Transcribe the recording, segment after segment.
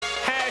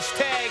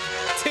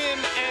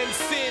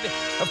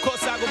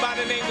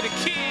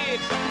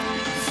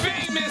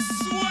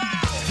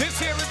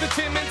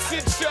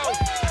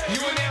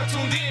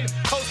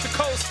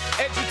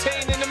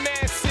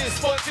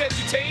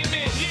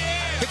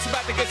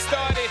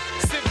started.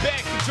 Sit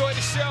back, enjoy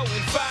the show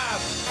in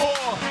 5, 4,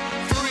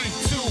 3,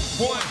 2,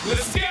 1.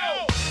 Let's go!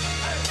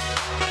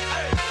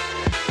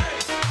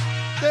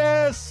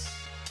 This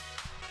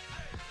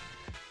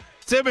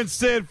Tim and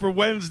Sid for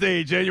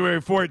Wednesday,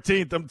 January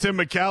 14th. I'm Tim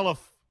McAuliffe.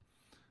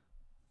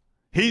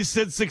 He's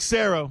Sid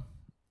Sixero,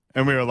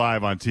 and we are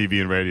live on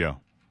TV and radio.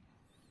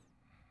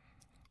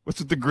 What's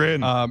with the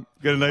grin? Got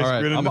a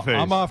nice grin in the face.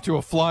 I'm off to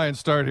a flying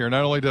start here.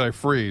 Not only did I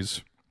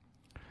freeze,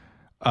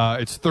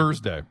 it's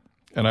Thursday,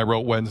 and I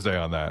wrote Wednesday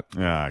on that.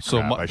 Yeah,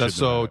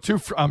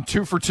 I'm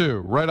 2 for 2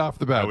 right off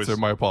the bat. So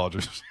my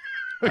apologies.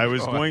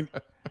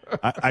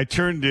 I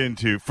turned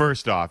into,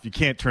 first off, you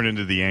can't turn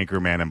into the anchor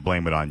man and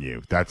blame it on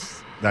you.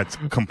 That's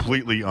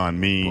completely on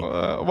me.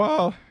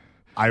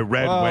 I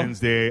read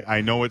Wednesday. I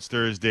know it's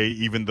Thursday,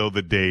 even though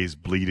the days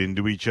bleed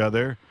into each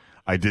other.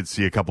 I did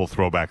see a couple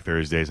throwback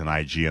Thursdays on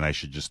IG, and I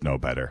should just know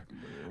better.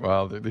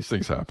 Well, these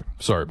things happen.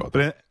 Sorry about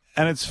that.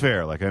 And it's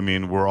fair.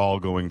 We're all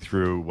going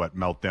through,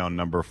 meltdown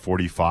number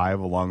 45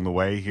 along the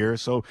way here.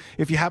 So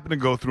if you happen to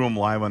go through them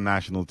live on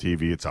national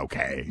TV, it's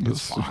okay.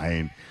 It's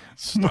fine.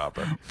 Stop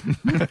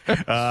it.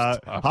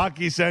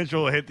 Hockey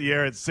Central will hit the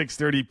air at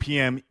 6:30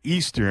 p.m.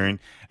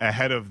 Eastern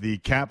ahead of the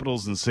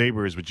Capitals and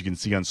Sabres, which you can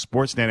see on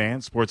Sportsnet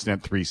and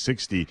Sportsnet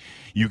 360.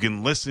 You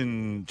can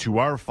listen to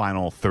our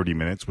final 30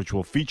 minutes, which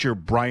will feature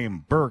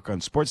Brian Burke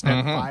on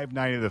Sportsnet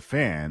 590 The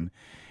Fan.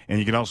 And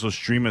you can also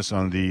stream us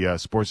on the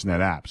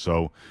Sportsnet app.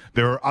 So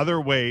there are other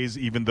ways,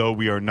 even though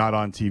we are not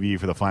on TV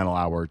for the final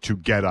hour, to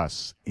get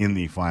us in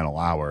the final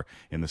hour.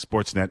 And the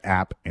Sportsnet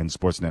app and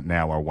Sportsnet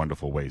Now are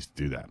wonderful ways to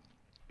do that.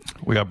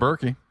 We got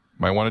Berkey.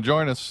 Might want to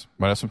join us.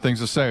 Might have some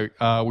things to say.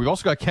 We've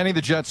also got Kenny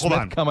the Jet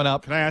Smith coming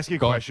up. Can I ask you a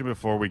question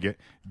before we get...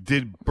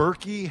 Did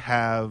Berkey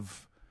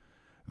have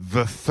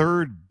the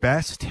third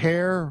best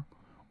hair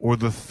or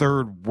the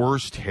third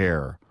worst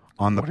hair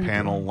on the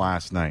panel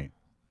last night?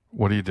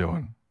 What are you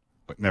doing?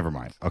 Never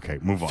mind. Okay,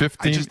 move on.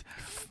 15.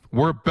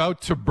 We're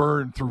about to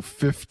burn through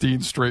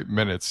 15 straight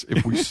minutes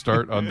if we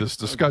start on this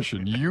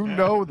discussion. You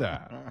know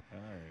that.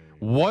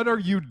 What are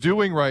you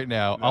doing right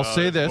now? I'll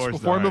say this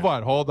before we move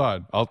on. Hold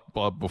on.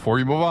 Before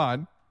you move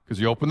on,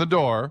 because you opened the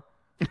door,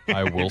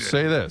 I will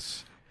say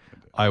this.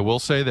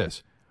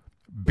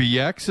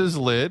 BX's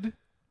lid,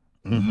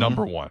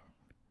 number one.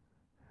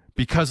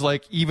 Because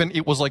even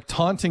it was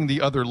taunting the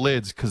other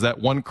lids because that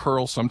one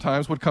curl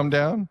sometimes would come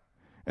down.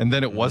 And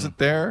then it wasn't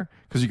there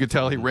because you could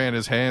tell he ran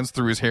his hands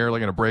through his hair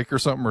in a break or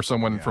something, or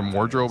someone from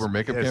wardrobe or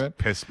makeup came in.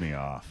 Pissed me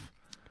off.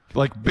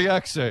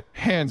 BX,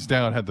 hands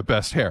down, had the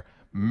best hair.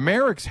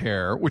 Merrick's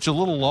hair, which is a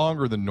little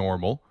longer than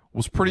normal,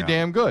 was pretty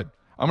damn good.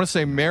 I'm going to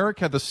say Merrick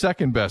had the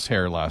second best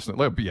hair last night.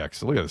 Look at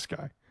BX. Look at this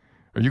guy.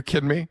 Are you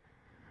kidding me?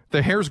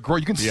 The hair's grow.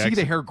 You can see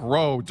the hair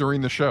grow during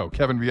the show.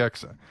 Kevin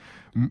Bieksa.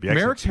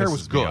 Merrick's hair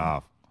was good.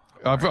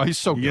 He's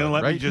so good. You know,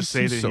 let right? me just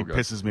say that he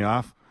pisses me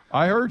off.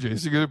 I heard you. He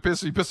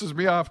pisses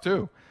me off,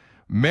 too.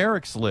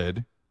 Merrick's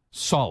lid,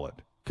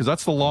 solid, because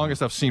that's the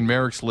longest I've seen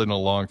Merrick's lid in a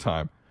long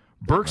time.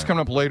 Burke's coming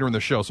up later in the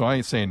show, so I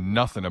ain't saying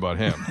nothing about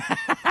him.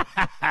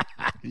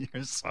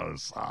 You're so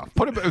soft.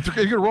 You're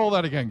going to roll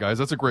that again, guys.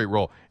 That's a great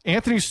roll.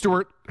 Anthony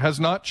Stewart has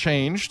not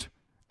changed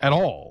at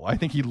all. I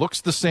think he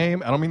looks the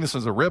same. I don't mean this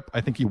as a rip.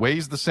 I think he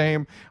weighs the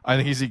same. I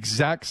think he's the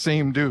exact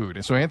same dude.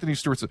 And so Anthony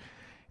Stewart's...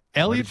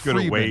 Elliot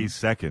Friedman... weigh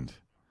second?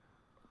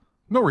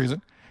 No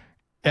reason.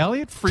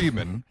 Elliot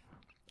Friedman...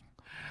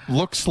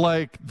 looks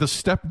like the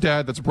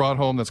stepdad that's brought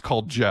home that's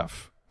called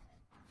Jeff.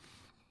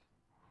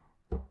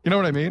 You know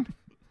what I mean?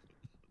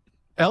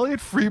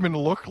 Elliot Friedman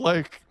looked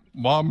like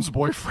mom's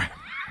boyfriend.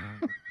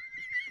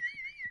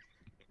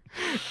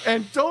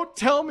 And don't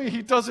tell me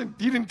he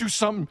didn't do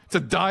something to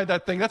dye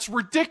that thing. That's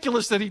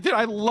ridiculous that he did.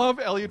 I love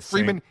Elliot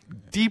Friedman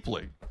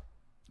deeply.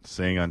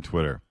 Saying on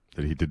Twitter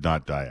that he did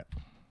not dye it.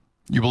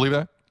 You believe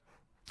that?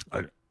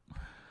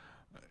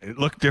 It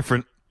looked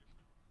different.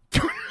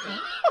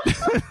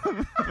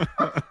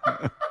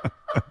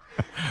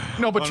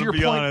 No, but to your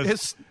point,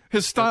 honest,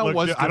 his style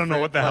was different. I don't know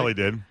what the hell he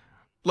did.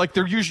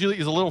 There usually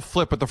is a little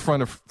flip at the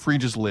front of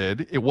Friedge's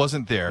lid. It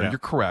wasn't there. Yeah. You're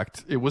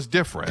correct. It was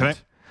different.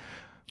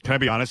 Can I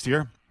be honest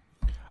here?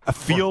 I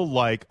feel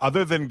like,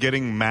 other than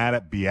getting mad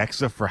at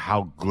Bieksa for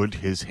how good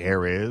his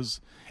hair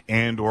is,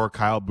 and or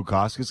Kyle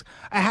Bukauskas,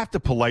 I have to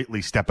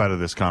politely step out of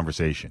this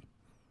conversation.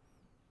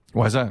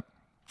 Why is that?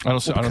 I don't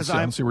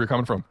see where you're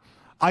coming from.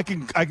 I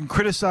can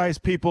criticize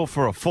people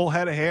for a full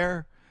head of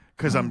hair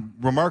because I'm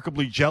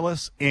remarkably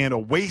jealous and a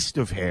waste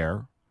of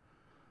hair,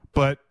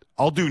 but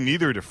I'll do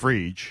neither to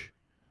Friedge.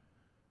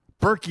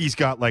 Berkey's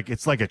got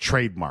it's like a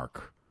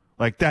trademark.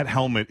 That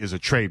helmet is a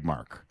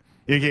trademark.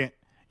 You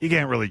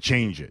can't really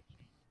change it.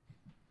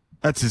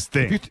 That's his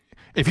thing.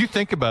 If you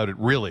think about it,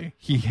 really,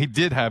 he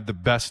did have the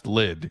best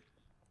lid.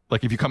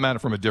 If you come at it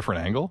from a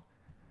different angle,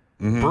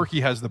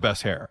 Berkey has the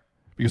best hair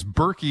because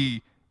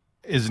Berkey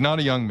is not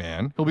a young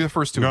man. He'll be the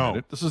first to admit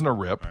it. This isn't a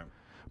rip,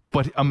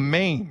 but a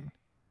mane,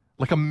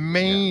 a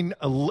mane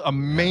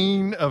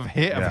of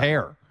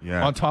hair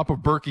on top of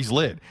Berkey's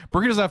lid.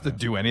 Berkey doesn't have to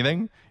do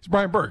anything. He's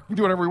Brian Burke. He can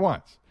do whatever he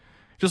wants.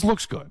 Just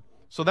looks good.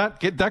 So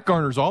that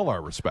garners all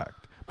our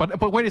respect.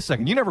 But wait a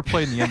second. You never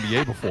played in the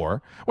NBA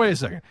before. Wait a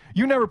second.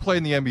 You never played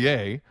in the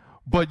NBA,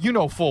 but you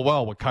know full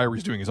well what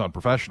Kyrie's doing is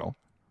unprofessional.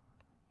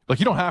 Like,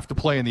 you don't have to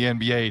play in the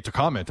NBA to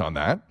comment on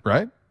that,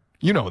 right?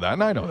 You know that,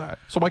 and I know that.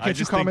 So why can't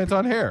you comment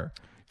on hair?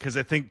 Because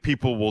I think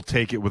people will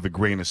take it with a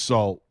grain of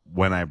salt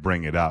when I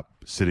bring it up,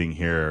 sitting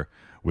here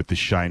with the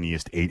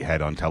shiniest 8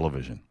 head on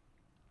television.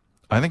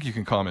 I think you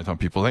can comment on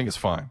people. I think it's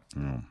fine.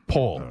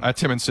 Poll at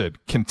Tim and Sid.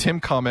 Can Tim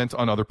comment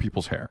on other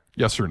people's hair?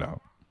 Yes or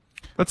no?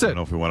 That's it. I don't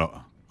know if we want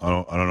to. I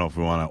don't know if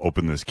we want to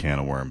open this can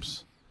of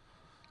worms.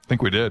 I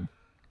think we did.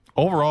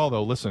 Overall,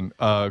 though, listen.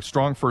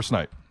 Strong first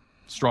night.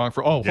 Strong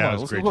for. Oh, hold on.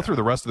 Let's go through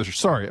the rest of the show.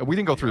 Sorry, we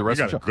didn't go through the rest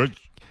of the show. Good,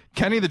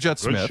 Kenny the Jet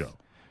Smith. show.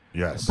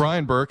 Yes.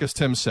 Brian Burke, as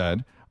Tim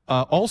said.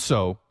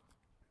 Also,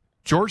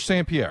 George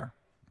St. Pierre.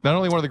 Not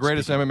only one of the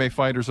greatest MMA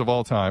fighters of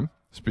all time.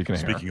 Speaking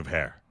of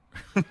hair.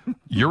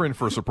 You're in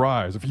for a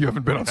surprise if you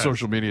haven't been on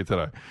social media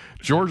today.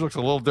 George looks a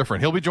little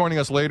different. He'll be joining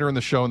us later in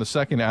the show in the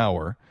second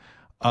hour.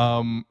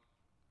 We're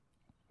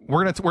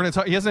gonna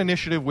talk. He has an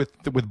initiative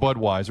with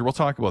Budweiser. We'll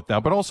talk about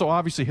that, but also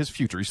obviously his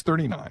future. He's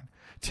 39.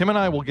 Tim and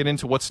I will get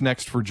into what's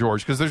next for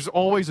George because there's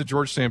always a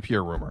George St.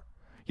 Pierre rumor.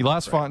 He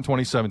last fought in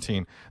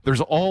 2017.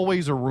 There's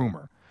always a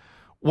rumor.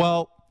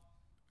 Well,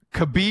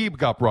 Khabib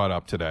got brought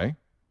up today.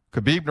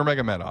 Khabib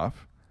Nurmagomedov.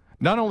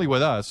 Not only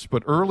with us,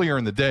 but earlier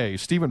in the day,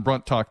 Stephen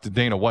Brunt talked to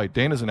Dana White.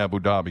 Dana's in Abu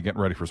Dhabi getting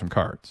ready for some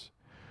cards.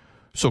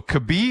 So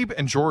Khabib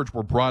and George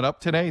were brought up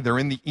today. They're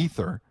in the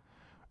ether.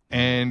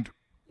 And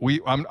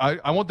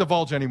I won't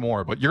divulge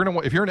anymore, but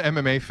if you're an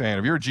MMA fan,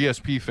 if you're a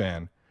GSP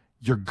fan,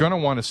 you're going to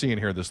want to see and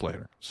hear this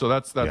later. So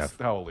that's how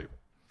I'll leave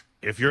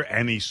it. If you're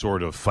any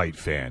sort of fight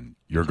fan,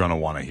 you're going to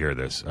want to hear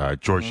this.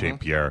 George St.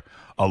 Pierre,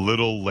 a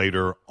little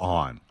later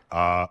on.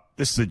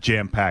 This is a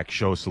jam-packed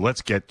show, so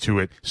let's get to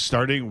it,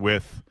 starting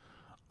with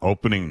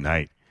opening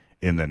night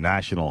in the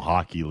National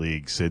Hockey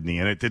League, Sydney,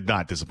 and it did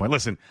not disappoint.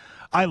 Listen,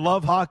 I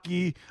love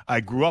hockey.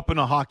 I grew up in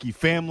a hockey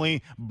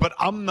family, but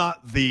I'm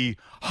not the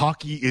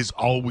hockey is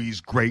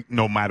always great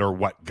no matter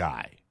what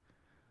guy.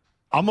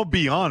 I'm going to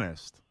be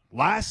honest.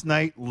 Last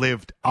night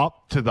lived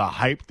up to the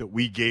hype that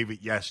we gave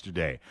it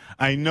yesterday.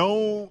 I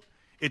know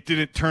it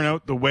didn't turn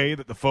out the way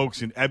that the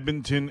folks in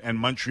Edmonton and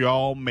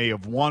Montreal may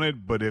have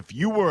wanted, but if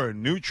you were a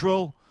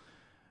neutral,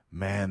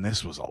 man,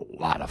 this was a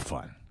lot of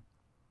fun.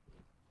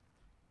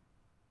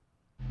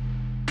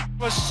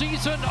 A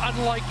season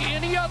unlike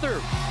any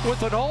other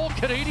with an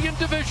all-Canadian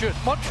division.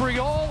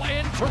 Montreal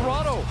and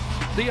Toronto.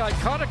 The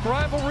iconic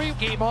rivalry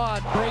game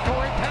on.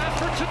 Breakaway pass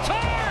for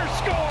Tatar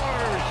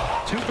scores!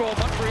 2-goal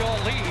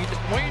Montreal lead.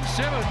 Wayne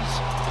Simmons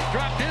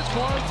dropped his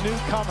glove.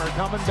 Newcomer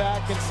coming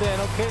back and saying,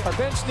 okay, our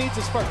bench needs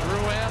a spark.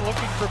 Drouin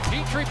looking for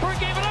Petrie.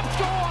 Burke gave it up,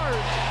 scores!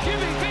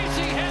 Jimmy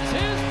Vesey has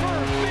his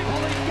first Maple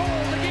Leaf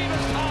goal. The game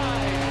is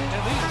tied.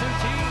 And these two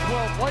teams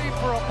will play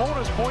for a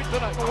bonus point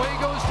tonight. Away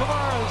goes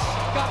Tavares.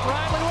 Got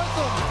Riley with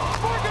them.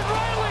 Morgan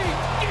Riley,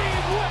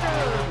 game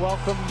winner.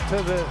 Welcome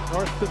to the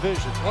North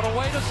Division. What a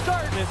way to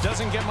start. It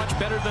doesn't get much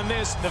better than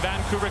this. The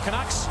Vancouver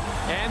Canucks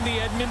and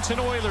the Edmonton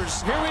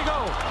Oilers. Here we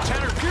go.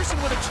 Tanner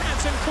Pearson with a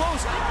chance in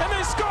close, and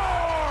they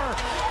score!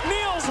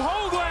 Niels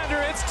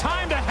Höglander, it's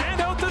time to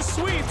hand out the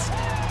sweets.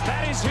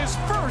 That is his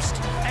first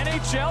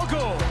NHL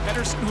goal.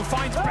 Pettersson who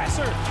finds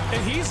Besser,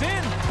 and he's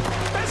in.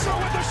 Besser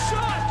with the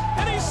shot,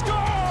 and he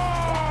scores!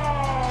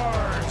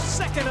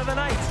 Second of the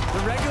night. The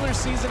regular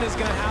season is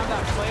going to have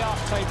that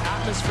playoff-type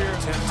atmosphere.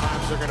 10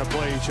 times they're going to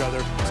play each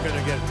other. It's going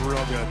to get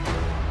real good.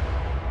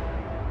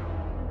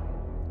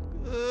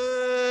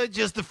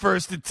 Just the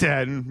first of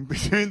 10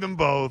 between them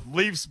both.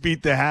 Leafs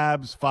beat the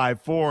Habs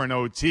 5-4 in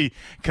OT.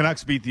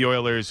 Canucks beat the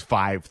Oilers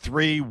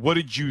 5-3. What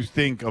did you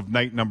think of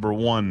night number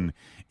 1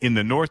 in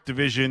the North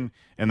Division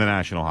and the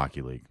National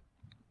Hockey League?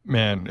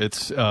 Man,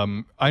 it's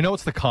I know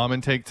it's the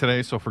common take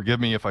today, so forgive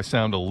me if I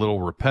sound a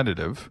little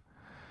repetitive,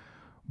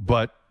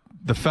 but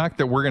the fact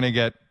that we're going to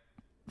get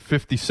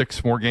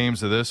 56 more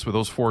games of this with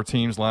those 4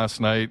 teams last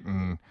night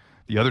and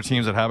the other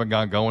teams that haven't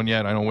got going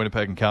yet, I know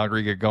Winnipeg and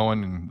Calgary get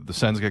going and the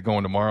Sens get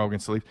going tomorrow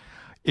against the Leafs.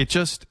 It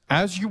just,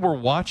 as you were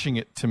watching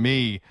it, to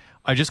me,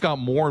 I just got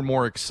more and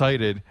more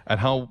excited at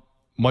how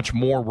much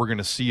more we're going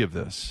to see of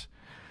this.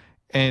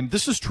 And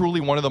this is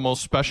truly one of the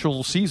most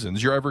special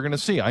seasons you're ever going to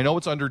see. I know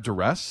it's under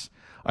duress.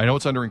 I know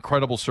it's under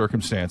incredible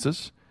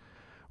circumstances.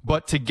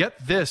 But to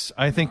get this,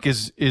 I think,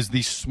 is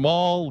the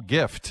small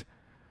gift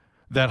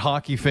that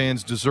hockey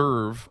fans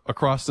deserve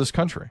across this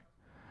country.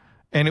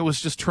 And it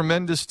was just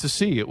tremendous to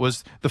see. It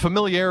was the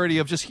familiarity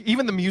of just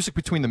even the music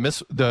between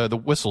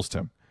the whistles,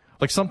 Tim.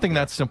 Like something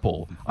that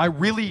simple. I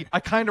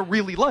kind of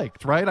really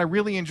liked, right? I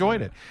really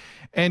enjoyed it.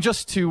 And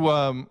just to,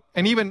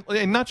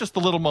 and not just the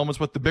little moments,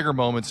 but the bigger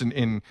moments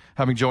in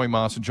having Joey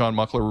Moss and John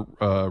Muckler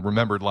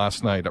remembered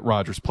last night at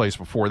Rogers Place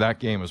before that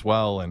game as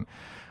well. And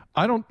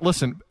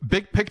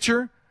big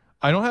picture,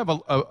 I don't have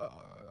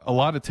a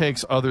lot of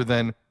takes other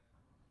than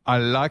I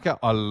like it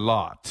a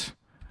lot.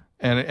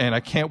 And I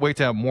can't wait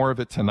to have more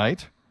of it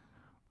tonight.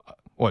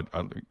 What?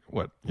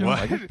 You don't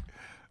like it?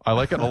 I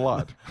like it a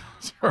lot.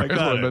 Sorry, that's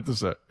what I meant to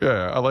say.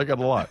 Yeah, I like it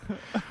a lot.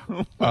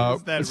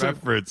 What's that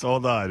reference?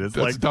 Hold on. It's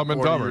That's like Dumb and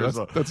 40 Dumber. years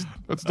old.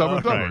 That's Dumb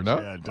and Dumber, right,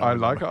 no? yeah, Dumb I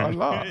and like it Dumber. a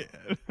lot.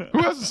 Who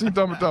hasn't seen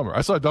Dumb and Dumber?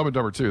 I saw Dumb and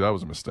Dumber 2. That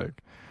was a mistake.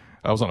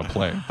 I was on a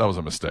plane. That was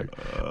a mistake.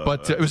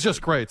 But it was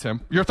just great,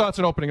 Tim. Your thoughts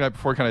on opening night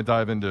before we kind of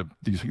dive into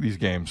these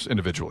games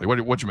individually.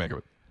 What'd you make of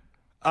it?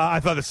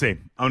 I thought the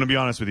same. I'm going to be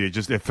honest with you.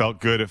 It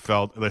felt good.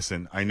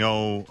 Listen, I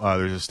know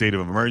there's a state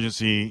of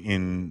emergency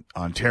in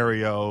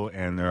Ontario,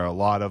 and there are a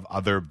lot of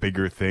other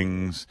bigger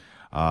things,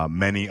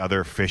 many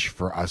other fish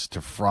for us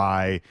to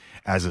fry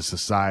as a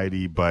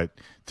society, but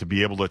to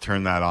be able to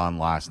turn that on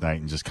last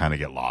night and just kind of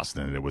get lost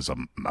in it was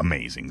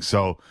amazing.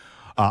 So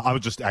I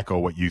would just echo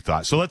what you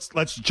thought. So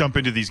let's jump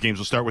into these games.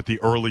 We'll start with the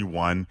early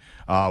one.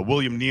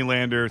 William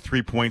Nylander,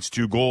 3 points,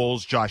 2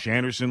 goals. Josh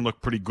Anderson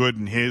looked pretty good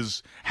in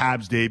his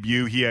Habs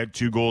debut. He had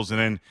 2 goals. And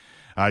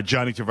then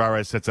Johnny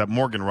Tavares sets up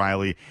Morgan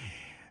Rielly.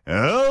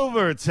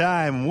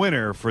 Overtime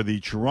winner for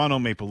the Toronto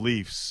Maple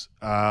Leafs.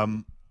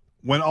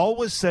 When all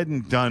was said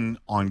and done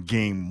on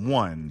game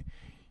 1,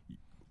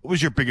 what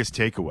was your biggest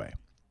takeaway?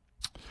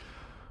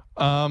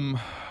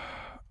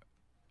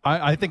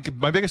 I think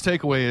my biggest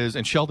takeaway is,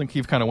 and Sheldon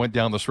Keefe kind of went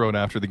down this road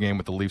after the game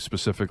with the Leafs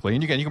specifically,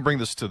 and you can bring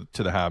this to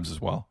the Habs as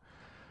well.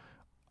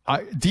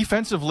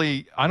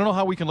 Defensively, I don't know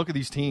how we can look at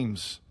these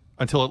teams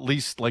until at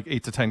least like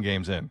 8 to 10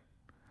 games in.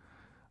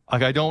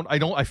 Like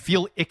I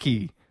feel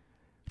icky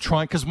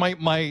trying, because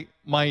my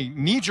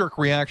knee-jerk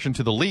reaction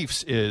to the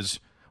Leafs is,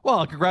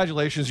 well,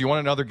 congratulations, you won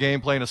another game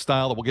playing a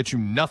style that will get you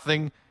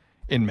nothing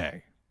in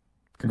May.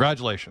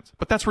 Congratulations.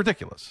 But that's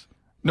ridiculous.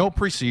 No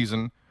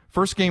preseason.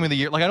 First game of the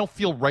year. Like, I don't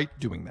feel right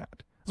doing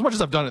that. As much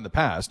as I've done it in the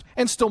past,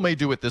 and still may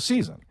do it this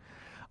season.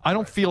 I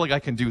don't feel like I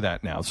can do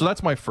that now. So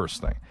that's my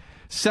first thing.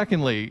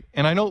 Secondly,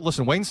 and I know,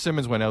 listen, Wayne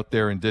Simmons went out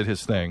there and did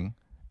his thing,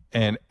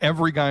 and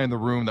every guy in the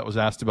room that was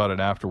asked about it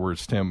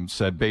afterwards, Tim,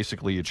 said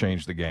basically it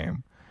changed the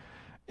game.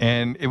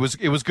 And it was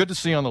good to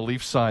see on the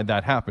Leafs side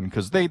that happen,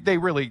 because they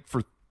really,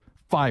 for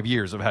 5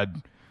 years, have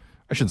had,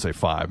 I shouldn't say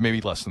 5, maybe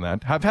less than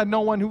that, have had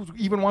no one who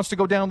even wants to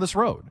go down this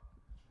road.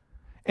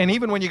 And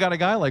even when you got a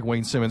guy like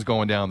Wayne Simmons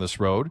going down this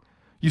road,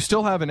 you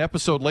still have an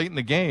episode late in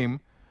the game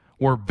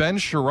where Ben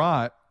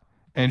Sherratt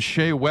and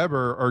Shea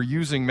Weber are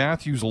using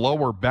Matthews'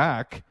 lower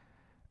back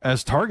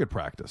as target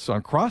practice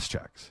on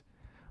cross-checks.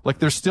 Like,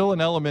 there's still an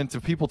element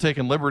of people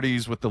taking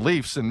liberties with the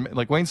Leafs, and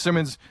like Wayne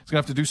Simmons is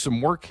going to have to do some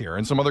work here,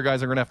 and some other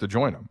guys are going to have to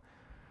join him.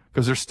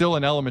 Because there's still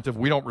an element of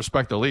we don't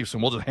respect the Leafs,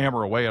 and we'll just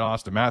hammer away at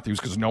Austin Matthews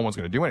because no one's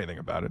going to do anything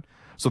about it.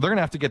 So they're going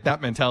to have to get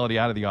that mentality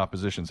out of the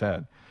opposition's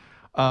head.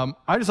 I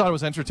just thought it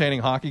was an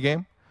entertaining hockey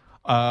game.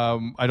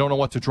 I don't know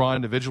what to draw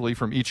individually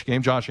from each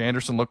game. Josh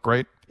Anderson looked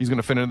great. He's going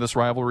to fit into this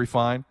rivalry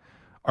fine.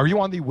 Are you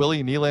on the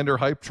Willie Nylander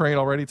hype train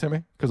already,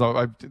 Timmy?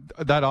 Because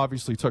that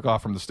obviously took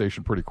off from the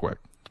station pretty quick.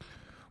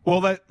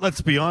 Well, let's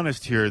be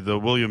honest here. The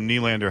William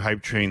Nylander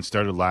hype train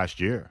started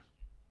last year.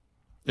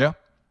 Yeah,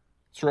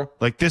 true.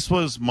 Like, this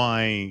was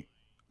my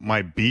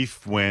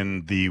beef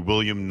when the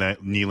William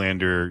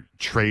Nylander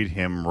trade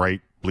him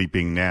right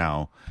bleeping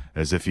now,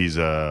 as if he's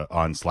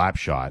on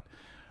Slapshot,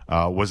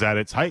 was at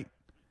its height.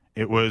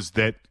 It was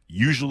that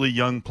usually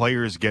young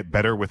players get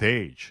better with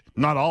age.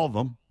 Not all of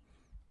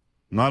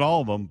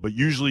them, but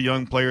usually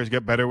young players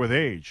get better with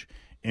age.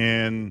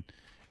 And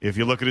if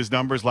you look at his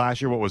numbers last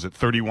year, what was it,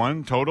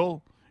 31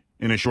 total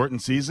in a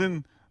shortened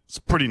season? It's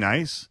pretty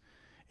nice.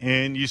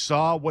 And you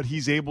saw what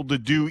he's able to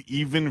do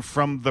even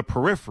from the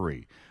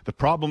periphery. The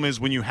problem is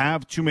when you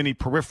have too many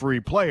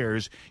periphery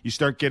players, you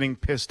start getting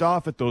pissed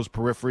off at those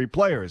periphery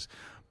players.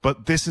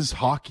 But this is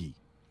hockey.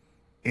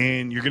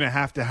 And you're going to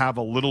have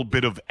a little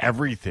bit of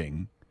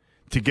everything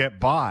to get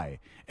by.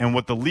 And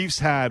what the Leafs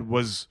had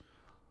was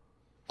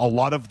a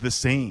lot of the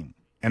same.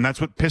 And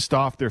that's what pissed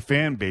off their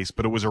fan base,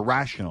 but it was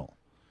irrational.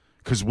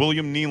 Because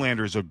William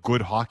Nylander is a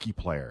good hockey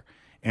player.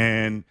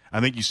 And I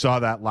think you saw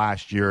that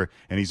last year,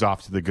 and he's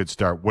off to the good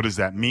start. What does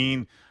that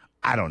mean?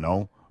 I don't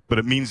know. But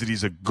it means that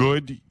he's a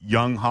good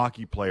young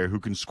hockey player who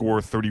can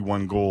score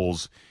 31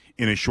 goals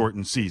in a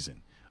shortened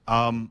season.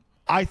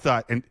 I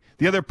thought, and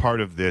the other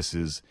part of this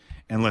is,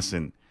 and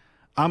listen,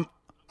 I'm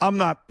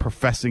not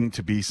professing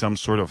to be some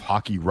sort of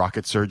hockey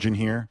rocket surgeon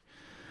here,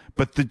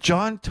 but the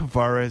John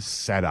Tavares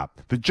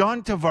setup, the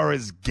John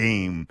Tavares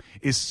game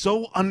is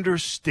so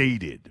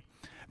understated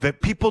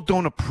that people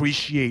don't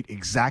appreciate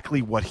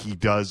exactly what he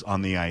does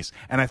on the ice.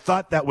 And I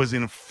thought that was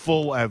in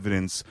full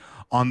evidence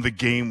on the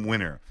game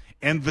winner.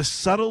 And the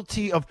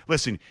subtlety of,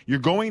 listen, you're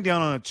going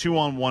down on a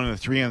 2-on-1 and a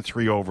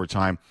 3-on-3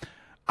 overtime.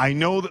 I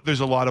know that there's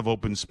a lot of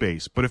open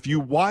space, but if you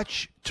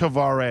watch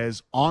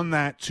Tavares on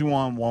that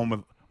 2-on-1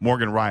 with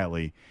Morgan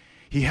Rielly,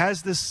 he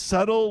has this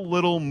subtle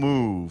little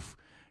move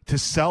to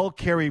sell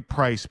Carey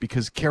Price,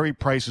 because Carey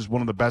Price is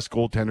one of the best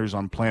goaltenders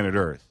on planet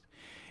Earth.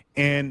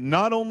 And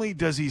not only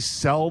does he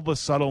sell the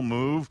subtle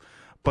move,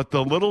 but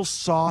the little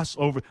sauce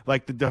over,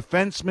 like the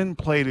defenseman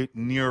played it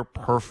near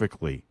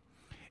perfectly.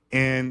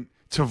 And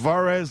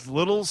Tavares'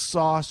 little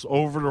sauce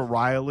over to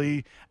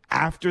Rielly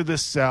after the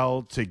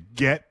sell to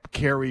get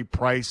Carey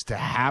Price to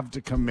have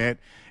to commit.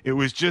 It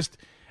was just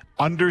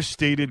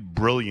understated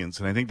brilliance,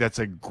 and I think that's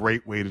a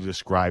great way to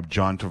describe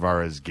John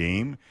Tavares'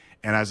 game.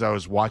 And as I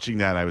was watching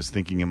that, I was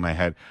thinking in my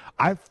head,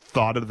 I've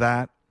thought of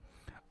that.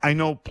 I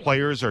know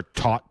players are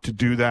taught to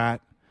do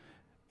that,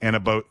 and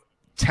about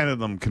 10 of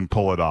them can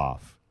pull it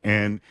off.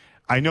 And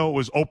I know it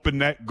was open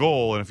net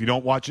goal, and if you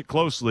don't watch it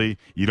closely,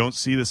 you don't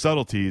see the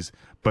subtleties.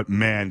 But,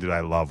 man, did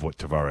I love what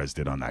Tavares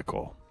did on that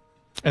goal.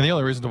 And the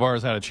only reason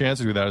Tavares had a chance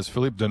to do that is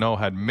Philippe Deneau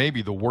had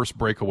maybe the worst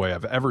breakaway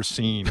I've ever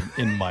seen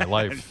in my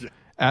life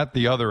at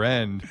the other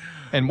end.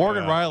 And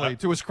Morgan Riley,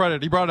 to his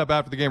credit, he brought it up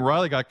after the game.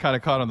 Riley got kind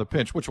of caught on the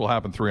pinch, which will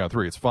happen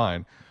 3-on-3. It's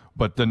fine.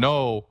 But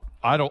Deneau,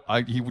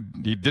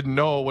 he didn't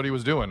know what he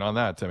was doing on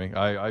that, Timmy.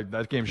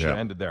 That game should have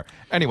ended there.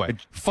 Anyway,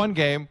 fun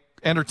game,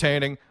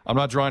 entertaining. I'm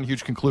not drawing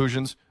huge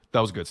conclusions. That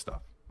was good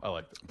stuff. I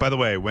liked it. By the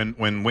way,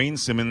 when Wayne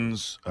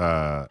Simmons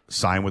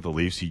signed with the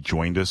Leafs, he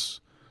joined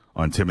us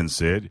on Tim and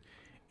Sid.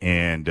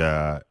 And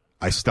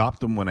I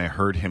stopped him when I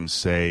heard him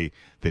say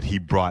that he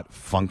brought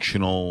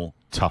functional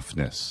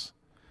toughness.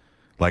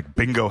 Like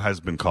bingo has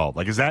been called.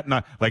 Like, is that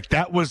not like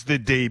that was the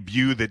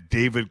debut that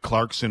David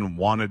Clarkson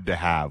wanted to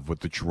have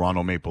with the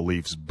Toronto Maple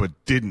Leafs, but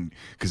didn't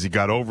because he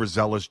got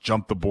overzealous,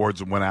 jumped the boards,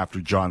 and went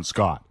after John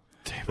Scott.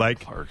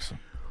 David Clarkson.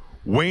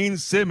 Wayne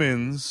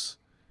Simmons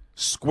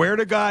squared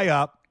a guy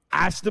up,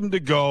 asked him to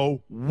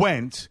go,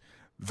 went.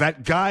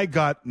 That guy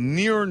got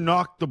near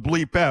knocked the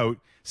bleep out.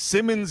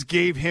 Simmons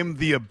gave him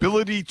the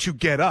ability to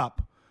get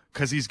up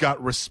because he's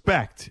got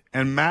respect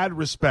and mad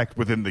respect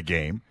within the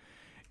game.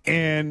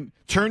 And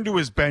turned to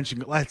his bench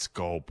and go, let's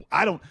go.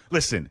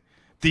 Listen,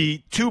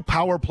 the 2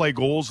 power play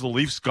goals the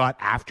Leafs got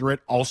after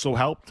it also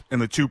helped,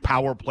 and the 2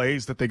 power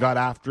plays that they got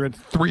after it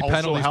 3 also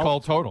penalties helped.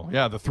 called total.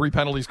 Yeah, the 3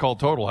 penalties called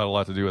total had a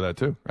lot to do with that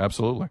too.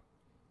 Absolutely.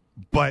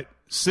 But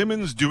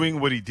Simmons doing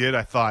what he did,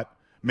 I thought,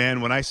 man,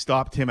 when I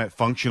stopped him at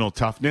functional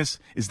toughness,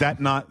 is that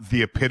not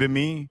the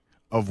epitome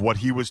of what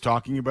he was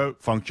talking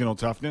about, functional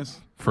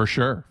toughness? For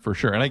sure.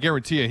 And I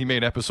guarantee you he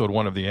made episode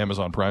 1 of the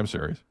Amazon Prime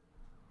series.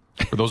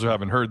 For those who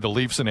haven't heard, the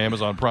Leafs and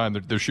Amazon Prime,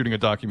 they're shooting a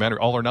documentary,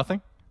 All or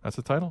Nothing. That's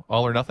the title,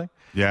 All or Nothing.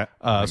 Yeah.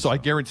 I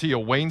guarantee you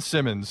Wayne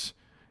Simmons,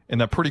 in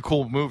that pretty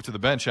cool move to the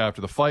bench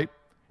after the fight,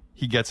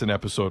 he gets an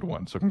episode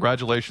 1. So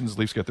congratulations,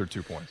 Leafs get their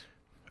 2 points.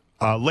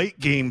 Late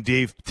game,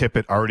 Dave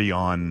Tippett already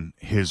on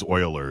his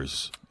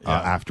Oilers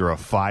after a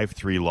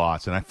 5-3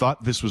 loss. And I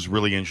thought this was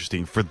really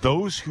interesting. For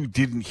those who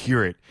didn't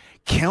hear it,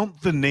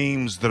 count the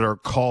names that are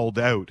called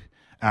out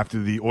after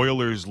the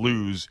Oilers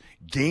lose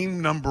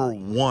game number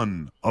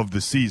 1 of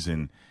the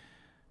season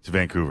to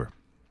Vancouver.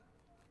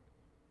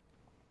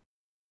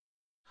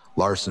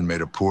 Larson made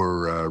a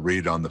poor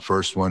read on the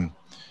first one.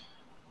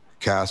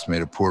 Cass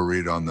made a poor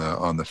read on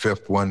the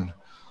fifth one.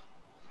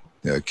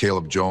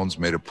 Caleb Jones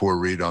made a poor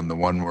read on the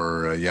one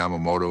where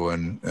Yamamoto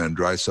and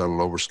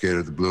Draisaitl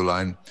overskated the blue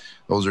line.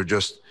 Those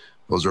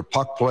are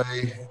puck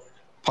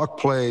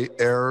play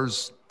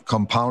errors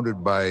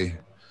compounded by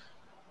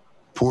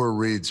poor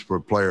reads for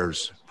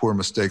players, poor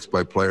mistakes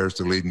by players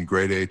to lead in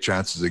grade A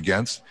chances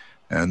against.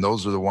 And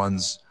those are the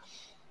ones,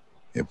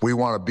 if we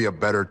want to be a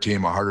better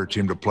team, a harder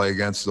team to play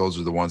against, those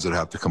are the ones that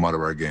have to come out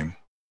of our game.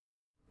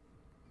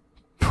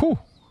 Whew.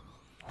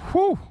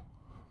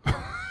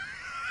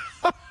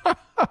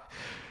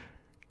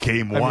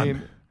 Game 1. I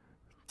mean,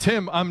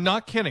 Tim, I'm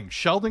not kidding.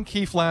 Sheldon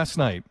Keefe last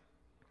night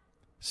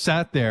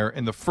sat there,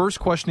 and the first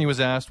question he was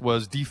asked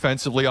was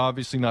defensively,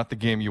 obviously not the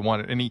game you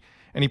wanted. And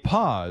he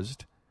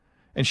paused.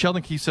 And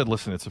Sheldon Keefe said,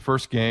 "Listen, it's the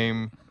first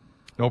game,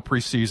 no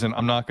preseason.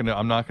 I'm not gonna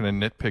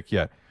nitpick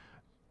yet."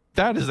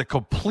 That is the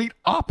complete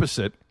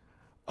opposite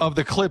of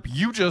the clip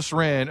you just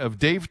ran of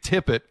Dave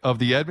Tippett of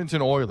the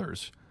Edmonton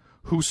Oilers,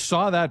 who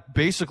saw that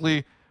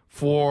basically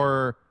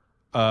for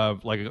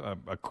like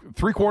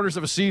 3/4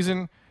 of a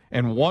season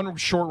and 1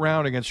 short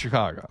round against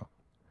Chicago,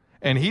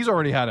 and he's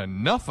already had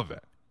enough of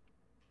it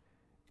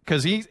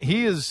because he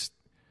is.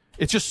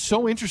 It's just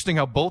so interesting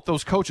how both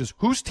those coaches,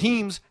 whose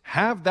teams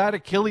have that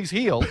Achilles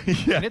heel,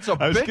 and it's a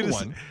big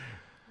one,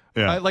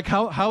 like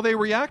how they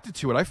reacted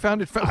to it. I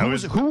found it.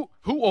 Who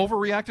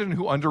overreacted and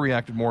who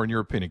underreacted more, in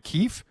your opinion,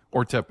 Keefe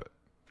or Tippett?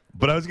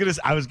 But I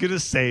was gonna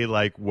say,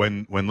 like,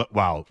 when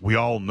we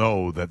all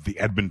know that the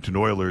Edmonton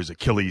Oilers'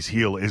 Achilles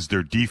heel is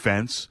their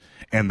defense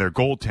and their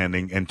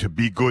goaltending, and to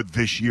be good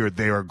this year,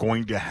 they are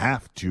going to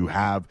have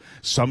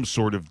some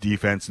sort of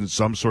defense and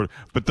some sort of.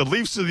 But the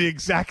Leafs are the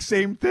exact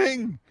same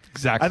thing.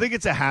 Exactly. I think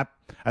it's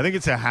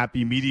a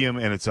happy medium,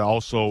 and it's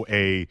also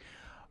a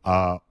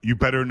you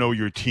better know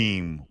your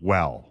team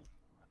well.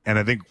 And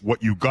I think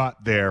what you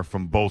got there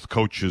from both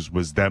coaches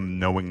was them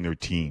knowing their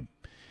team.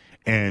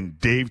 And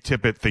Dave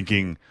Tippett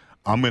thinking,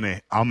 I'm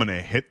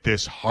gonna hit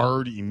this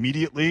hard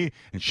immediately,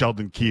 and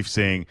Sheldon Keefe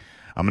saying,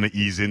 I'm gonna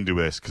ease into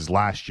this because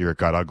last year it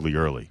got ugly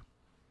early.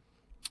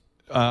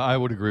 I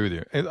would agree with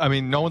you. I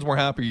mean, no one's more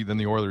happy than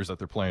the Oilers that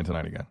they're playing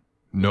tonight again.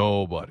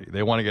 Nobody.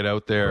 They want to get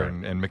out there,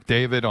 right. and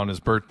McDavid on his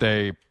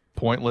birthday,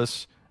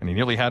 pointless, and he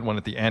nearly had one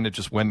at the end. It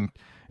just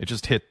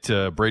hit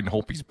Braden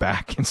Holtby's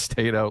back and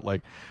stayed out.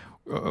 Like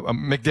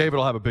McDavid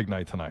will have a big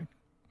night tonight.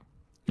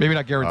 Maybe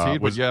not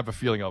guaranteed, but you have a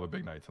feeling he'll have a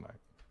big night tonight.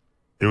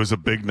 It was a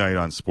big night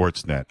on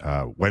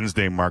Sportsnet.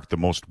 Wednesday marked the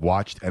most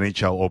watched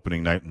NHL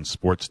opening night on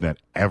Sportsnet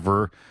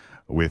ever,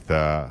 with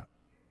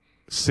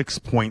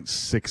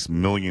 6.6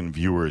 million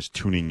viewers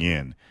tuning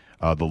in.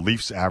 The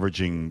Leafs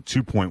averaging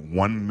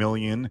 2.1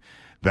 million.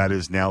 That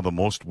is now the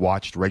most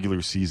watched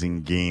regular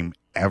season game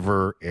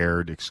ever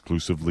aired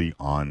exclusively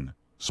on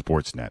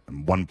Sportsnet.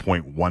 And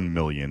 1.1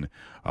 million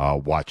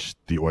watched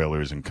the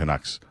Oilers and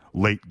Canucks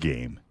late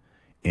game.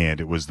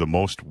 And it was the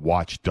most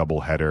watched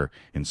doubleheader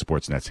in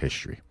Sportsnet's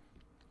history.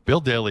 Bill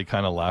Daly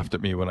kind of laughed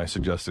at me when I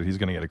suggested he's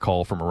going to get a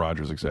call from a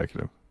Rogers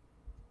executive.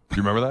 Do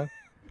you remember that?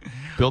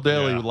 Bill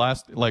Daly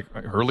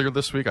earlier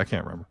this week, I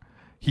can't remember.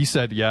 He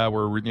said, "Yeah,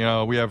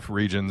 we have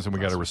regions and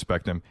we got to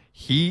respect them."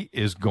 He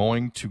is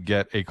going to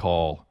get a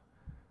call,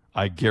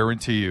 I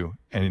guarantee you,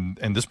 and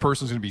this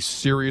person's going to be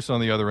serious on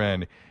the other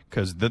end,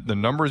 because the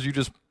numbers you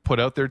just put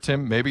out there,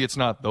 Tim, maybe it's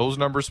not those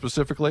numbers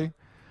specifically.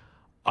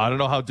 I don't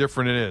know how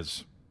different it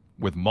is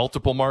with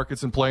multiple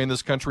markets in play in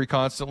this country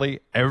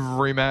constantly,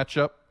 every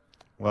matchup.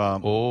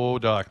 Well,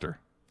 doctor.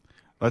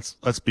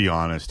 Let's be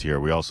honest here.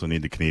 We also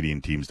need the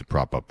Canadian teams to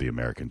prop up the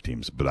American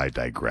teams, but I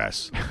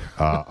digress.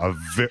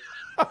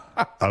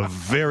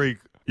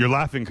 You're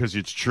laughing because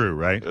it's true,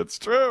 right? It's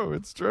true.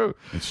 It's true.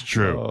 It's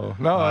true. Oh,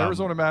 no,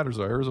 Arizona matters,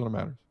 though. Arizona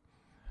matters.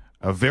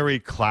 A very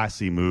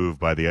classy move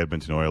by the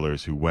Edmonton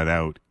Oilers, who went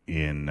out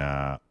in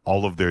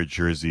all of their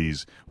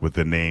jerseys with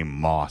the name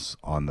Moss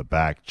on the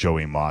back.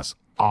 Joey Moss.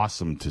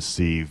 Awesome to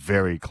see.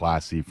 Very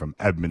classy from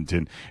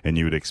Edmonton, and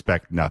you would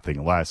expect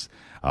nothing less.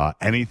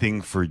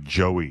 Anything for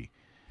Joey.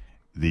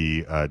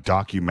 The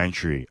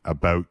documentary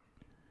about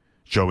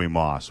Joey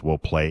Moss will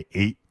play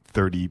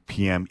 8:30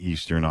 p.m.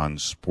 Eastern on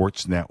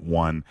Sportsnet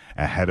 1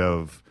 ahead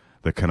of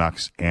the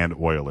Canucks and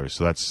Oilers.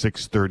 So that's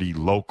 6:30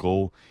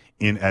 local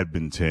in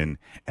Edmonton.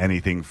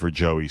 Anything for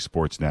Joey,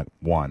 Sportsnet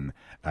 1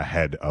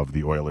 ahead of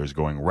the Oilers,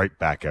 going right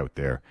back out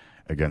there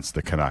against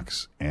the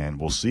Canucks. And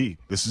we'll see.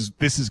 This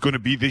is going to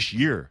be this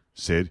year,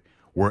 Sid,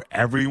 where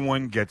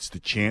everyone gets the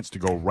chance to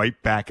go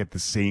right back at the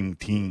same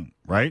team,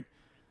 right?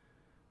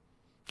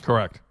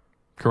 Correct.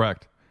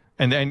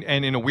 And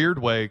in a weird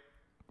way,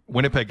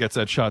 Winnipeg gets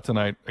that shot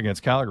tonight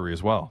against Calgary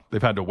as well.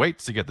 They've had to wait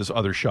to get this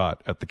other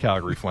shot at the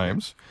Calgary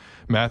Flames.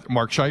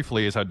 Mark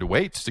Scheifele has had to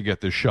wait to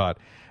get this shot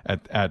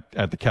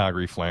at the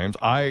Calgary Flames.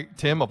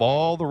 Tim, of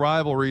all the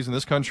rivalries in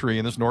this country,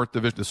 in this North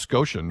Division, the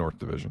Scotia North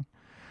Division,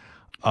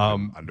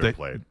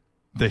 underplayed.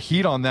 The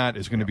heat on that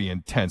is going to be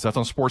intense. That's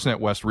on Sportsnet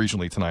West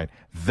regionally tonight.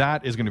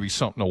 That is going to be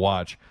something to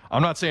watch.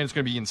 I'm not saying it's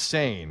going to be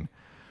insane,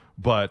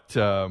 but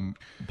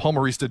Paul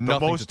Maurice did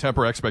nothing to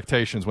temper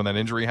expectations when that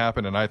injury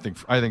happened, and I think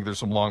there's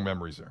some long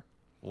memories there.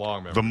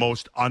 The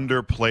most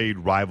underplayed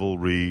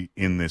rivalry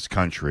in this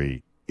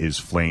country is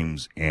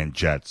Flames and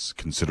Jets,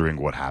 considering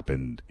what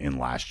happened in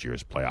last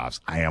year's playoffs.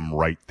 I am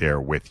right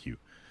there with you.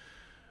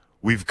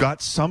 We've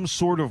got some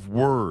sort of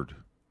word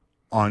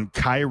on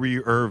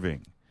Kyrie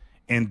Irving,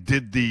 and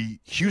did the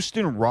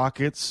Houston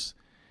Rockets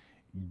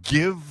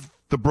give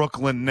the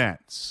Brooklyn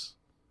Nets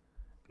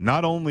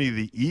not only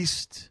the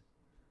East,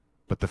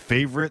 but the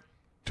favorite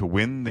to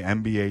win the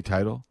NBA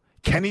title?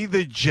 Kenny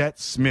the Jet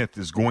Smith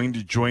is going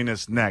to join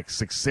us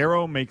next.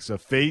 Sixero makes a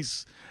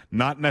face,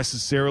 not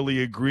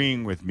necessarily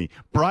agreeing with me.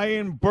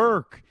 Brian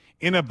Burke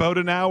in about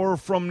an hour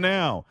from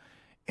now.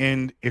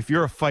 And if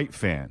you're a fight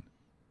fan,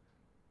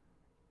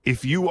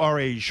 if you are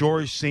a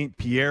Georges St.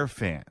 Pierre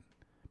fan,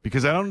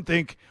 because I don't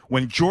think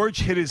when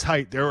George hit his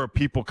height, there are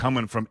people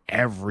coming from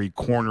every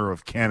corner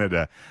of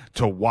Canada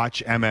to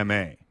watch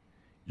MMA.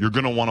 You're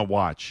going to want to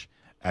watch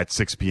at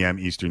 6 p.m.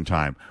 Eastern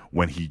time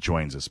when he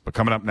joins us. But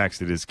coming up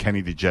next, it is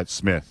Kenny the Jet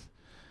Smith.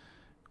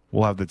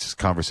 We'll have this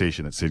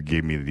conversation that Sid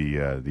gave me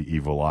the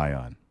evil eye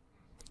on.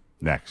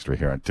 Next, right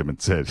here on Tim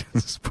and Sid,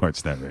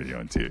 Sportsnet Radio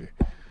and TV.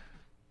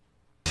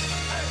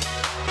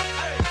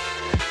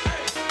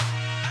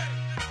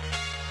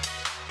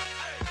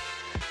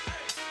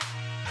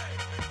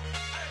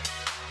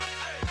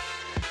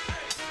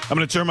 I'm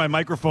going to turn my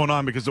microphone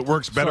on because it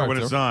works better when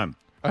it's on.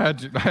 I had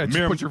to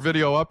put your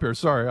video up here.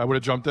 Sorry, I would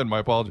have jumped in. My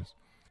apologies.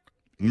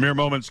 Mere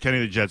moments, Kenny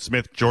the Jet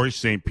Smith, Georges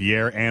St.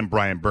 Pierre, and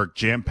Brian Burke,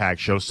 jam-packed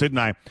show. Sid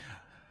and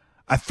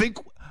I think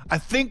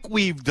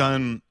we've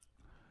done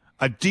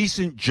a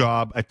decent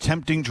job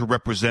attempting to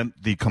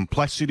represent the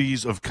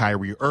complexities of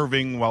Kyrie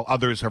Irving while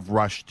others have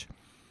rushed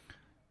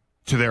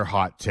to their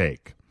hot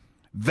take.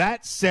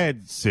 That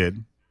said,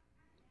 Sid,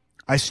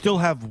 I still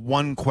have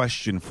one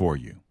question for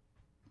you.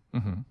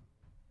 Mm-hmm.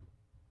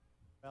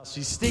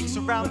 She sneaks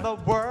around the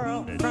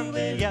world from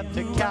Kiev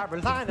to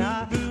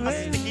Carolina. A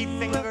sticky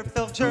finger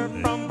filter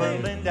from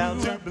Berlin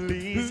down to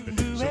Belize.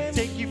 She'll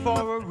take you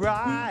for a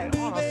ride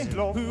on a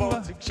slow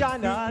boat to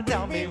China.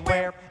 Tell me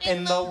where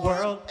in the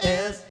world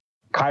is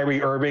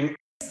Kyrie Irving?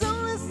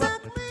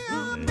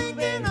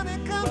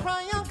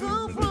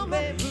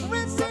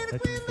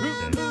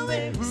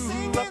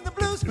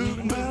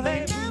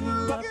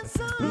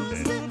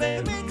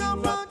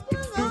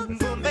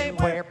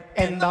 Where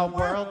in the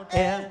world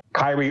is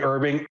Kyrie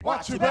Irving?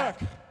 Watch your back.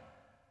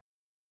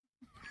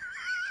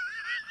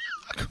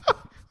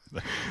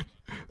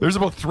 There's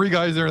about 3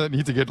 guys there that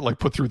need to get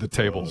put through the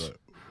tables.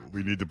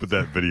 We need to put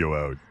that video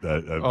out.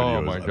 That video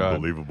Oh, my is God.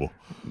 unbelievable.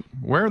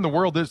 Where in the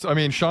world is? I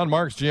mean, Sean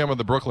Marks, GM of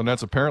the Brooklyn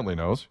Nets, apparently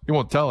knows. He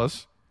won't tell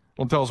us.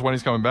 Won't tell us when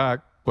he's coming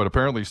back, but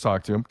apparently he's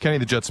talked to him. Kenny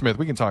the Jet Smith,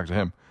 we can talk to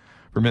him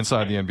from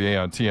inside the NBA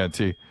on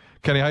TNT.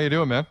 Kenny, how you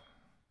doing, man?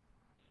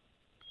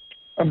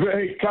 I'm good.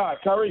 Hey,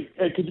 Kyrie,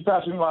 hey, could you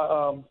pass me my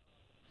Oh,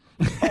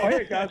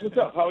 hey, guys, what's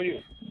up? How are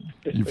you?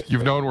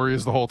 You've known where he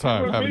is the whole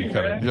time, haven't you,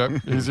 Kenny? Man.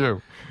 Yep, he's you.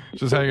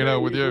 Just hanging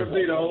out with you.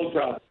 The whole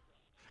time.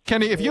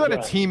 Kenny, if you had a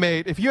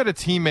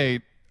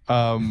teammate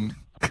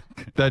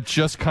that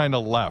just kind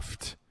of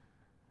left,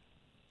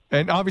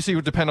 and obviously it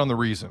would depend on the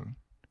reason,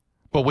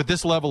 but with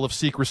this level of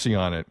secrecy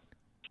on it,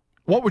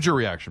 what would your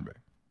reaction be?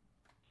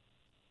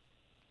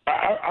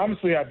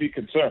 Honestly, I'd be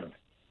concerned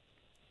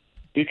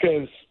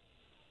because,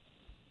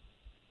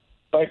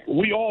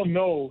 we all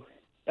know,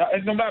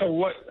 no matter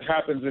what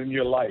happens in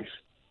your life,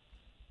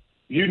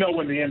 you know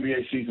when the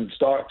NBA season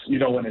starts, you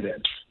know when it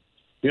ends.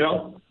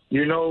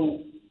 You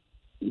know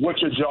what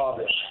your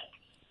job is.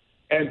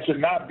 And to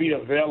not be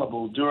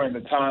available during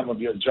the time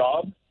of your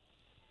job,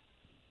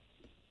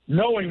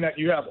 knowing that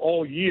you have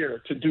all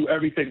year to do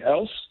everything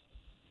else,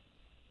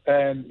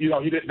 and, they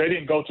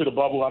didn't go to the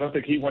bubble. I don't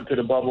think he went to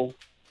the bubble.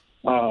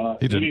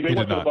 He did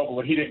went to the bubble,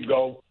 but he didn't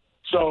go.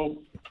 So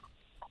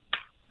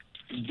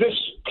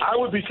I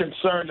would be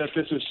concerned that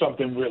this is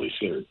something really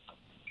serious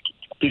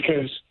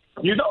because,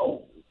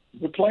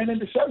 we're playing in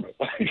December.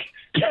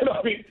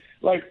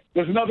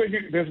 There's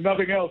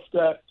nothing else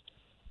that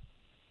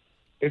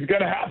is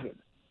going to happen.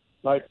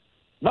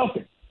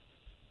 Nothing.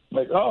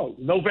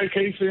 No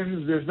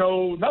vacations. There's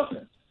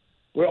nothing.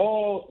 We're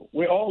all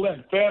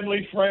in.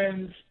 Family,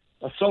 friends,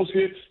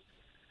 associates,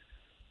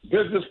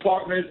 business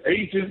partners,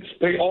 agents.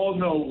 They all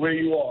know where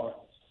you are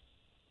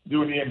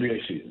during the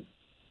NBA season.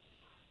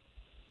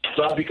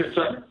 So I'd be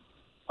concerned,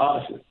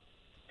 honestly.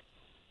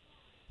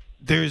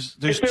 There's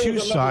two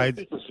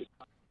sides.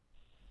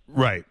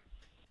 Right.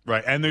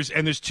 And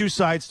there's two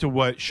sides to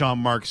what Sean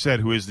Marks said,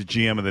 who is the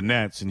GM of the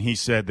Nets, and he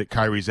said that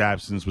Kyrie's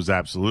absence was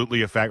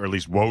absolutely a factor, or at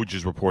least Woj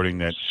is reporting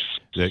that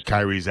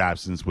Kyrie's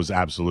absence was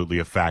absolutely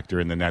a factor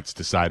in the Nets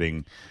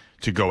deciding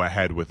to go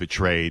ahead with the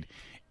trade.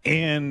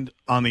 And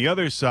on the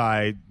other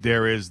side,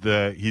 there is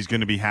he's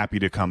going to be happy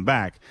to come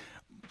back.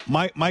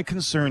 My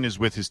concern is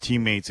with his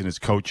teammates and his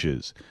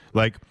coaches.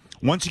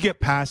 Once you get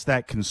past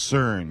that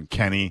concern,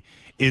 Kenny,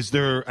 is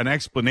there an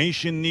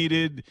explanation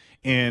needed?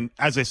 And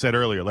as I said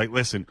earlier,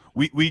 listen,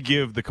 we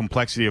give the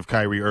complexity of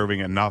Kyrie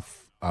Irving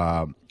enough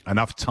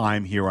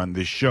time here on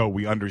this show.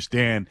 We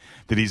understand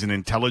that he's an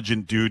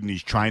intelligent dude and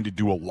he's trying to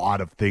do a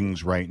lot of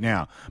things right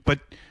now. But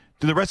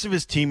do the rest of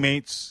his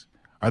teammates,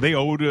 are they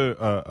owed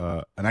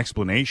an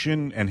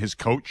explanation? And his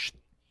coach,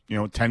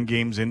 10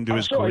 games into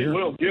his career? He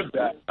will give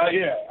that.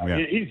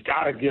 Yeah. He's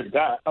got to give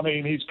that. I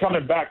mean, he's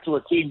coming back to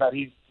a team that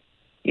he's,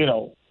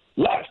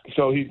 left.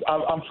 So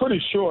I'm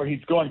pretty sure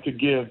he's going to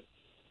give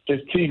his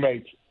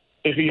teammates,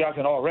 if he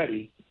hasn't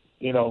already,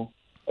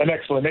 an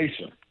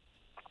explanation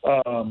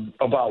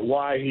about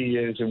why he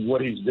is and what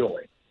he's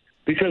doing.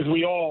 Because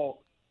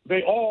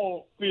they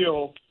all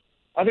feel,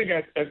 I think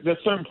at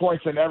there's certain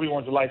points in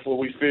everyone's life where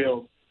we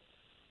feel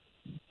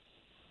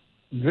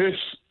this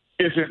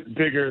is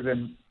bigger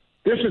than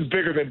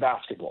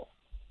basketball.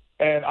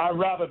 And I'd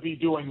rather be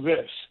doing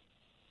this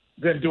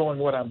than doing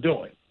what I'm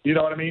doing. You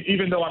know what I mean?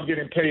 Even though I'm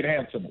getting paid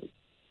handsomely.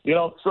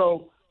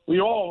 So we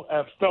all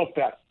have felt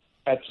that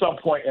at some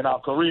point in our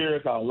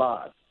careers, our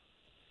lives.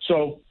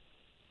 So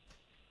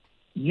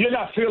you're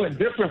not feeling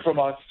different from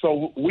us,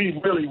 so we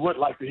really would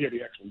like to hear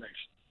the explanation.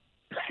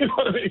 You know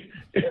what I mean?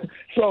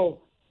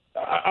 So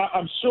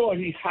I'm sure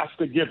he has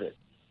to give it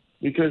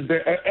because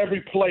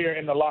every player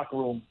in the locker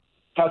room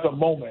has a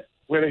moment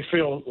where they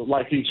feel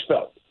like he's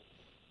felt.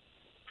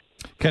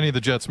 Kenny the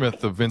Jet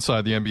Smith of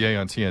Inside the NBA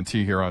on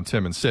TNT here on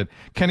Tim and Sid.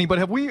 Kenny, but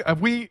have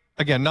we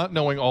again, not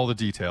knowing all the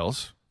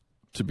details,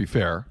 to be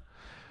fair,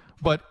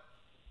 but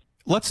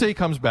let's say he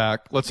comes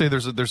back. Let's say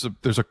there's a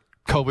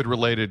COVID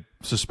related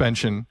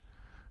suspension.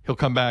 He'll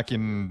come back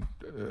in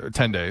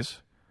 10 days.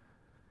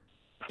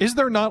 Is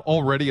there not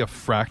already a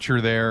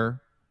fracture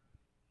there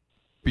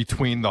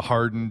between the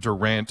Harden,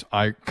 Durant,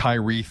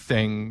 Kyrie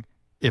thing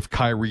if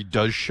Kyrie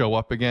does show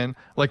up again?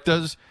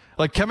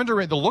 Kevin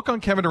Durant, the look on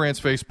Kevin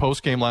Durant's face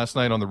post-game last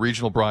night on the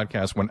regional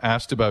broadcast when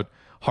asked about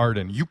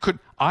Harden,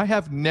 I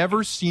have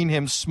never seen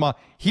him smile.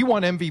 He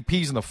won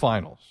MVPs in the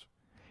finals.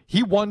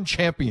 He won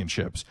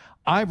championships.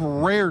 I've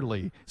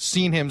rarely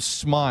seen him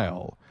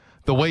smile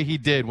the way he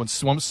did when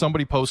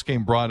somebody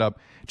post-game brought up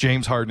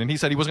James Harden. And he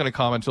said he wasn't going to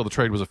comment until the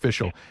trade was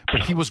official,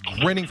 but he was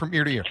grinning from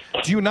ear to ear.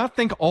 Do you not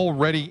think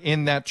already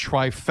in that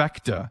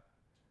trifecta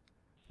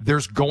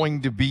there's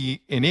going to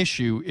be an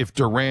issue if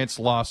Durant's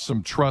lost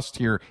some trust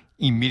here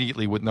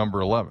immediately with number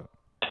 11?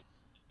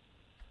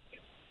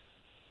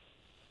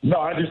 No,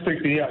 I just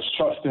think that he has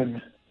trust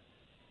in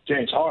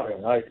James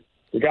Harden.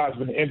 The guy's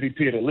been the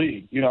MVP of the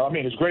league.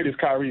 As great as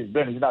Kyrie has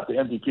been, he's not the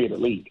MVP of the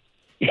league.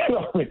 You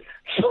know what I mean?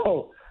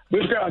 So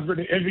this guy's been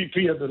the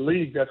MVP of the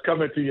league that's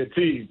coming to your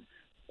team.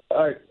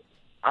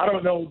 I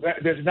don't know that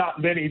there's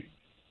not many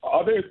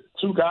other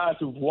two guys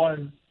who've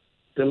won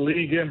the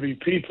league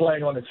MVP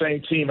playing on the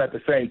same team at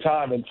the same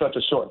time in such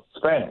a short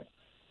span.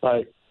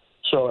 Like,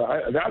 so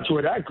that's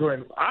where that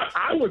grin.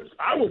 I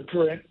would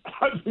grin.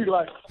 I'd be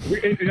like,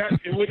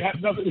 it would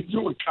have nothing to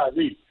do with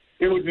Kyrie.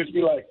 It would just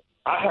be like,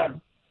 are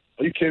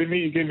you kidding me?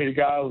 You give me the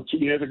guy who 2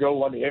 years ago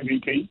won the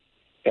MVP,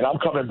 and I'm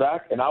coming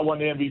back, and I won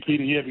the MVP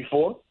the year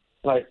before?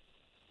 Like,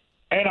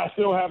 and I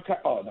still have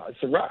 – oh, no, it's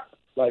a wrap.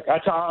 Like,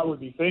 that's how I would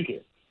be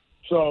thinking.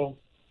 So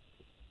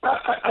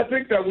I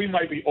think that we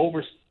might be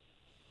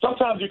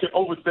sometimes you can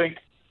overthink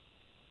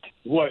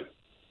what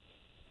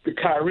the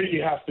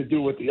Kyrie has to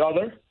do with the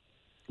other,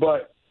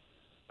 but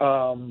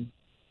I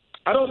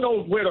don't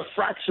know where the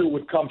fracture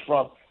would come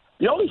from.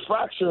 The only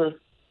fracture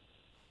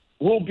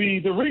will be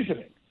the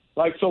reasoning.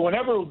 Like, so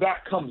whenever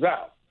that comes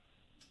out,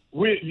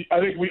 I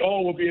think we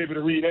all will be able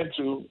to read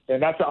into,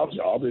 and that's our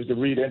job, is to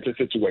read into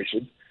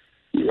situations.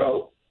 You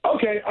know,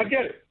 okay, I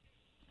get it.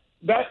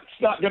 That's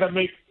not going to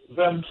make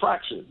them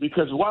fracture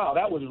because, wow,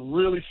 that was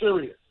really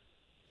serious.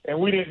 And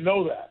we didn't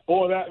know that.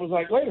 Or that was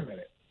like, wait a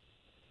minute.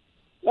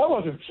 That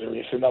wasn't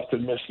serious enough to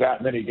miss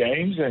that many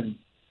games and,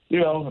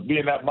 you know, be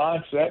in that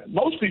mindset.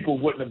 Most people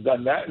wouldn't have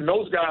done that, and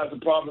those guys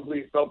have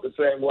probably felt the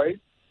same way.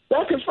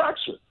 That could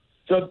fracture.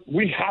 So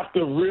we have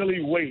to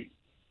really wait.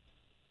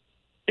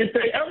 If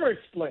they ever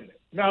explain it.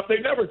 Now, if they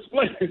never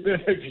explain it,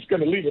 then they're just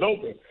going to leave it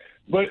open.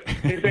 But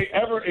if they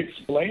ever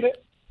explain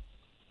it,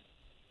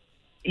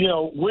 you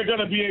know, we're going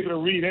to be able to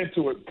read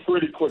into it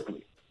pretty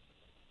quickly.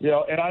 You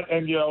know,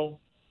 and you know,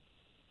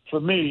 for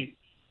me,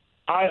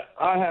 I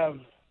have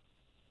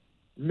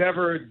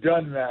never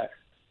done that,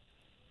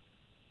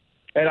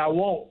 and I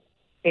won't.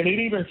 And it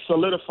even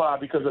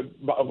solidified because of,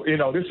 you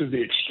know, this is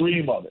the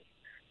extreme of it.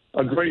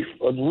 A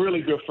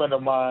really good friend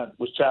of mine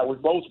was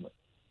Chadwick Boseman,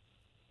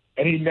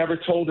 and he never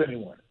told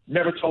anyone,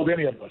 never told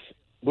any of us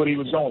what he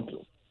was going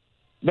through.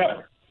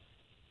 Never.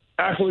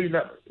 Absolutely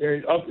never.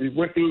 He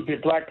went through,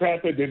 did Black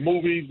Panther, did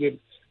movies,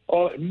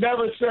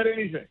 never said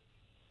anything.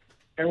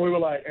 And we were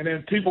like, and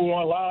then people were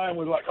online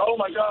were like, oh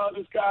my God,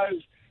 this guy's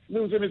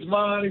losing his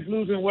mind, he's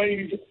losing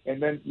weight.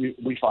 And then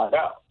we find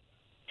out.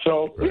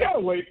 So we got to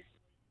wait.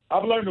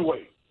 I've learned to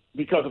wait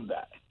because of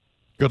that.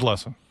 Good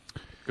lesson.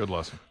 Good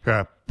lesson.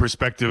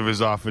 Perspective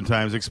is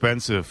oftentimes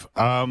expensive.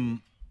 In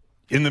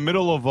the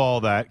middle of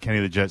all that, Kenny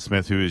the Jet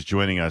Smith, who is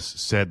joining us,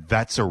 said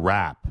that's a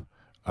wrap.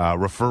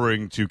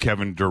 Referring to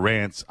Kevin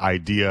Durant's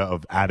idea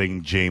of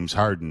adding James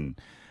Harden.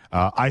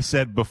 I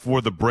said before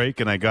the break,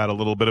 and I got a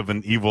little bit of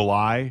an evil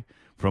eye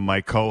from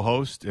my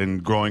co-host,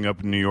 and growing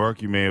up in New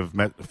York, you may have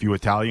met a few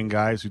Italian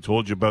guys who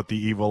told you about the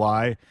evil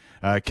eye,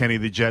 Kenny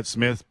the Jet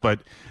Smith, but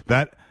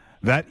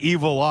that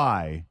evil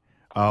eye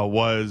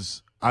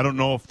was, I don't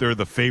know if they're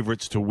the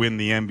favorites to win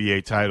the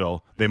NBA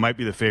title. They might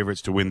be the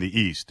favorites to win the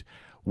East.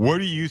 Where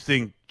do you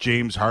think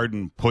James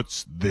Harden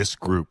puts this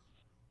group?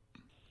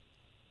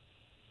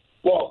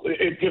 Well,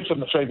 it gives them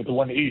the favor to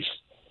win the East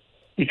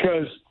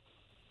because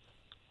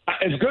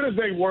as good as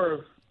they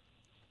were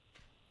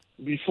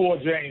before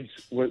James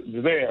was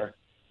there,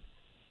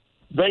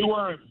 they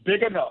weren't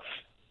big enough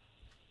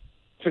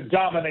to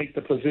dominate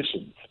the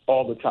positions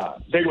all the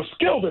time. They were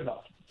skilled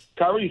enough.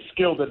 Kyrie's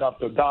skilled enough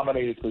to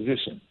dominate his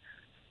position,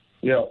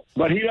 you know,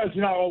 but he is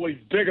not always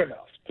big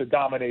enough to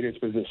dominate his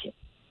position.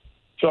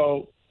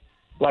 So,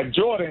 like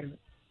Jordan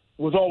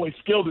was always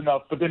skilled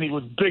enough, but then he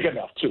was big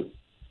enough too.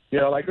 You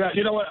know, like that.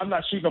 You know what? I'm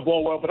not shooting the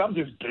ball well, but I'm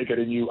just bigger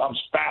than you. I'm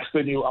faster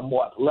than you. I'm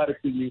more athletic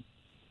than you.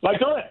 Like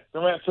Durant.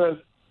 Durant says,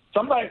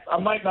 some nights I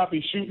might not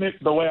be shooting it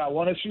the way I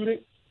want to shoot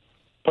it,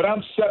 but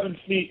I'm 7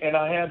 feet and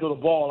I handle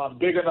the ball. I'm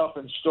big enough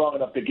and strong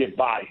enough to get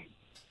by.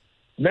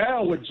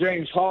 Now with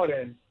James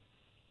Harden,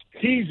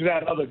 he's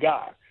that other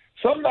guy.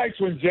 Some nights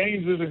when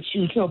James isn't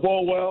shooting the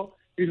ball well,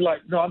 he's like,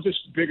 no, I'm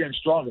just bigger and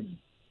stronger than you.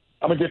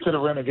 I'm going to get to the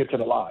rim and get to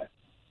the line.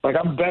 Like,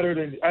 I'm better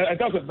than – it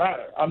doesn't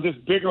matter. I'm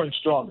just bigger and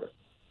stronger.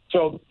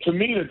 So, to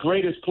me, the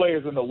greatest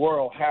players in the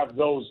world has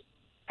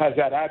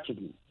that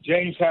attribute.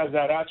 James has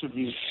that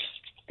attribute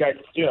that,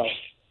 you know,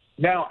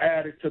 now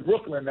added to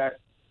Brooklyn that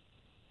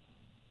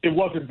it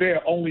wasn't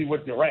there only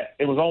with Durant.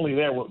 It was only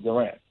there with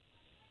Durant.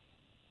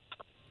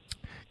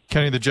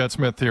 Kenny the Jet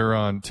Smith here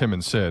on Tim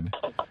and Sid.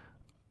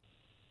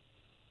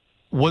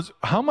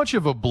 How much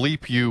of a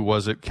bleep you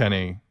was it,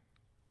 Kenny,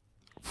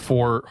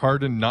 for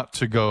Harden not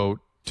to go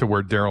to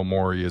where Daryl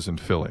Morey is in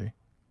Philly?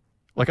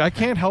 Like, I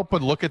can't help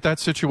but look at that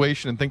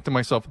situation and think to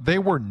myself, they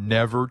were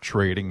never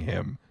trading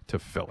him to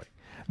Philly.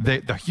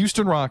 The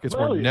Houston Rockets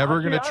were never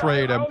going to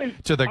trade him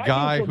to the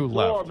guy who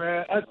left.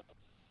 Man.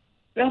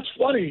 That's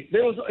funny.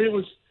 It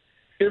was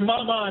in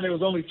my mind, there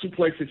was only two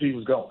places he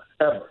was going,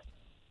 ever.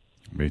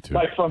 Me too.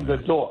 Like from the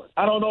door.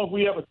 I don't know if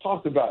we ever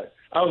talked about it.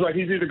 I was like,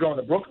 he's either going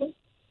to Brooklyn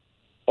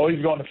or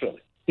he's going to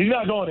Philly. He's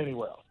not going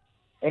anywhere else.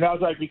 And I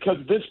was like, because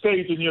this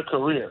stage in your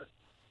career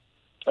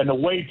and the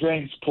way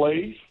James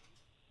plays,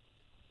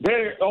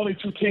 they're the only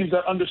two teams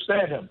that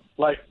understand him,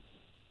 like,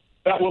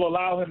 that will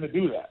allow him to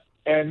do that.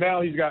 And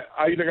now he's got,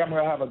 either I'm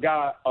going to have a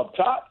guy up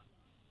top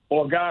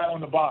or a guy on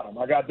the bottom.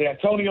 I got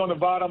D'Antoni on the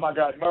bottom. I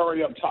got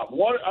Murray up top.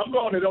 I'm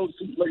going to those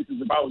two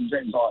places if I was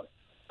James Harden.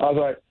 I was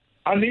like,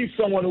 I need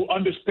someone who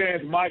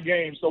understands my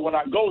game so when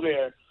I go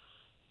there,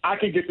 I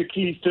can get the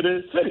keys to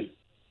the city.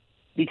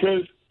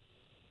 Because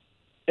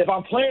if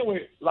I'm playing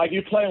with, like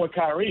you're playing with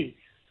Kyrie,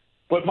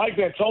 but Mike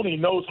D'Antoni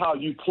knows how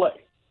you play.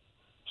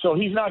 So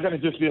he's not going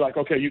to just be like,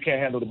 okay, you can't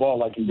handle the ball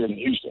like you did in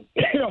Houston.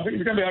 He's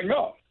going to be like,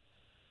 no.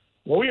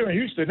 When we were in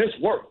Houston, this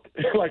worked.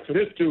 Like for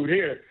this dude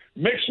here,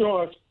 make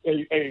sure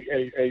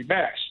it's a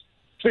match.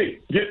 See,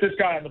 get this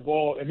guy in the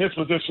ball in this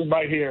position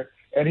right here,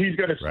 and he's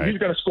gonna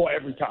score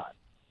every time.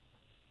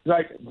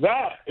 Like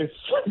that is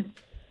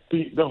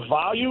the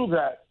value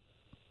that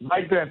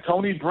Mike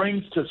D'Antoni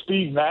brings to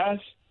Steve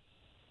Nash.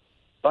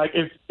 Like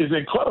is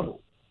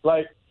incredible.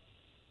 Like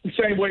the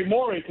same way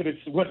Morey could have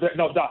went.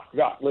 No, Doc,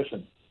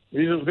 listen.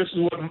 This is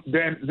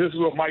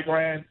what Mike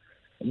ran.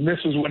 And this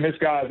is when this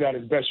guy's at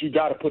his best. You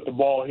got to put the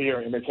ball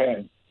here in his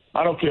hand.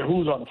 I don't care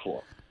who's on the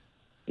floor.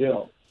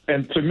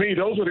 And to me,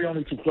 those are the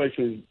only two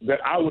places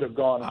that I would have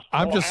gone.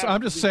 I'm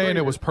just saying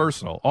it was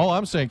personal. All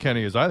I'm saying,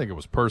 Kenny, is I think it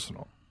was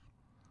personal.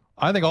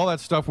 I think all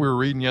that stuff we were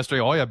reading yesterday,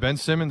 oh, yeah, Ben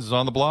Simmons is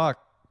on the block.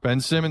 Ben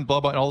Simmons, blah,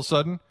 blah, and all of a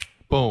sudden,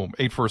 boom,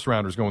 8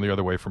 first-rounders going the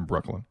other way from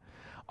Brooklyn.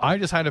 I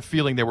just had a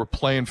feeling they were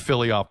playing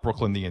Philly off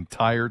Brooklyn the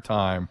entire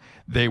time.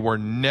 They were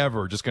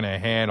never just going to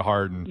hand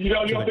Harden to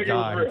the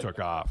guy who took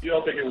off. You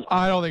don't think it was real?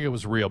 I don't think it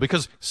was real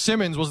because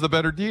Simmons was the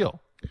better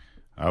deal.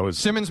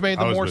 Simmons made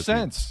the more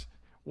sense.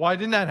 Why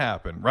didn't that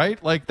happen,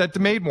 right? Like, that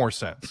made more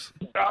sense.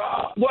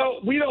 Well,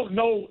 we don't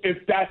know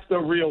if that's the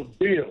real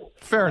deal.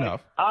 Fair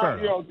enough.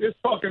 Just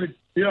talking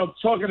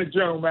to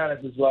general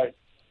managers, like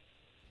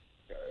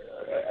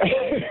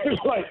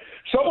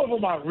some of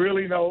them I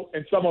really know,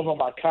 and some of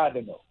them I kind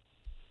of know.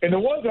 And the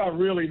ones I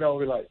really know,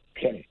 we're like,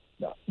 Kenny,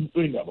 no,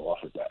 we never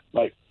offered that.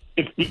 Like,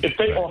 if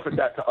they offered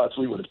that to us,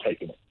 we would have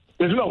taken it.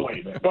 There's no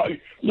way, man. But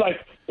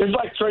it's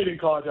like trading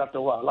cards after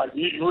a while. Like,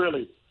 you were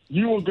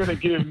going to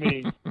give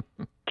me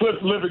Cliff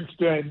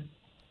Livingston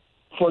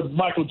for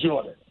Michael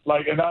Jordan.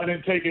 Like, and I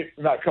didn't take it.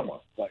 Like, come on.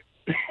 Like,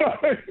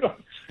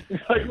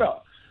 like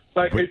no.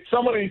 Like,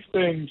 some of these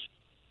things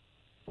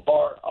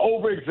are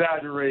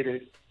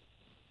over-exaggerated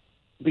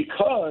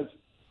because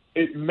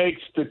it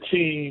makes the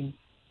team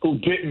who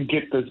didn't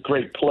get this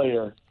great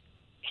player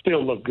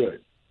still look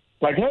good.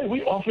 Like, hey,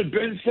 we offered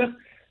Ben Simmons.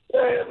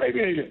 Maybe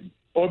they didn't.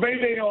 Or maybe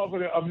they didn't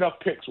offer enough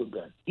picks with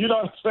Ben. You know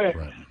what I'm saying?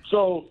 Right.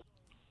 So,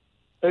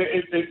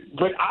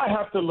 but I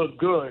have to look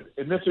good,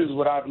 and this is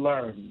what I've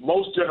learned.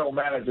 Most general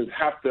managers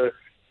have to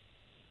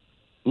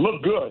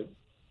look good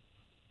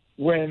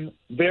when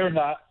they're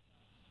not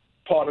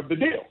part of the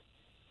deal.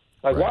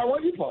 Like, why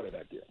weren't you part of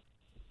that deal?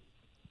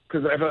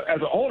 Because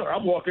as an owner,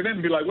 I'm walking in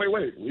and be like,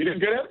 wait, we didn't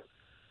get him?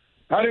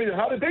 How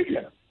did they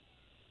get him?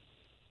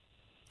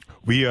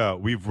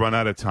 We've run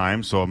out of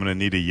time, so I'm going to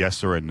need a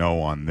yes or a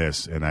no on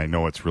this, and I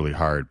know it's really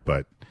hard,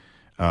 but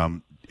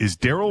is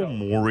Daryl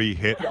Morey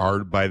hit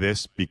hard by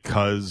this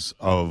because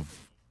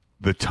of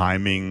the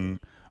timing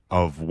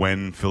of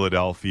when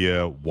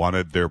Philadelphia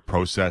wanted their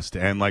process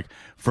to end? Like,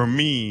 for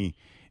me,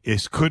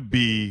 it could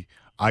be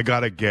I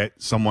got to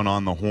get someone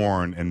on the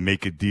horn and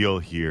make a deal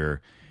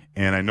here.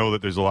 And I know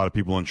that there's a lot of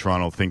people in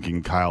Toronto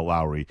thinking Kyle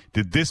Lowry.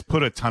 Did this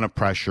put a ton of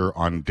pressure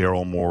on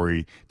Daryl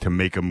Morey to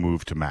make a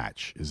move to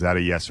match? Is that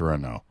a yes or a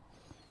no?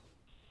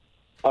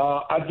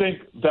 I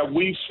think that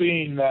we've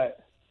seen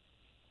that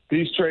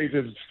these trades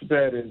have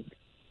said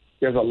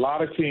there's a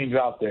lot of teams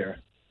out there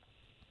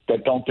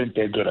that don't think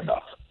they're good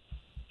enough.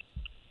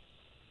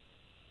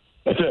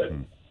 That's it.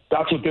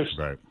 That's what this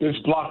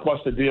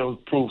blockbuster deal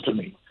proved to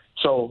me.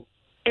 So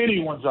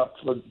anyone's up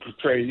for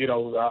trade.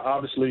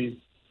 Obviously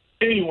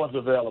anyone's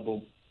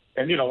available.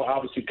 And,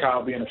 obviously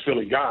Kyle being a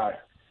Philly guy,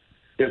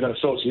 there's an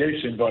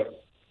association,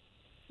 but,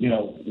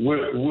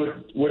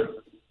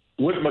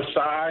 would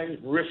Masai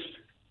risk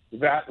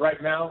that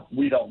right now?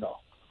 We don't know.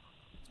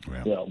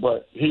 Yeah.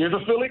 But he is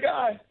a Philly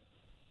guy.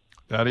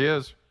 That he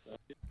is.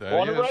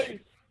 On the race.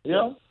 He's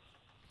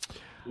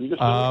a Philly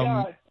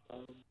guy.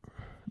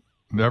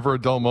 Never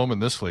a dull moment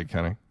in this league,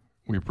 Kenny.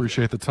 We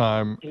appreciate the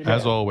time,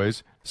 as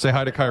always. Say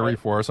hi to Kyrie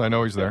for us. I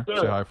know he's there.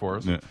 Say hi for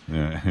us.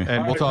 Yeah.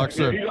 And we'll talk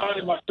soon. He's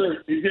ironing my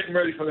shirt. He's getting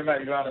ready for the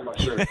night. He's ironing my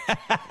shirt.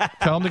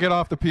 Tell him to get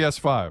off the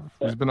PS5.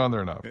 He's been on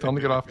there enough. Tell him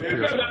to get off the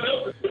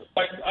PS5.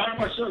 Iron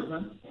my shirt,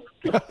 man.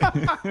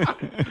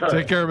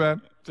 Take care,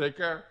 man. Take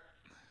care.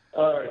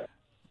 All right.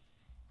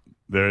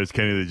 There's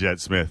Kenny the Jet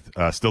Smith.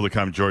 Still to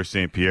come, George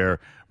St. Pierre,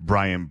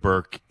 Brian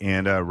Burke,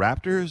 and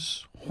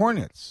Raptors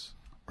Hornets.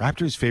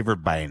 Raptors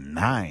favored by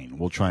 9.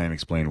 We'll try and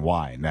explain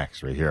why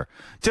next, right here.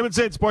 Tim and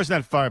Sid,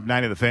 Sportsnet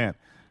 590 The Fan,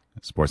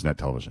 Sportsnet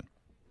Television.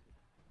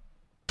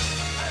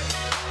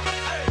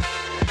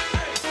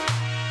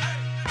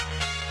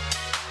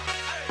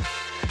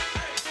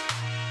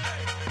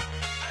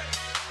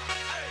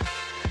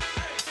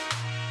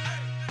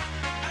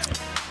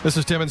 This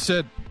is Tim and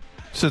Sid.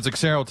 Sid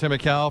Xero, Tim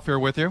McAuliffe here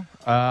with you.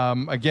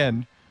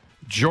 Again,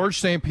 George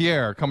St.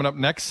 Pierre coming up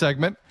next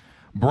segment.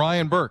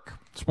 Brian Burke,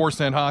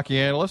 Sportsnet hockey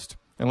analyst.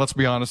 and let's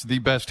be honest, the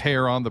best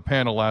hair on the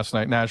panel last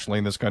night nationally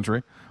in this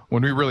country,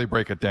 when we really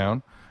break it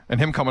down. And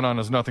him coming on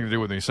has nothing to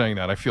do with me saying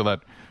that. I feel that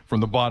from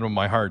the bottom of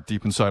my heart,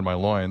 deep inside my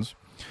loins.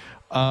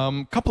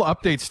 Couple of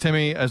updates,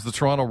 Timmy, as the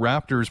Toronto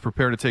Raptors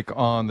prepare to take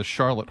on the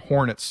Charlotte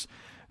Hornets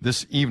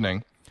this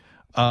evening.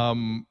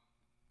 The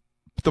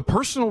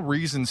personal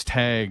reasons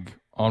tag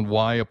on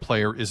why a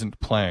player isn't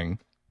playing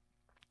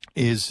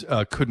is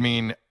could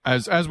mean,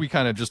 as we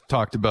kind of just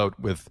talked about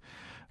with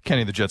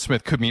Kenny the Jet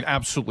Smith, could mean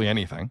absolutely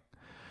anything.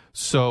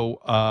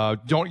 So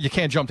you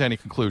can't jump to any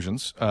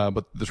conclusions.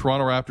 But the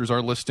Toronto Raptors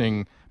are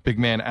listing big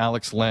man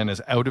Alex Len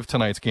as out of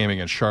tonight's game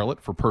against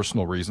Charlotte for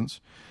personal reasons.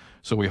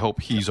 So we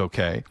hope he's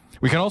okay.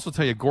 We can also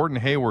tell you Gordon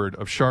Hayward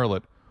of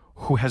Charlotte,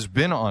 who has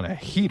been on a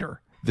heater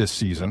this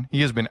season.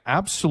 He has been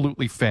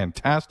absolutely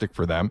fantastic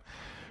for them.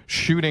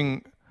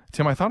 Shooting,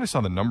 Tim, I thought I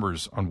saw the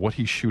numbers on what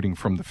he's shooting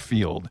from the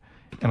field,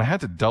 and I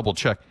had to double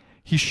check.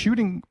 He's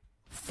shooting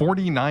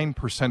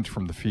 49%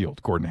 from the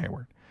field, Gordon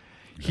Hayward.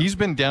 Yeah. He's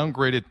been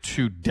downgraded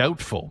to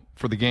doubtful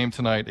for the game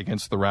tonight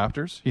against the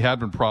Raptors. He had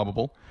been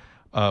probable,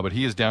 but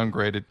he is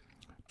downgraded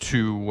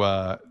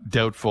to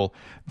doubtful.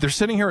 They're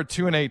sitting here at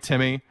 2-8,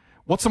 Timmy.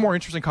 What's a more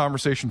interesting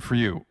conversation for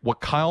you?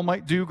 What Kyle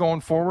might do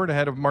going forward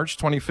ahead of March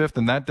 25th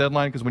and that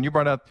deadline? Because when you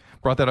brought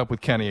that up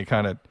with Kenny, it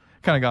kind of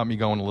got me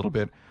going a little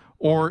bit.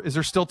 Or is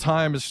there still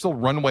time? Is there still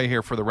runway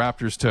here for the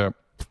Raptors to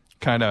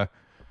kind of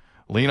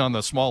lean on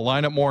the small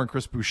lineup more and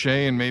Chris Boucher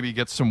and maybe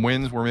get some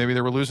wins where maybe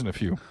they were losing a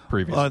few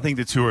previously? Well, I think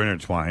the two are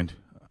intertwined.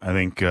 I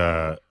think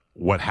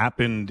what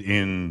happened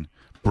in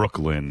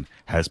Brooklyn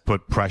has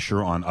put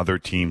pressure on other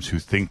teams who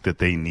think that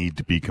they need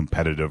to be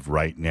competitive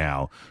right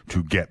now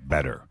to get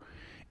better.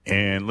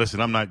 And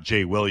listen, I'm not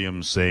Jay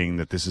Williams saying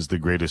that this is the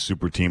greatest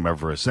super team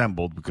ever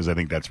assembled, because I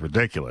think that's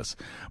ridiculous.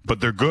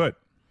 But they're good,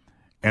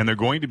 and they're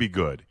going to be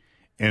good.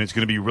 And it's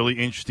going to be really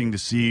interesting to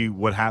see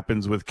what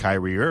happens with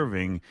Kyrie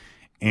Irving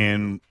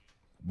and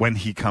when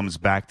he comes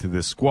back to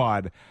this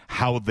squad,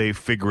 how they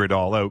figure it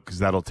all out, because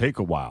that'll take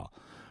a while.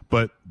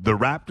 But the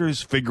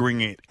Raptors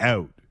figuring it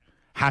out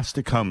has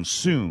to come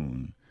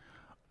soon.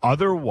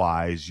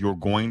 Otherwise, you're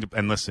going to –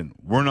 and listen,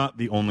 we're not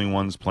the only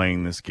ones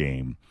playing this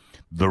game.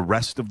 The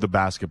rest of the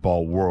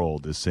basketball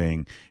world is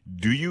saying,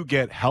 do you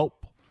get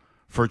help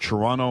for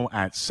Toronto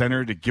at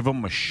center to give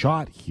them a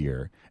shot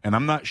here? And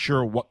I'm not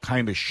sure what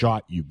kind of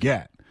shot you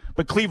get.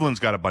 But Cleveland's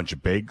got a bunch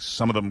of bigs,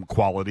 some of them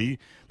quality,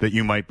 that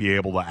you might be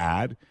able to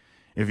add.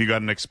 If you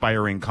got an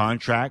expiring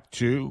contract,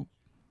 too,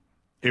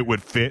 it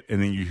would fit,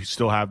 and then you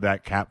still have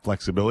that cap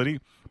flexibility.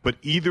 But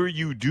either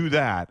you do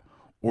that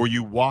or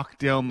you walk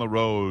down the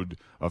road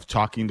of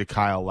talking to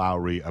Kyle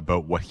Lowry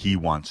about what he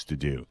wants to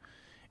do.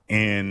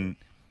 And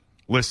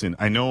listen,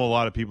 I know a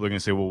lot of people are going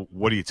to say, well,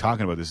 what are you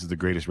talking about? This is the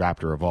greatest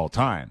Raptor of all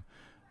time.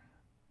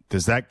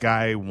 Does that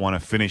guy want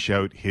to finish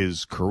out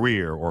his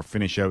career or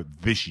finish out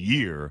this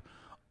year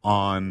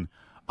on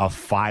a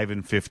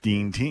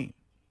 5-15 team?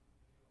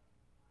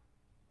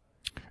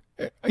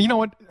 You know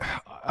what?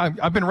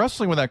 I've been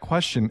wrestling with that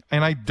question,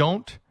 and I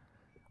don't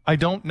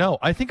know.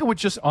 I think it would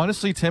just,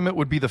 honestly, Tim, it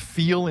would be the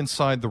feel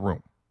inside the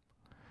room.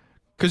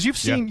 Because you've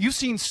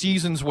seen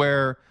seasons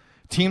where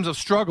teams have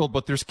struggled,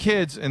 but there's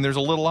kids and there's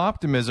a little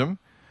optimism,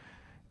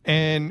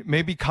 and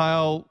maybe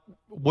Kyle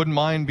wouldn't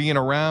mind being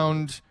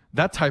around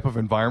that type of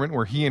environment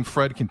where he and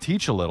Fred can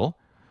teach a little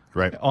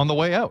right on the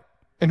way out.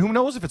 And who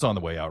knows if it's on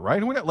the way out,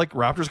 right? Like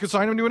Raptors could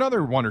sign him to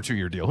another 1 or 2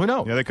 year deal. Who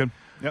knows? Yeah, they could.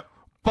 Yep.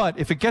 But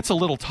if it gets a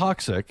little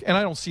toxic, and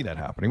I don't see that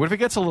happening, but if it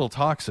gets a little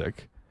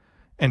toxic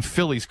and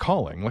Philly's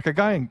calling, like a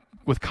guy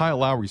with Kyle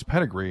Lowry's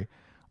pedigree,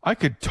 I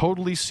could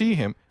totally see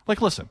him. Like,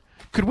 listen,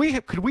 could we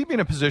be in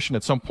a position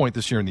at some point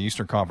this year in the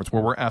Eastern Conference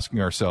where we're asking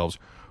ourselves,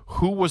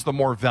 who was the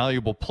more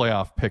valuable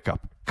playoff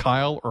pickup,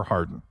 Kyle or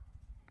Harden?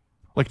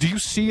 Like, do you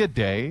see a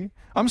day?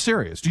 I'm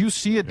serious. Do you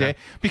see a day?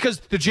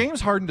 Because the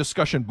James Harden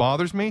discussion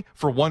bothers me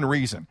for one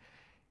reason.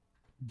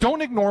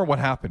 Don't ignore what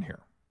happened here.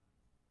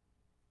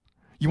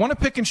 You want to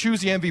pick and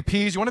choose the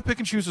MVPs. You want to pick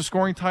and choose the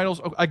scoring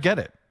titles. Oh, I get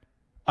it.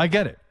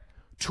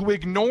 To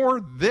ignore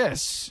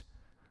this,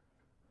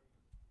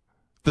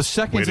 the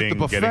seconds at the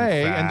buffet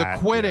and the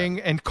quitting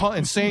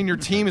and saying your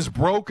team is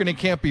broken and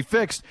can't be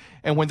fixed,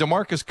 and when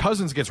DeMarcus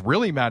Cousins gets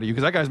really mad at you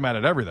because that guy's mad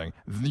at everything,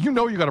 you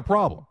know you got a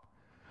problem.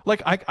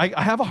 Like,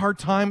 I have a hard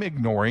time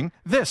ignoring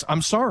this.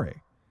 I'm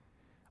sorry.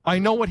 I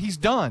know what he's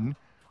done,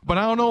 but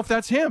I don't know if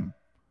that's him.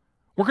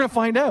 We're going to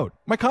find out.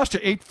 Might cost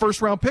you 8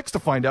 first-round picks to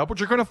find out, but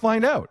you're going to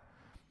find out.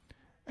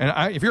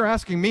 And if you're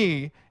asking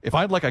me if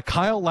I'd like a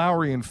Kyle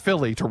Lowry in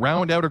Philly to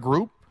round out a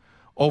group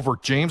over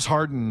James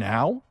Harden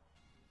now,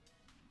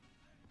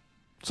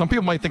 some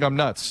people might think I'm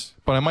nuts,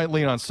 but I might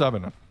lean on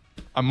 7.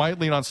 I might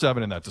lean on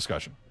 7 in that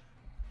discussion.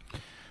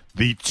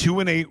 The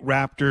 2-8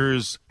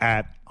 Raptors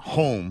at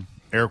home,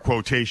 air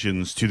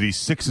quotations, to the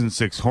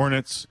 6-6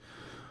 Hornets.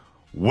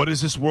 What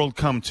does this world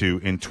come to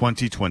in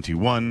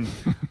 2021?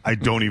 I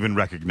don't even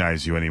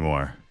recognize you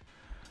anymore.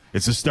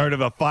 It's the start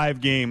of a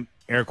 5-game,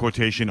 air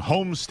quotation,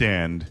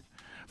 homestand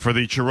for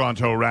the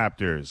Toronto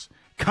Raptors.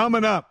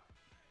 Coming up,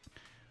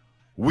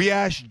 we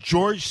asked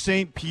George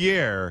St.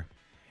 Pierre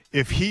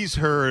if he's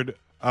heard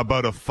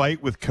about a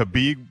fight with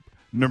Khabib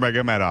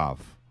Nurmagomedov.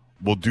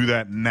 We'll do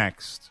that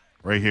next,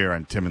 right here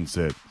on Tim and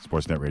Sid,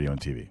 Sportsnet Radio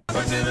and TV.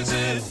 For Tim and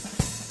Sid.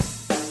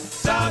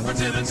 Time for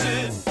Tim and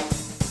Sid.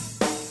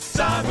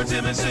 Time for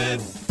Tim and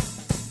Sid.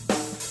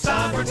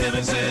 Time for Tim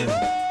and Sid.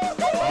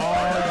 Oh,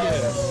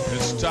 yeah.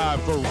 It's time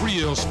for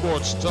real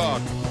sports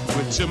talk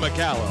with Tim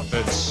McAuliffe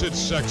and Sid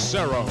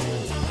Seixeiro.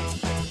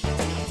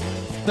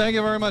 Thank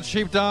you very much,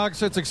 Sheepdog.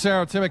 Sid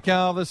Seixeiro, Tim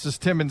McAuliffe. This is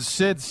Tim and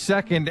Sid's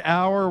second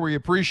hour. We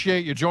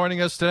appreciate you joining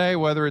us today,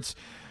 whether it's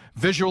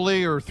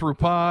visually or through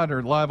pod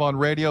or live on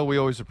radio. We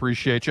always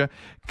appreciate you.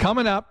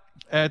 Coming up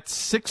at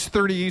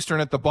 6:30 Eastern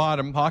at the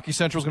bottom, Hockey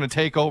Central is going to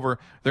take over.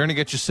 They're going to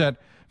get you set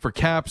for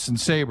Caps and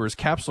Sabres.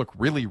 Caps look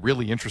really,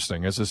 really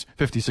interesting as this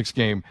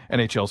 56-game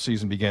NHL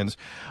season begins.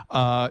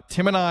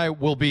 Tim and I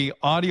will be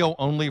audio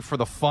only for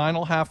the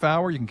final half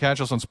hour. You can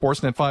catch us on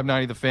Sportsnet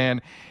 590 The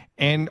Fan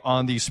and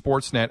on the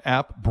Sportsnet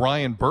app.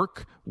 Brian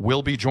Burke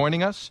will be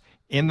joining us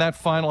in that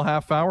final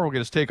half hour. We'll get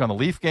his take on the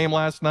Leaf game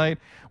last night.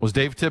 Was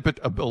Dave Tippett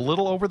a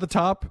little over the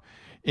top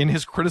in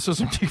his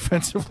criticism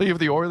defensively of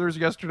the Oilers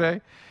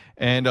yesterday?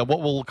 And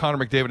what will Connor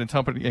McDavid and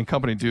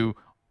company do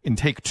in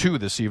take two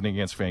this evening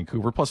against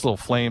Vancouver, plus little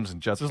Flames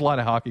and Jets? There's a lot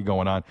of hockey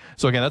going on.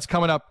 So, again, that's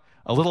coming up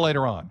a little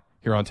later on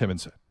here on Tim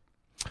and Sid.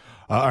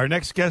 Our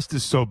next guest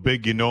is so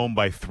big you know him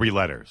by three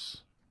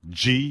letters.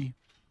 GSP.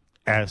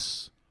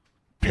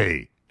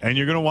 And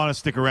you're going to want to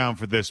stick around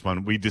for this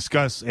one. We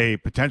discuss a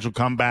potential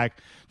comeback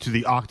to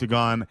the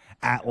Octagon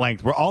at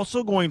length. We're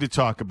also going to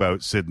talk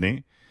about,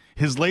 Sydney,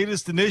 his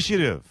latest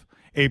initiative,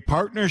 a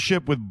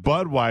partnership with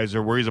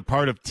Budweiser where he's a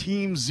part of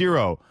Team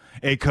Zero,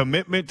 a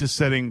commitment to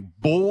setting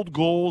bold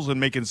goals and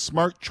making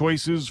smart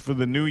choices for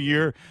the new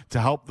year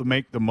to help them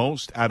make the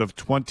most out of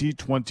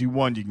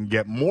 2021. You can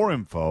get more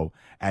info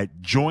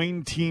at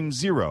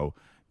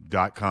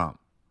jointeamzero.com.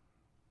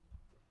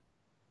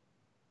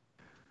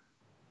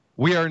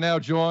 We are now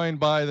joined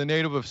by the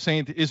native of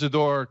Saint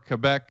Isidore,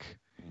 Quebec.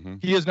 Mm-hmm.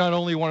 He is not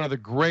only one of the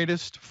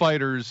greatest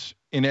fighters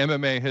in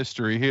MMA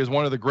history, he is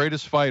one of the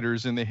greatest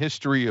fighters in the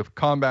history of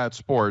combat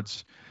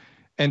sports.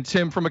 And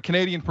Tim, from a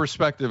Canadian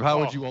perspective, how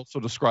would you also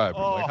describe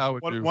him? Like, how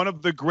would you... One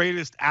of the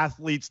greatest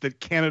athletes that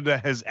Canada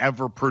has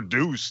ever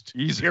produced.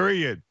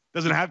 Period.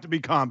 Doesn't have to be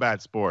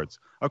combat sports.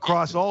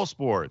 Across all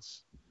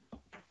sports.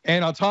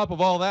 And on top of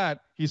all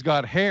that, he's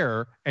got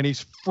hair, and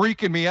he's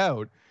freaking me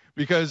out.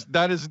 Because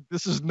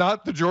this is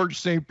not the George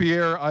St.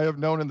 Pierre I have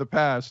known in the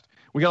past.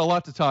 We got a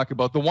lot to talk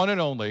about. The one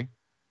and only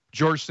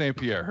George St.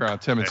 Pierre here on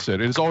Tim and Sid.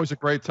 It is always a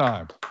great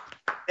time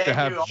to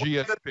have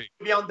GSP. Good to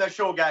be on the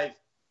show, guys.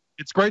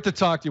 It's great to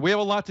talk to you. We have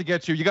a lot to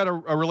get to. You got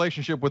a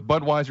relationship with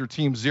Budweiser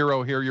Team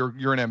Zero here.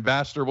 You're an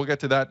ambassador. We'll get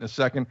to that in a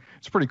second.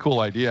 It's a pretty cool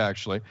idea,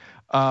 actually.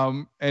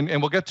 And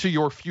we'll get to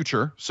your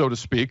future, so to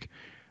speak.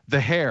 The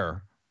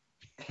hair.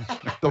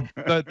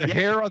 The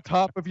hair on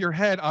top of your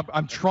head.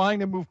 I'm trying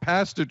to move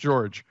past it,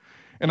 George.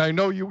 And I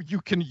know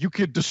you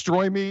could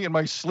destroy me in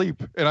my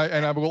sleep, and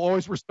I will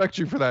always respect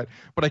you for that.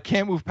 But I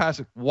can't move past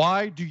it.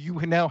 Why do you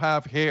now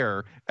have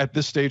hair at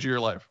this stage of your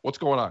life? What's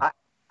going on?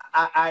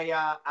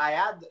 I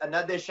had an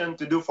audition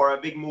to do for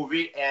a big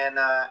movie, and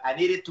I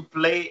needed to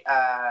play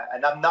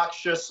an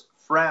obnoxious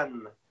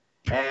friend.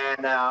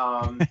 And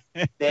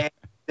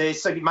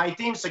my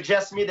team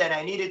suggested me that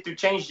I needed to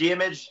change the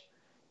image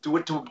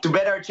to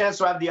better chance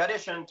to have the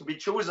audition to be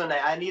chosen.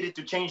 I needed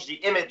to change the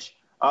image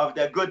of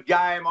the good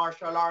guy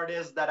martial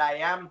artist that I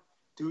am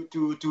to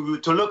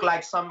look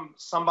like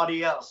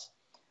somebody else.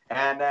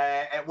 And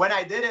when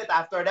I did it,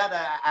 after that,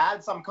 I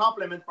had some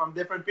compliment from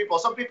different people.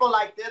 Some people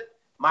liked it.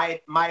 My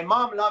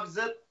mom loves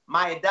it.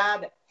 My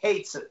dad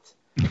hates it.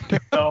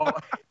 So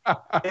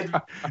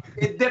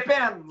it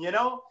depends, you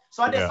know.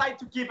 So I decided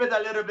to keep it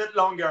a little bit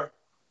longer.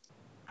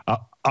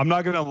 I'm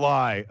not gonna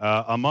lie.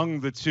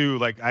 Among the two,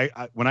 like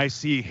I when I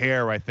see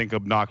hair, I think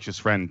obnoxious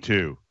friend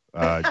too.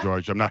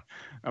 George, I'm not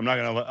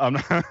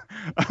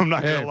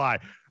gonna lie.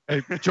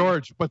 Hey,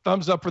 George, but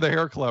thumbs up for the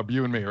hair club,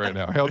 you and me right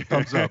now.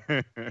 Thumbs up.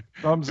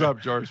 Thumbs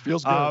up, George.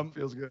 Feels good.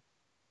 Feels good.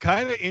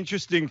 Kind of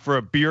interesting for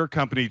a beer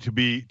company to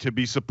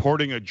be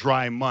supporting a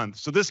dry month.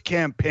 So this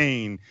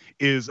campaign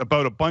is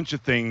about a bunch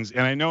of things,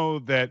 and I know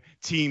that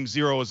Team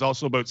Zero is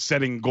also about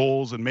setting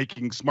goals and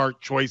making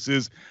smart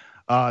choices.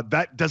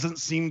 That doesn't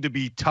seem to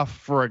be tough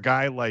for a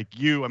guy like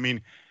you. I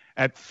mean,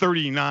 at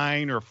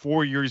 39 or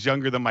 4 years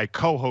younger than my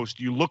co-host,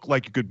 you look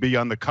like you could be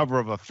on the cover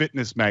of a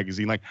fitness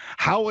magazine. Like,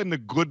 how in the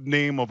good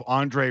name of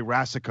Andre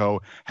Rasico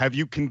have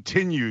you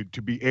continued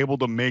to be able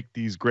to make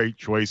these great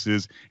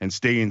choices and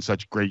stay in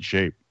such great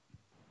shape?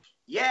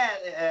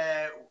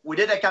 Yeah, we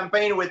did a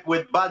campaign with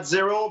Bud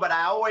Zero, but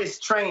I always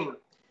train.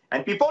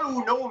 And people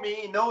who know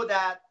me know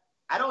that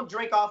I don't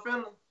drink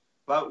often,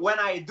 but when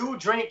I do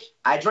drink,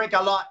 I drink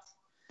a lot.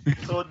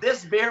 So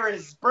this beer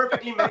is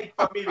perfectly made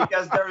for me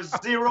because there's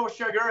zero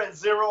sugar and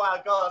zero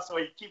alcohol, so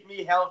it keeps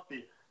me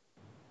healthy.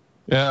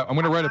 Yeah, I'm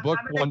going to write a book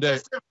one day.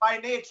 By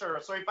nature,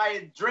 so if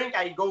I drink,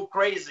 I go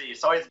crazy.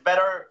 So it's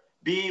better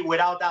be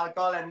without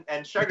alcohol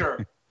and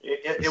sugar.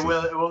 It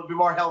will be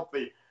more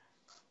healthy.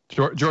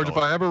 George, if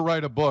I ever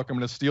write a book, I'm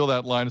going to steal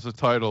that line as a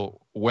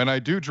title. When I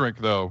do drink,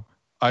 though,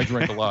 I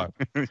drink a lot.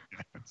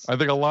 I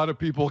think a lot of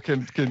people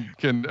can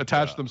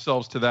attach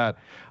themselves to that.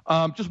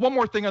 Just one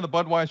more thing on the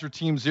Budweiser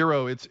Team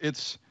Zero. It's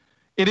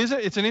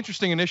an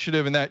interesting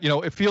initiative in that,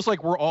 it feels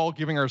like we're all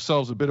giving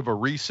ourselves a bit of a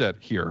reset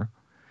here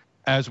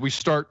as we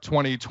start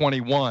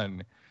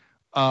 2021.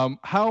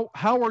 How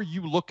are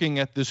you looking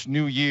at this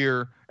new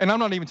year? And I'm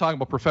not even talking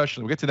about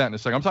professionally. We'll get to that in a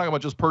second. I'm talking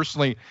about just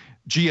personally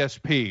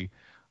GSP.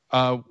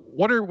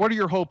 What are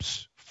your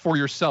hopes for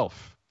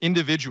yourself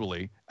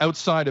individually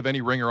outside of any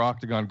ring or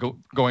octagon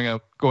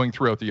going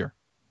throughout the year?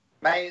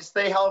 I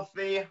stay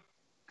healthy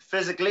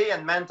physically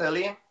and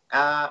mentally,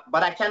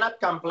 but I cannot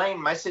complain.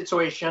 My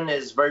situation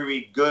is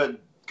very good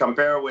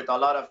compared with a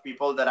lot of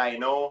people that I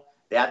know.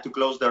 They had to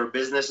close their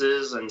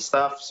businesses and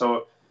stuff,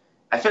 so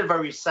I feel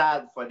very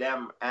sad for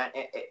them,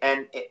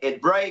 and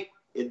it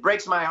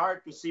breaks my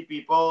heart to see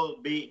people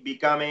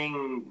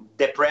becoming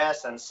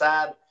depressed and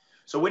sad.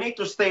 So we need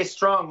to stay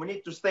strong. We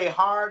need to stay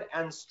hard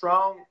and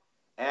strong,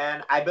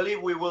 and I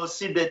believe we will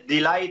see the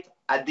light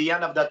at the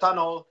end of the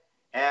tunnel.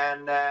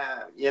 And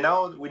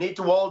we need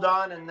to hold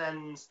on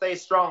and stay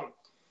strong.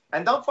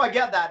 And don't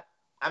forget that.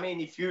 I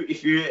mean, if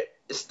you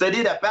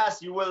study the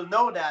past, you will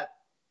know that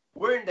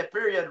we're in the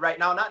period right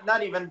now.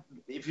 Not even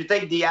if you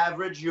take the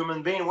average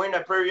human being, we're in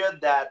a period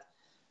that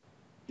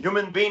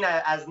human being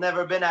has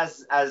never been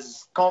as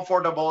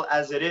comfortable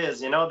as it is.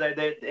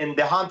 They in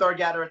the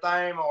hunter-gatherer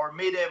time or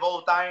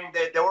medieval time,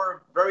 they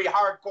were very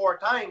hardcore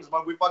times,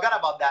 but we forgot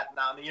about that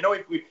now.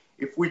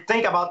 If we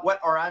think about what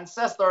our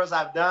ancestors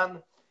have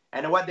done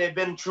and what they've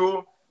been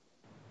through,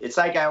 it's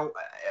like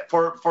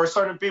for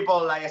certain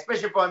people, like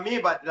especially for me,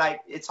 but like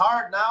it's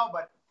hard now.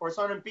 But for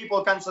certain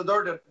people,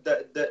 consider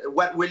the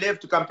what we live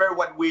to compare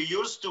what we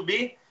used to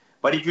be.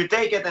 But if you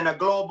take it in a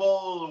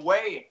global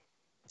way,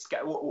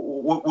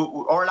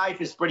 our life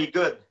is pretty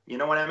good. You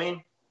know what I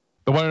mean?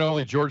 The one and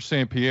only George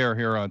St. Pierre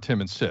here on Tim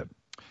and Sid.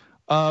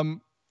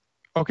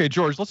 Okay,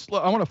 George,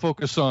 I want to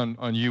focus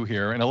on you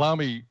here, and allow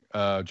me,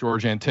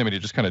 George and Timmy, to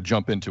just kind of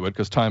jump into it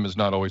because time is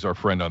not always our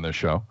friend on this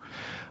show.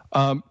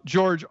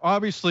 George,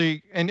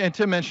 obviously, and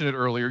Tim mentioned it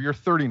earlier, you're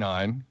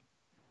 39.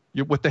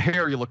 With the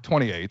hair, you look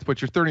 28,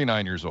 but you're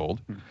 39 years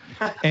old.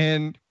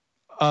 And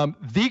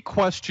the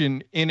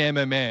question in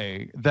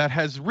MMA that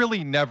has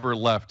really never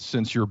left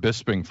since your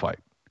Bisping fight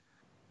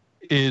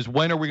is,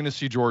 when are we going to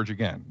see George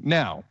again?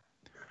 Now,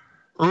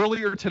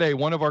 earlier today,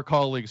 one of our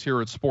colleagues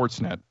here at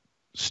Sportsnet,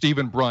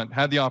 Stephen Brunt,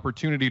 had the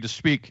opportunity to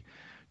speak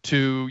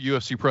to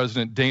UFC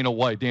President Dana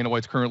White. Dana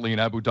White's currently in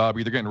Abu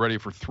Dhabi. They're getting ready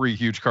for 3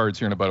 huge cards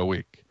here in about a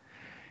week.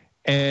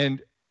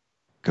 And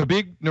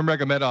Khabib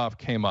Nurmagomedov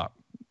came up.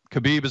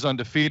 Khabib is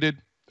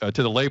undefeated. To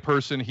the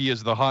layperson, he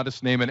is the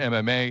hottest name in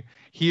MMA.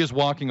 He is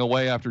walking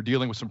away after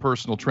dealing with some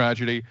personal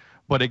tragedy.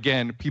 But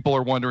again, people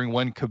are wondering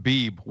when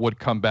Khabib would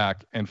come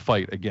back and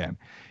fight again.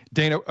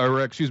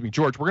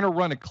 George, we're going to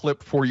run a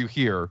clip for you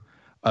here.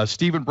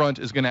 Stephen Brunt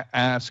is going to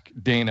ask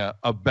Dana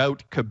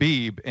about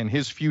Khabib and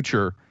his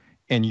future,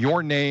 and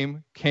your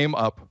name came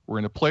up. We're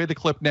going to play the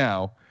clip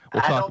now.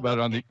 We'll talk about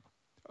it on the...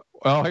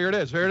 Oh, here it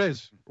is.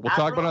 We'll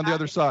talk about it on the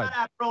other side. I'm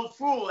not April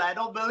Fool. I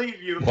don't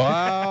believe you.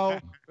 Wow.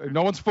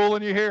 No one's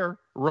fooling you here.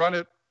 Run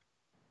it.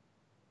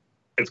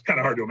 It's kind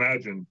of hard to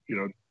imagine,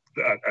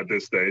 at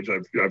this stage.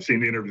 I've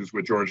seen the interviews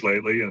with George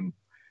lately, and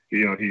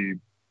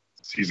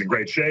he's in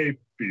great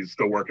shape. He's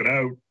still working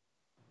out,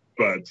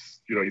 but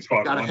he's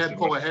fought. Got a head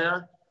full of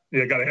hair.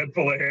 Yeah, got a head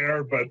full of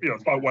hair, but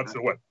it's fought once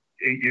in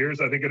 8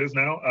 years, I think it is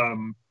now.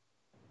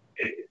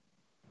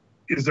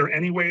 Is there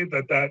any way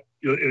that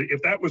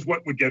if that was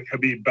what would get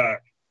Khabib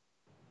back,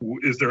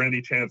 is there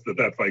any chance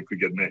that fight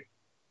could get made?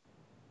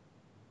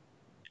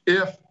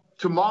 If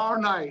tomorrow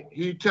night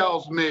he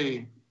tells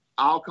me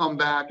I'll come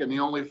back and the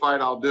only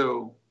fight I'll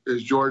do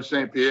is George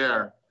St.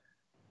 Pierre,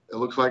 it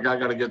looks like I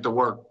got to get to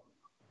work.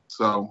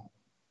 So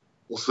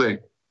we'll see.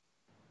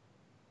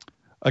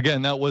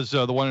 Again, that was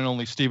the one and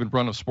only Stephen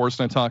Brunt of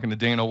Sportsnet talking to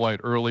Dana White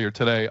earlier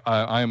today.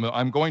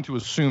 I'm going to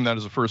assume that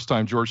is the first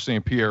time George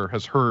St. Pierre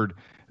has heard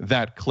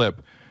that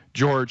clip.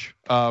 George,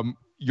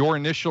 your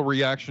initial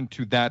reaction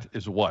to that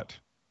is what?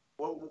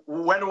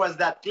 When was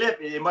that clip?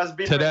 It must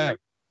be today.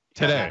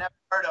 I never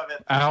heard of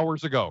it.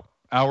 Hours ago.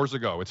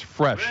 It's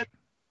fresh.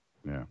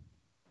 Yeah.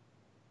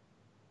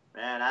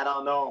 Man, I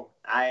don't know.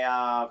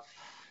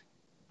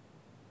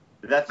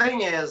 The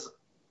thing is,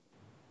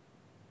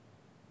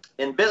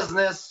 in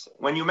business,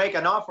 when you make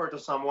an offer to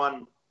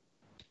someone,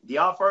 the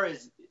offer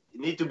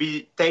need to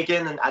be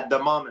taken at the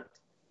moment.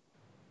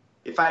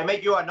 If I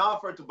make you an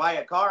offer to buy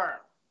a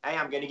car, hey,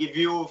 I'm going to give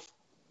you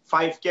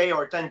 $5K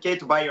or $10K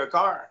to buy your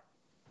car.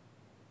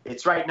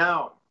 It's right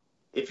now.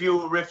 If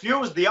you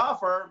refuse the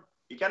offer,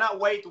 you cannot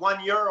wait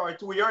 1 year or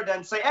 2 years,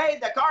 then say, hey,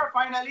 the car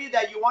finally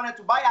that you wanted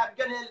to buy, I'm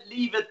going to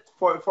leave it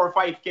for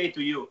 $5K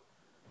to you.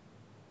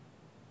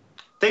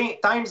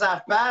 Times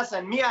have passed,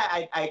 and me,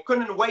 I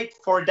couldn't wait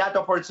for that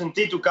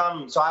opportunity to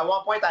come. So at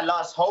one point, I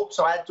lost hope,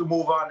 so I had to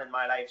move on in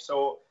my life.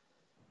 So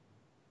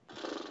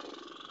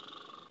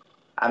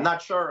I'm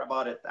not sure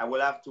about it. I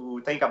will have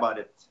to think about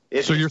it.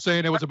 So you're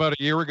saying it was about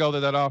a year ago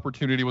that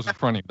opportunity was in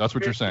front of you. That's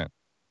what you're saying.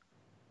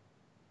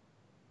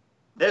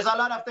 there's a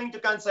lot of things to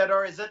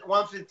consider. Is it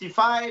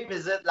 155?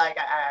 Is it like,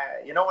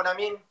 you know what I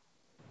mean?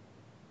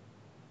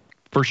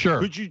 For sure.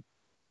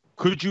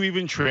 Could you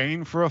even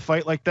train for a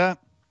fight like that?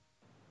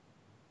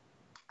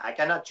 I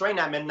cannot train.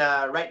 I mean,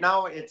 right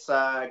now it's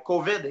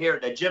COVID here.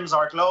 The gyms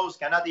are closed.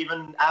 Cannot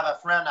even have a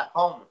friend at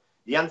home.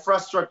 The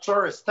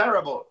infrastructure is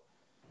terrible.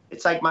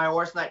 It's like my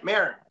worst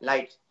nightmare.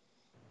 Like,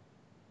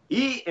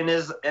 he in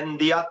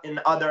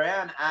the other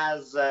hand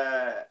has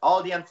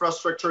all the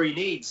infrastructure he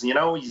needs. You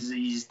know,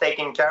 he's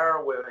taking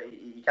care.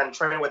 He can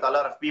train with a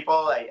lot of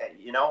people.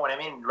 You know what I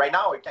mean? Right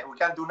now we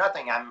can't do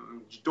nothing.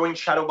 I'm doing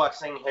shadow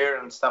boxing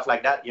here and stuff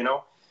like that. You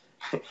know,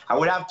 I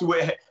would have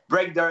to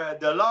break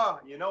the law.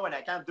 You know, and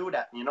I can't do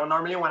that. You know,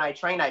 normally when I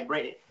train, I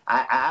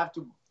have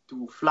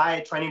to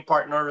fly training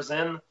partners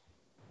in.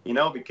 You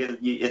know, because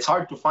it's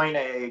hard to find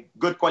a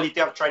good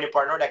quality of training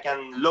partner that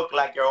can look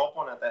like your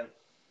opponent. And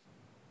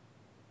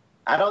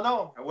I don't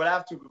know. I will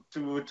have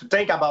to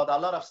think about a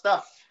lot of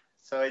stuff.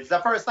 So it's the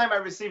first time I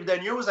received the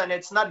news, and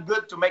it's not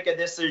good to make a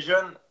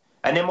decision,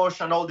 an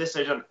emotional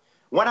decision.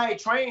 When I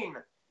train,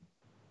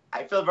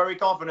 I feel very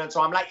confident.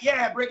 So I'm like,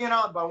 yeah, bring it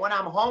on. But when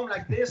I'm home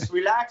like this,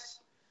 relax,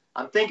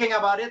 I'm thinking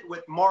about it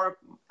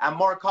I'm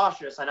more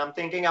cautious, and I'm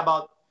thinking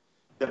about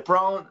the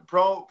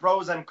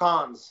pros and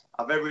cons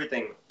of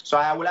everything. So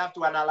I will have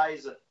to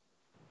analyze it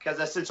because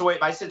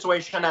my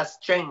situation has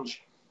changed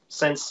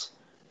since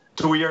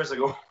 2 years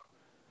ago.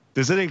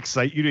 Does it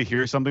excite you to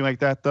hear something like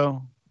that,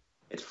 though?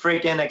 It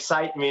freaking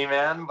excites me,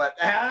 man. But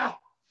I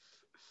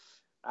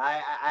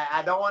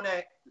don't want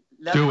to.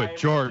 Do it,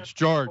 George.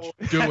 Do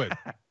it.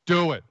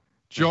 Do it,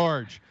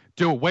 George.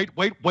 Do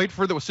it. Wait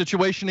for the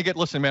situation to get.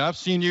 Listen, man. I've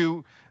seen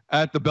you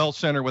at the Bell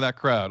Center with that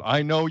crowd.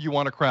 I know you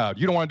want a crowd.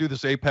 You don't want to do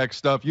this Apex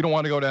stuff. You don't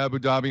want to go to Abu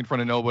Dhabi in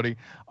front of nobody.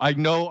 I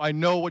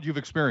know what you've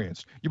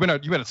experienced. You've been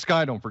at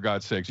Skydome, for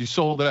God's sakes. You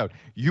sold it out.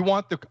 You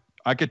want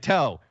I could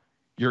tell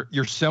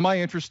you're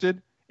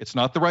semi-interested. It's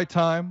not the right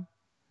time.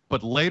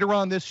 But later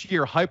on this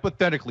year,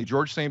 hypothetically,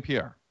 George St.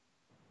 Pierre,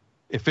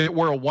 if it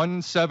were a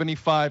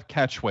 175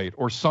 catch weight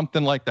or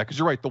something like that, because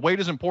you're right, the weight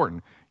is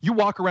important. You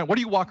walk around. What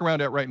do you walk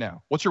around at right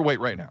now? What's your weight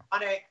right now?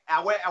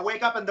 I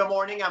wake up in the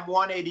morning, I'm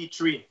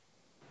 183.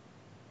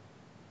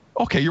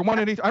 Okay, you're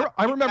 180.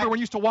 I remember when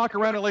you used to walk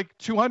around at like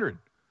 200.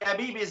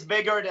 Khabib is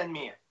bigger than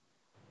me.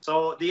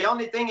 So the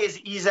only thing is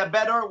he's a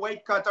better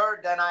weight cutter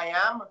than I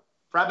am,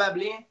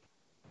 probably.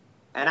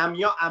 And I'm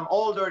young, I'm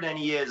older than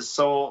he is.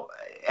 So,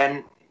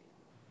 and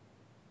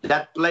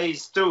that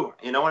plays too.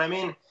 You know what I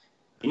mean?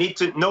 You need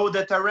to know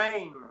the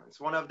terrain. It's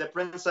one of the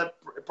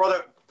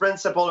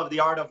principle of the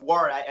art of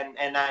war.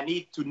 And I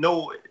need to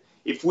know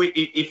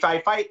if I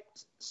fight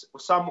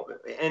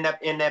in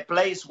a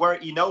place where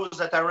he knows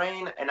the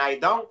terrain and I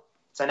don't,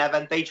 it's an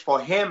advantage for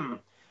him.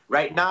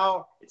 Right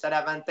now, it's an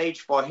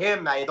advantage for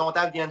him. I don't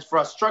have the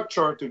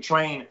infrastructure to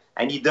train,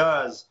 and he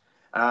does.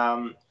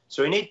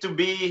 So you need to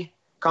be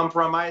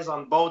compromised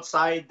on both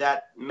sides.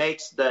 That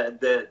makes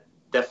the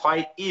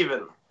fight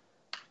even.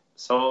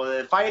 So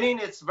the fighting,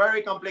 it's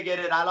very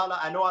complicated. I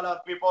know a lot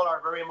of people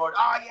are very more,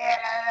 oh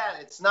yeah.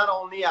 It's not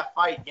only a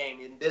fight game.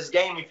 In this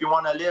game, if you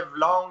want to live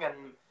long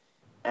and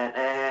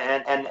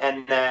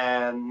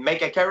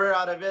make a career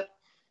out of it,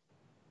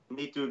 you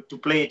need to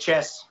play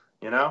chess,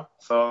 you know?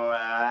 So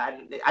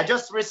I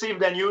just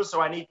received the news,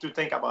 so I need to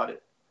think about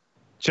it.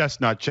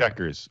 Chess, not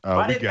checkers.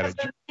 But We it get it.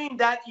 doesn't mean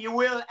that you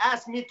will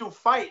ask me to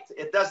fight.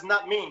 It does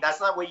not mean. That's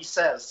not what he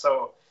says.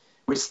 So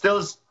we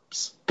still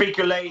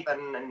speculate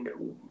and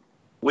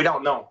we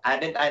don't know. I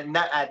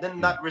did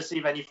not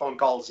receive any phone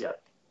calls yet.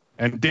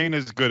 And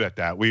Dana's good at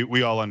that.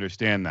 We all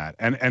understand that.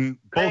 And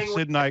both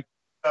Sid and I.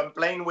 I'm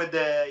playing with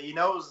he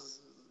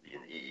knows,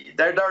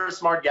 they're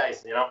smart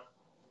guys, you know?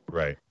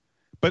 Right.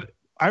 But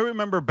I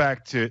remember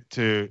back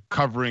to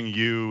covering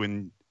you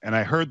and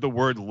I heard the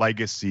word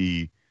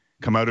legacy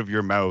come out of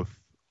your mouth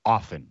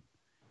often.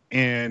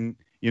 And,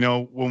 you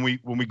know, when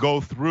we go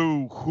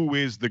through who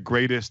is the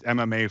greatest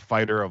MMA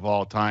fighter of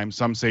all time,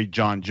 some say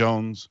John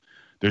Jones.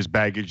 There's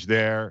baggage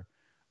there.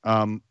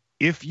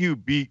 If you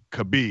beat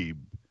Khabib,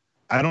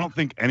 I don't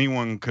think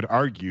anyone could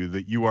argue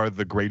that you are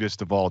the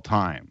greatest of all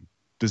time.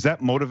 Does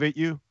that motivate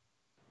you?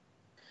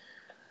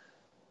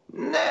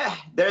 Nah,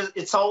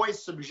 it's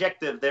always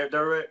subjective. There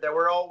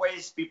were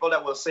always people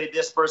that will say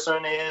this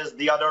person is,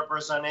 the other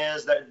person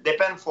is. That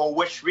depend for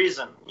which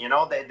reason. You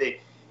know,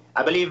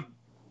 I believe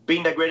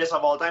being the greatest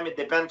of all time, it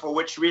depends for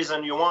which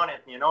reason you want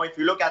it. You know, if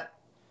you look at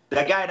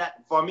the guy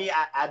that, for me,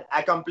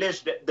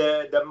 accomplished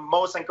the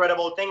most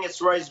incredible thing is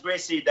Royce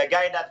Gracie. The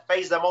guy that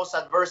faced the most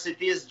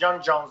adversity is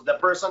John Jones. The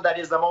person that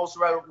is the most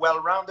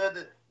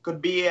well-rounded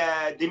could be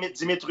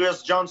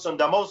Demetrius Johnson.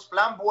 The most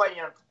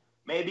flamboyant,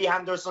 maybe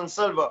Anderson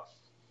Silva.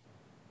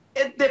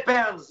 It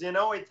depends, you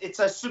know. It's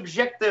a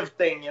subjective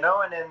thing, you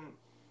know. And then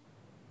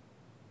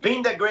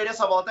being the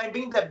greatest of all time,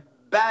 being the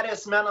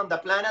baddest man on the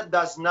planet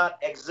does not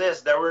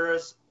exist. There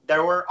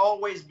will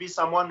always be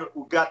someone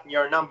who got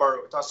your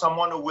number, or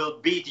someone who will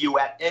beat you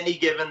at any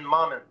given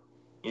moment.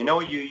 You know,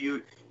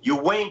 you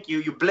wink,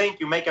 you blink,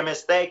 you make a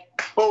mistake,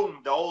 boom,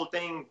 the whole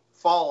thing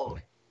falls.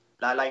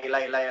 Like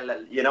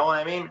you know what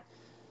I mean?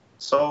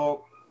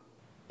 So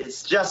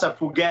it's just a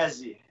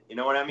fugazi, you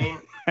know what I mean?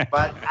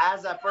 But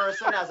as a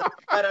person, as a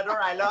competitor,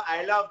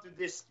 I love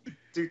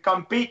to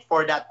compete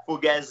for that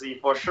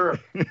fugazi for sure.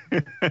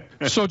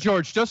 So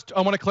George,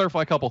 I want to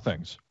clarify a couple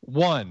things.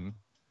 One,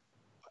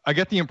 I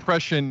get the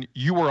impression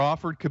you were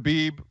offered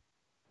Khabib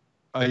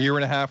a year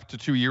and a half to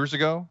 2 years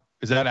ago.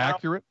 Is that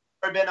accurate?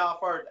 Never been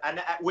offered,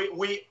 and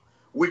we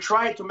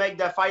tried to make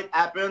the fight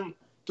happen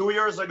 2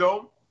 years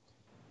ago,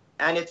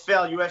 and it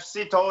failed.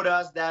 UFC told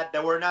us that they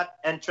were not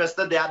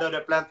interested. They had other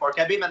plan for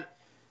Khabib, and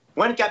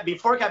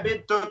before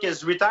Khabib took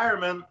his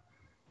retirement,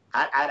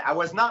 I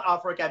was not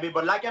offered Khabib,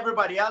 but like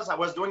everybody else, I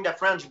was doing the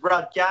French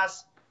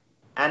broadcast,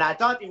 and I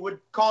thought he would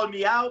call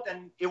me out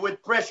and it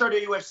would pressure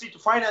the UFC to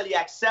finally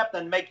accept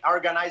and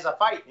organize a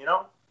fight, you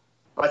know.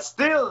 But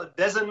still,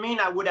 doesn't mean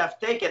I would have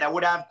taken it. I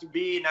would have to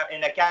be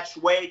in a catch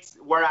weight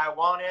where I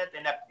want it,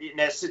 in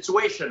a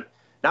situation.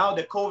 Now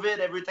the COVID,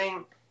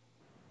 everything,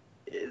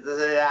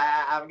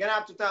 I'm gonna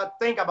have to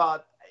think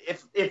about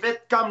if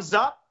it comes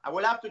up. I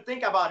will have to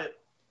think about it.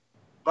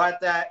 But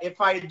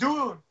if I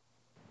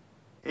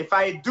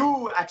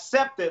do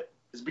accept it,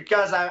 it's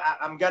because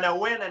I'm gonna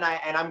win, and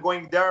I'm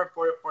going there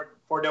for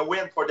the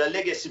win, for the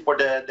legacy, for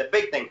the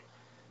big thing.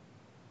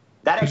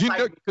 That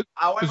excites me.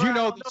 Because you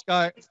know this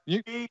guy.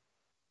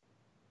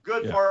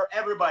 Good for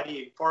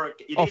everybody.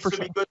 It needs to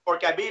be good for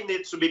Khabib. It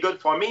needs to be good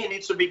for me. It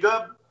needs to be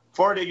good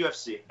for the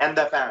UFC and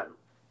the fan.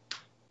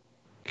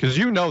 Because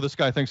you know this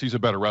guy thinks he's a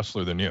better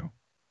wrestler than you.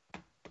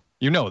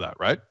 You know that,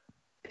 right?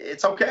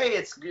 It's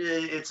okay.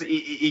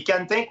 He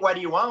can think what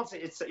he wants.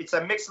 It's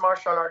a mixed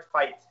martial art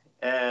fight.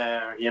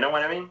 You know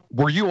what I mean?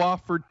 Were you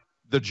offered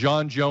the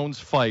John Jones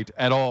fight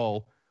at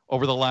all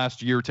over the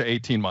last year to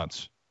 18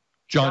 months?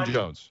 John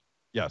Jones.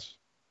 Yes.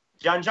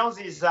 John Jones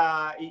is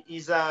a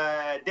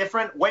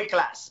different weight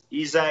class.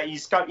 He's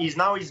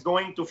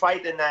going to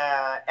fight in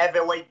a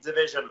heavyweight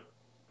division.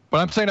 But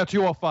I'm saying at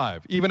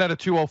 205, even at a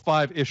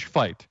 205-ish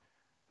fight,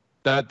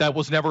 that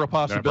was never a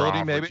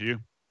possibility. Maybe.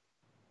 You?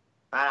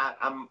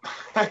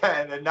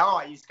 No,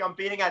 he's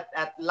competing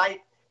at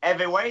light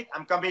heavyweight.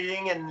 I'm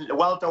competing in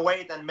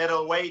welterweight and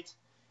middleweight.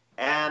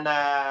 And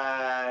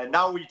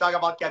now we talk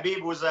about Khabib,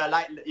 who's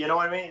light. You know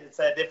what I mean? It's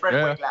a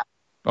different weight class.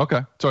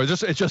 Okay, so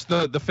it's just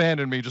the fan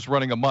in me just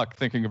running amok,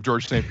 thinking of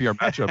George St. Pierre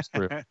matchups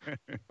for you.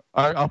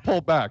 I'll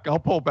pull back. Go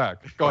ahead.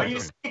 When you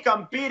see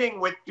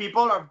competing with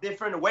people of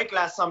different weight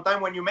class,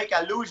 sometimes when you make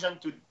allusion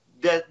to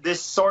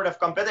this sort of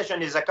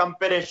competition, is a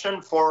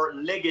competition for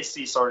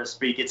legacy, so to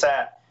speak. It's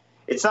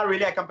not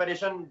really a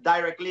competition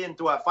directly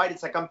into a fight.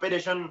 It's a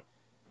competition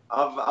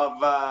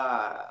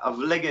of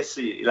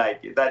legacy.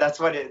 Like that's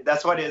what it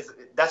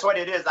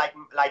is.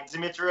 Like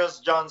Demetrius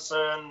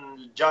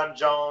Johnson, John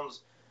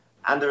Jones,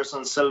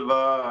 Anderson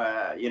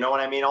Silva, you know what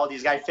I mean? All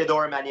these guys,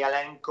 Fedor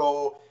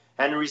Emelianenko,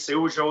 Henry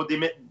Cejudo,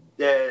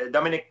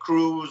 Dominic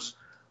Cruz,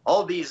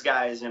 all these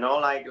guys, you know,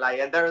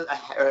 and there's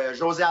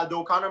Jose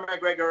Aldo, Conor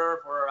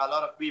McGregor for a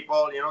lot of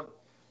people, you know.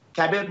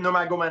 Khabib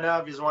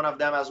Nurmagomedov is one of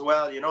them as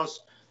well, you know.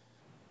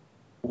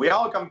 We're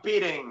all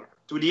competing.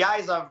 To the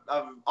eyes of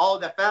all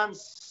the fans,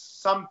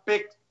 some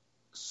pick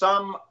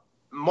some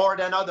more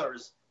than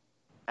others.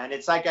 And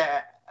it's like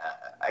a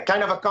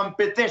kind of a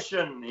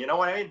competition, you know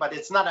what I mean? But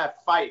it's not a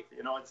fight,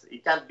 you know.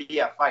 It can't be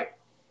a fight.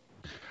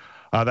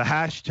 The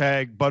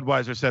hashtag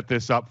Budweiser set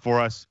this up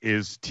for us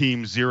is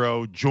Team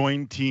Zero.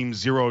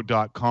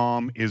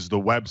 JoinTeamZero.com is the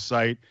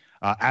website.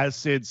 As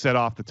Sid said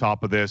off the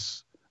top of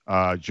this,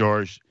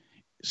 George,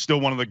 still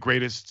one of the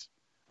greatest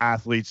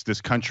athletes this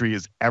country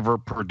has ever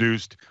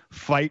produced.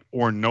 Fight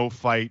or no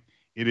fight,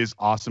 it is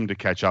awesome to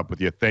catch up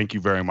with you. Thank you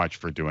very much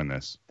for doing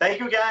this. Thank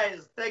you,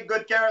 guys. Take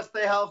good care.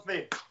 Stay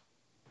healthy.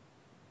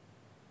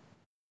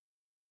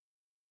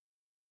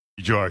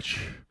 George,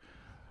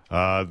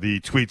 the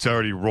tweet's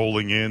already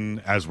rolling in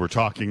as we're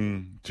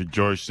talking to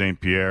George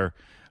St. Pierre.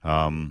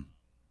 We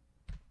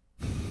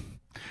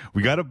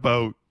got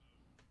about,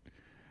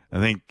 I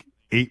think,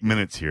 8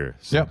 minutes here.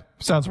 So, yeah,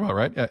 sounds about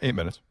right. Yeah, 8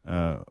 minutes.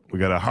 We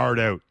got a hard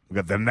out. We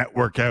got the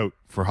network out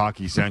for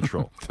Hockey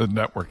Central. The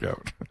network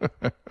out.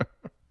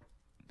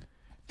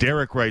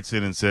 Derek writes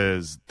in and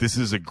says, "This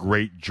is a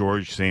great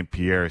George St.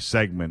 Pierre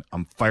segment.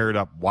 I'm fired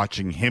up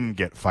watching him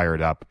get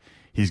fired up.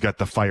 He's got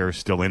the fire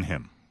still in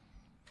him."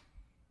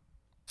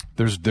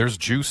 There's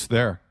juice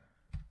there.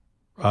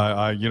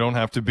 You don't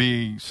have to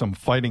be some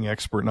fighting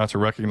expert not to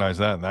recognize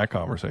that in that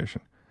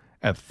conversation.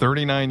 At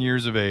 39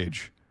 years of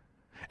age.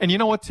 And you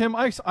know what, Tim?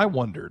 I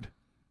wondered,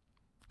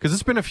 because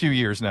it's been a few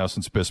years now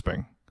since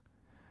Bisping,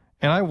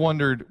 and I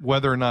wondered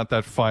whether or not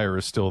that fire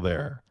is still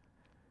there.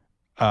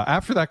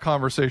 After that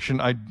conversation,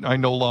 I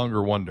no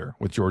longer wonder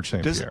with George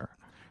St. Pierre.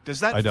 Does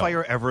that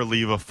fire ever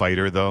leave a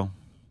fighter, though?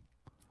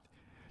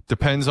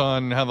 Depends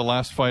on how the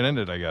last fight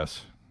ended, I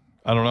guess.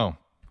 I don't know.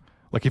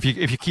 Like if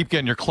you keep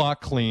getting your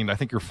clock cleaned, I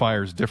think your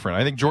fire is different.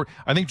 I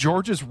think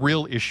George's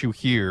real issue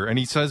here, and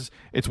he says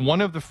it's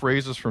one of the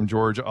phrases from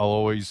George I'll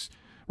always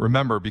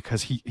remember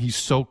because he's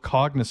so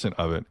cognizant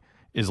of it,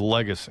 is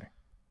legacy.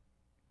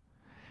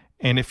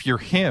 And if you're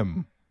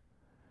him,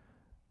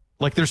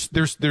 Like there's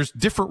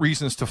different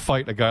reasons to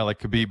fight a guy like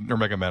Khabib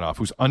Nurmagomedov,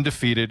 who's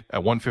undefeated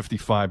at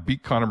 155,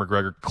 beat Conor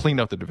McGregor, cleaned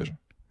out the division.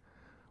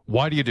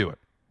 Why do you do it?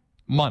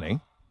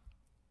 Money.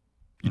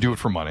 You do it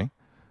for money.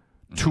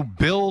 To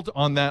build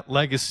on that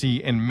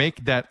legacy and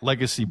make that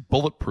legacy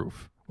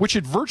bulletproof, which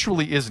it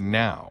virtually is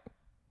now.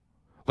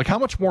 Like, how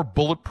much more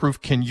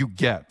bulletproof can you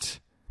get?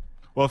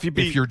 Well, if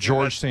you're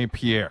George St.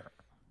 Pierre.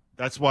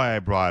 That's why I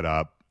brought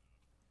up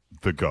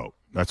the GOAT.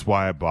 That's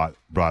why I brought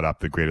up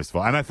the greatest of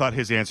all. And I thought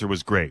his answer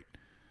was great.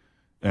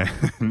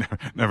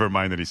 Never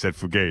mind that he said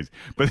Fugazi.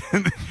 But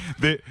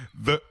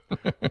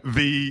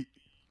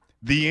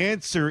the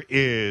answer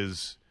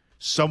is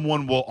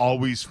someone will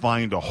always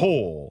find a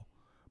hole.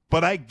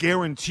 But I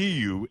guarantee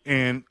you,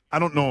 and I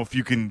don't know if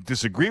you can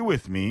disagree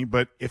with me,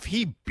 but if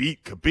he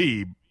beat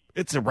Khabib,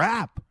 it's a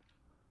wrap.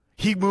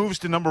 He moves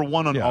to number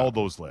one on all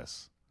those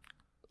lists.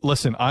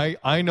 Listen,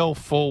 I know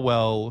full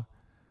well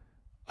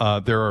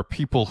there are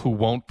people who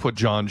won't put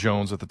John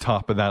Jones at the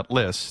top of that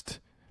list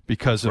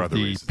because of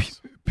the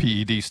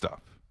PED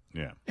stuff.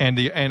 Yeah. And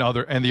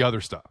the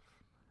other stuff.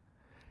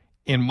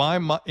 In my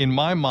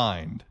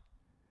mind,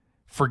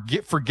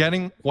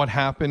 forgetting what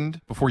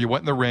happened before you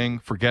went in the ring,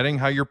 forgetting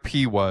how your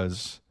P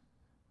was,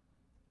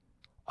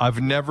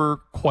 I've never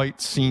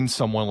quite seen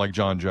someone like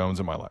John Jones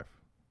in my life.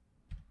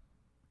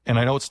 And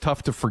I know it's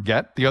tough to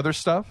forget the other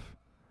stuff,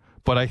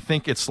 but I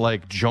think it's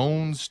like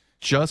Jones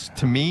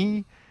to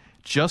me,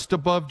 just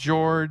above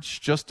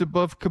George, just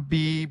above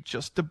Khabib,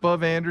 just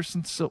above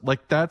Anderson. So,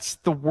 like, that's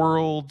the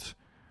world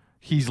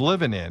he's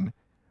living in.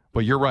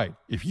 But you're right.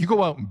 If you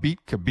go out and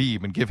beat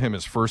Khabib and give him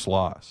his first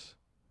loss,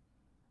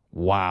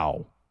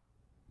 wow.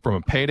 From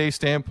a payday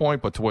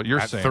standpoint, but to what you're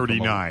saying. At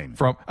 39.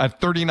 At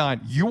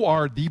 39, you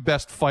are the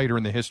best fighter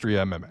in the history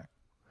of MMA.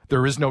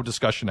 There is no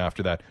discussion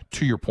after that,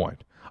 to your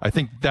point. I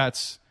think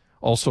that's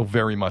also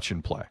very much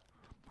in play.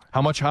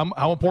 How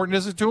important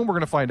is it to him? We're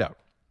going to find out.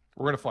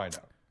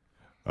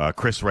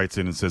 Chris writes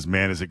in and says,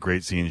 man, is it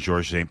great seeing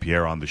Georges St.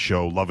 Pierre on the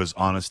show. Love his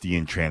honesty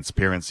and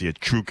transparency, a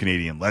true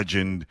Canadian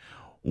legend.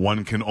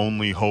 One can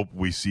only hope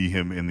we see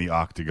him in the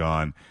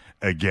octagon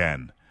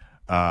again.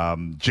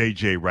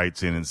 JJ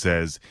writes in and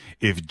says,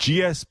 if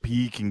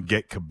GSP can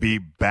get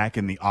Khabib back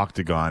in the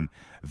octagon,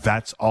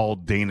 that's all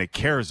Dana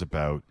cares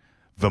about.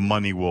 The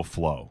money will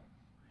flow.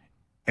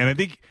 And I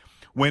think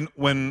when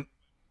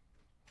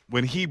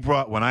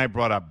I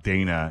brought up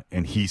Dana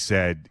and he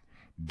said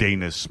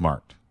Dana's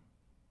smart.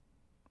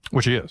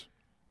 Which he is.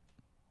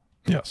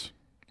 Yes.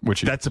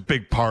 That's a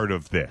big part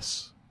of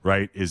this,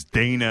 right? Is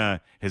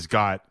Dana he's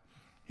got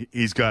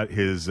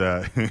his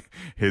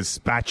his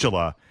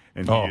spatula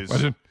and I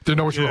didn't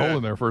know what you were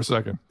holding there for a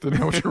second. Didn't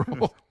know what you were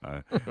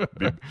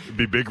holding.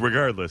 Be big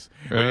regardless.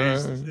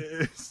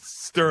 He's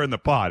stirring the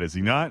pot, is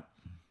he not?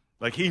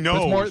 Like he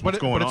knows what's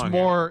going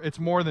on. It's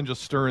more than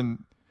just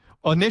stirring.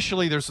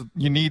 Initially,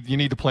 you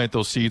need to plant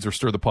those seeds or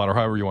stir the pot or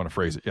however you want to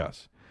phrase it.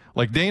 Yes,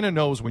 like Dana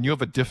knows when you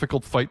have a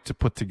difficult fight to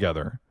put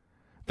together,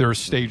 there are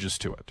stages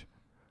to it.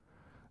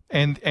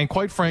 And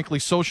quite frankly,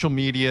 social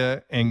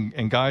media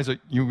and guys that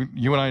you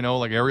and I know,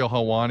 like Ariel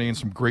Helwani and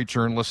some great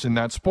journalists in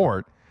that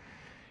sport,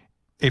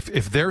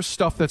 if there's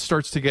stuff that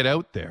starts to get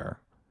out there,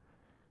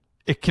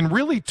 it can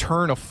really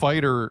turn a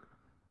fighter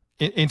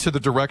into the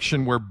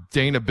direction where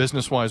Dana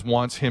business-wise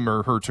wants him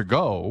or her to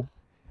go.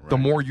 Right. The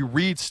more you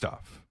read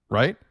stuff,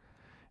 right?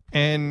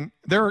 And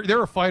there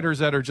are fighters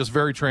that are just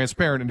very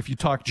transparent, and if you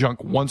talk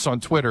junk once on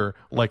Twitter,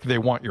 like they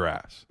want your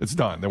ass. It's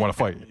done. They want to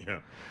fight you. Yeah.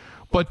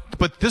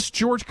 But this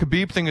George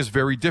Khabib thing is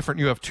very different.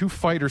 You have two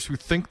fighters who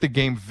think the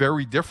game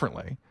very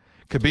differently.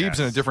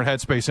 Khabib's in a different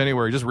headspace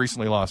anywhere. He just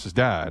recently lost his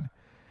dad.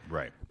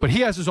 Right. But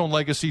he has his own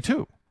legacy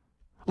too.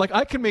 Like,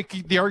 I can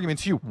make the argument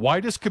to you, why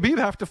does Khabib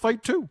have to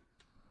fight too?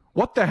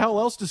 What the hell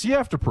else does he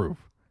have to prove?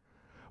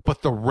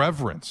 But the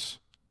reverence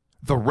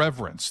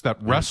that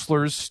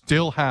wrestlers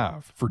still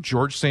have for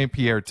George St.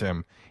 Pierre,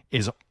 Tim,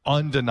 is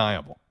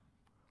undeniable.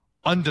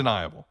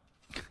 Undeniable.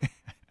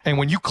 And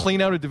when you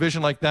clean out a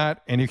division like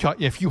that, and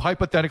if you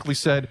hypothetically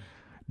said,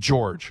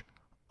 George,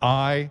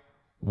 I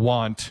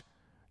want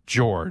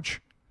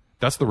George,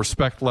 that's the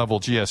respect level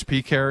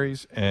GSP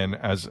carries. And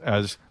as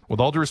with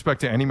all due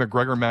respect to any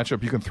McGregor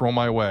matchup you can throw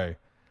my way,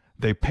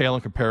 they pale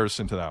in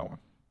comparison to that one.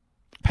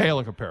 Pale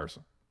in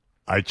comparison.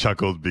 I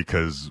chuckled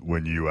because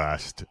when you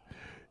asked,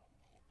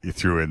 you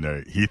threw in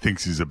there, he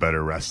thinks he's a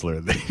better wrestler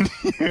than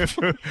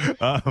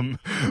you.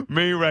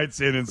 May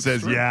writes in and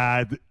says,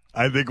 yeah,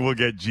 I think we'll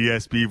get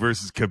GSP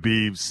versus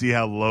Khabib. See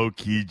how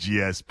low-key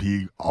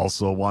GSP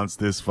also wants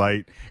this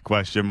fight? ?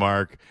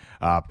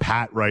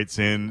 Pat writes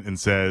in and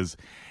says,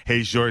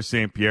 hey, Georges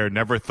St. Pierre,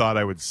 never thought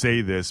I would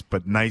say this,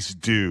 but nice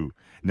do.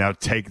 Now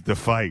take the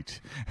fight.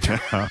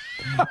 The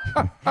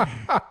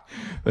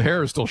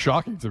hair is still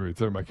shocking to me,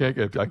 Tim. I can't.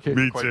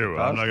 Me too.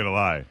 I'm not gonna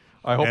lie.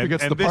 I hope he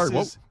gets the part.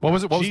 What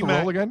was it? What was the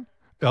role again?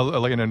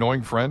 Like an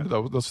annoying friend?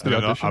 That's the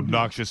audition?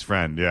 Obnoxious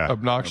friend, yeah.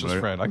 Obnoxious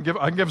friend. I can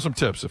give him some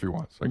tips if he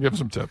wants. I can give him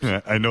some tips.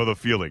 Yeah, I know the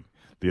feeling.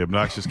 The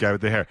obnoxious guy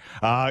with the hair.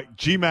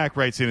 GMAC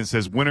writes in and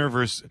says, winner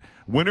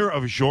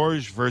of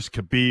Georges versus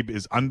Khabib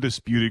is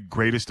undisputed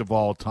greatest of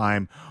all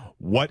time.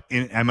 What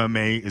in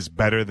MMA is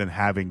better than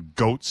having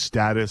GOAT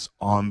status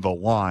on the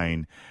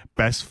line?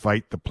 Best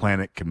fight the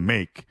planet can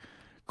make.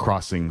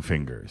 Crossing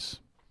fingers.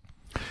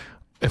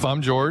 If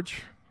I'm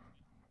George,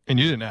 and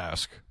you didn't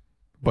ask,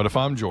 but if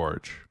I'm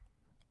George,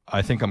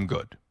 I think I'm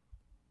good.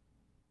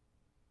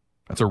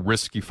 That's a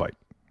risky fight.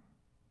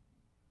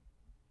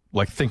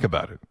 Like, think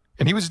about it.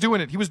 And he was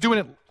doing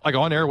it like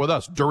on air with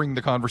us during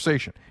the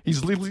conversation.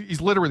 He's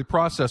literally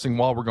processing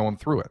while we're going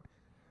through it.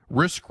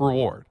 Risk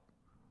reward.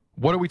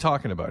 What are we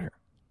talking about here?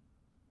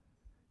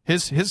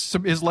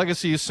 His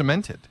legacy is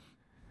cemented.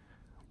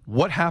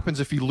 What happens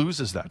if he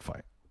loses that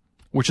fight?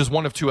 Which is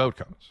one of two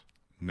outcomes.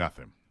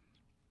 Nothing.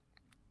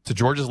 To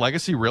George's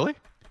legacy, really?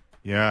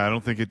 Yeah, I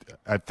don't think it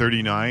at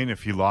 39,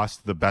 if he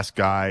lost the best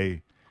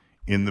guy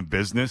in the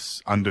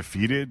business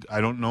undefeated, I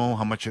don't know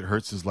how much it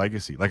hurts his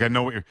legacy. Like, I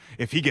know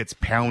if he gets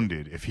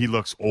pounded, if he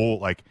looks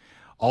old, like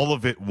all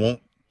of it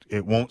won't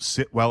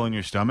sit well in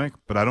your stomach,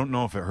 but I don't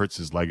know if it hurts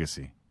his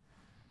legacy.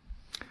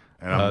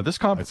 And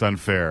it's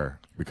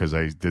unfair because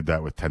I did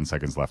that with 10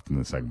 seconds left in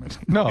the segment.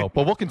 No,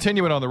 but we'll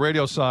continue it on the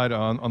radio side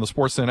on the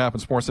Sportsnet app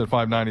and Sportsnet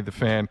 590 The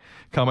Fan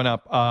coming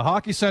up.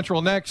 Hockey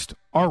Central next.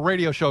 Our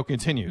radio show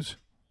continues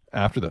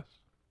after this.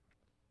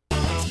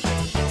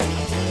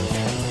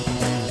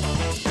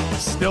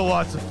 Still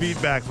lots of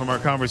feedback from our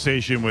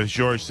conversation with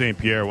Georges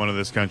St-Pierre, one of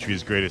this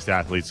country's greatest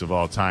athletes of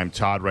all time.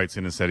 Todd writes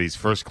in and said he's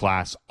first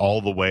class all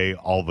the way,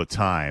 all the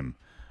time.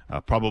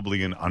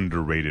 Probably an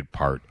underrated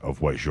part of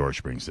what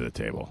Georges brings to the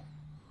table.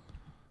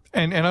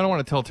 And I don't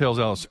want to tell tales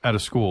out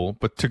of school,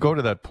 but to go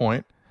to that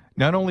point,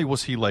 not only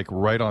was he like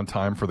right on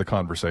time for the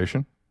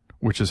conversation,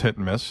 which is hit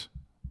and miss,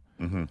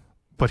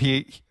 but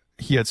he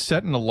had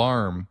set an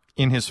alarm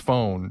in his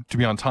phone to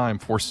be on time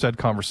for said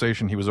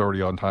conversation he was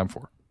already on time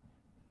for.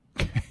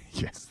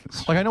 Yes.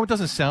 Like, I know it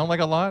doesn't sound like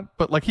a lot,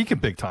 but like he can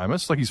big time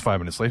us. Like, he's 5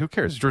 minutes late. Who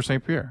cares? It's Georges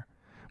St-Pierre.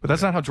 But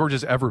that's not how George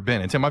has ever been.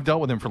 And Tim, I've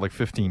dealt with him for like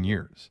 15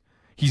 years.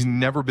 He's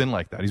never been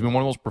like that. He's been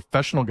one of the most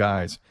professional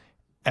guys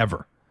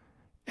ever.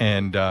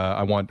 And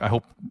I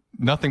hope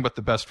nothing but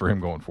the best for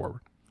him going forward,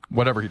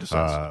 whatever he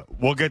decides.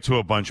 We'll get to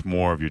a bunch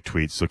more of your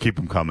tweets, so keep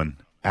them coming.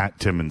 At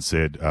Tim and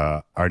Sid.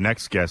 Our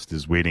next guest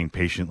is waiting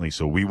patiently,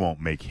 so we won't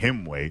make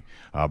him wait.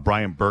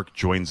 Brian Burke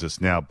joins us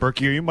now.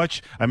 Burke, are you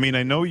much? I mean,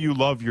 I know you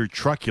love your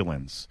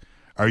truculence.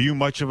 Are you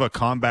much of a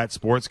combat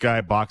sports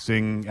guy,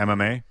 boxing,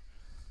 MMA?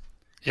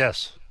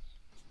 Yes.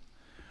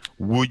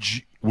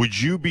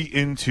 Would you be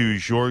into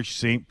Georges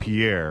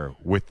St-Pierre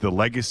with the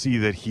legacy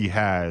that he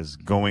has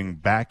going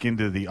back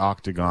into the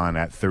octagon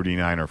at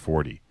 39 or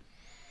 40?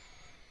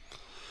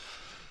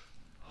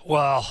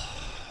 Well,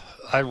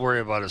 I'd worry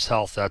about his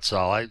health, that's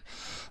all.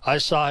 I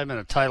saw him in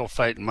a title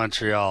fight in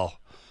Montreal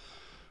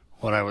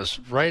when I was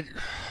running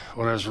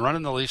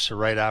the Leafs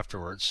right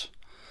afterwards.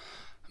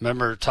 I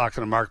remember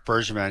talking to Mark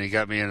Bergevin. He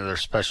got me into their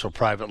special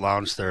private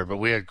lounge there, but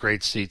we had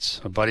great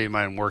seats. A buddy of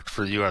mine worked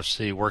for the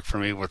UFC, worked for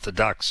me with the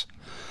Ducks.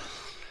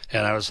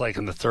 And I was like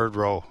in the third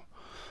row.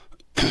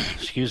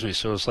 Excuse me.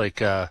 So it was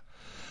like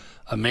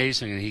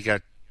amazing. And he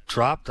got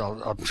dropped.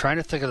 I'm trying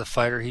to think of the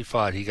fighter he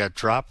fought. He got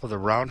dropped with a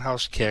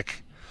roundhouse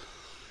kick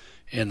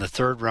in the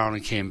third round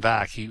and came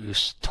back. He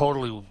was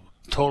totally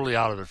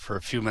out of it for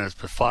a few minutes,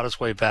 but fought his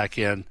way back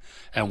in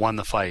and won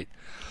the fight.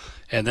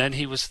 And then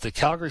he was at the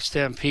Calgary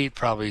Stampede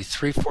probably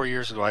 3-4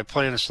 years ago. I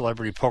play in a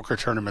celebrity poker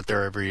tournament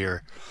there every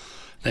year.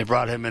 They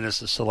brought him in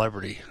as a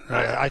celebrity.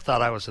 I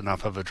thought I was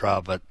enough of a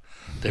draw, but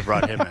they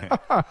brought him in.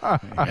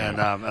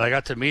 And I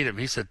got to meet him.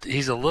 He's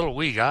a little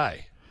wee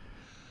guy.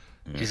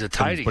 He's a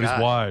tiny guy. But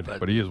he's wide.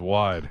 But he is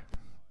wide.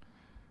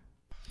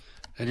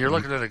 And you're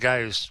looking at a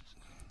guy who's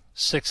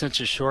 6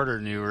 inches shorter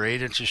than you or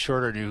 8 inches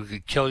shorter than you, who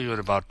could kill you in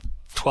about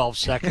 12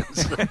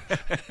 seconds.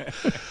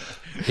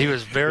 He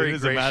was very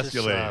gracious.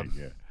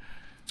 Emasculating.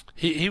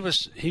 He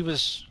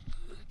was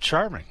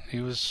charming. He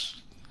was.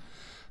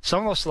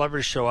 Some of those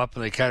celebrities show up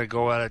and they kind of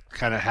go at it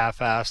kind of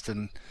half-assed,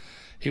 and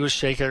he was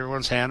shaking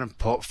everyone's hand and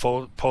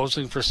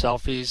posing for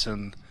selfies,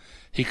 and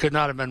he could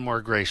not have been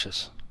more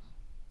gracious.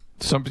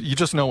 You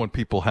just know when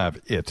people have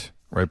it,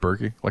 right,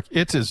 Berkey? Like,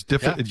 it is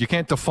different. Yeah. You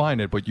can't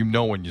define it, but you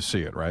know when you see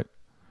it, right?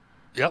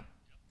 Yep.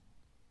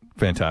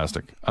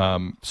 Fantastic.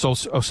 So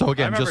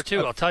again, I remember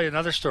too. I'll tell you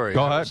another story.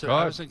 Go ahead.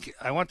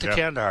 I went to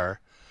Kandahar,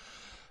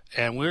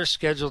 and we were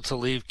scheduled to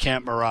leave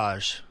Camp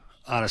Mirage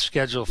on a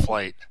scheduled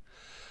flight,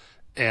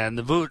 and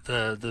the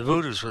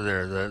Voodoos were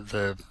there,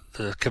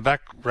 the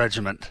Quebec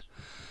regiment,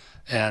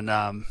 and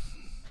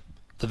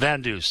the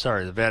Vandus.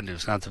 Sorry, the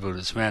Vandus, not the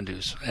Voodoos,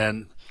 Vandus.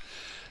 And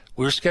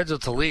we were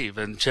scheduled to leave,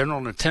 and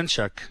General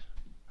Natinchuk,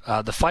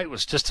 the fight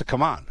was just to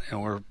come on,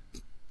 and we're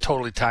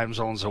totally time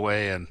zones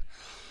away,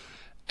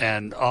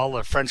 and all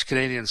the French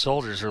Canadian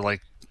soldiers are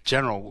like,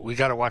 General, we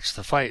got to watch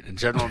the fight. And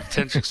General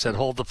Natinchuk said,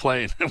 hold the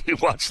plane. And we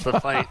watched the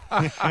fight,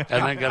 and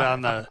then get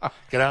on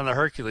the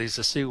Hercules,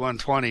 the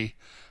C-120,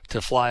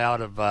 to fly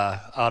out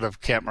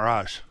of Camp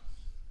Mirage.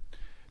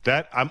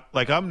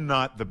 I'm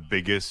not the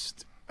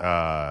biggest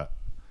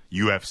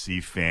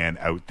UFC fan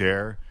out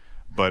there,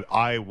 but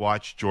I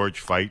watched George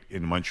fight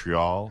in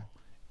Montreal,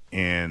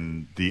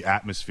 and the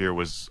atmosphere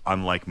was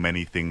unlike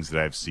many things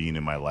that I've seen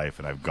in my life.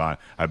 And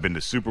I've been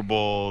to Super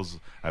Bowls,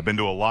 I've been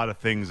to a lot of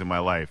things in my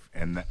life,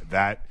 and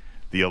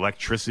the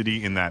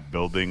electricity in that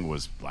building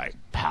was like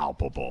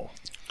palpable.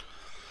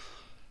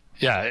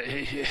 Yeah,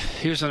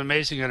 he was an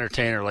amazing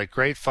entertainer, like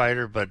great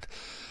fighter, but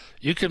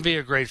you can be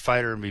a great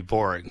fighter and be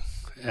boring.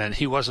 And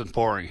he wasn't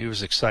boring. He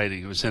was exciting.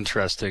 He was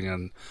interesting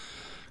and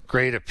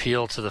great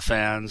appeal to the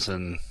fans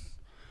and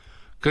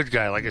good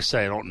guy. Like I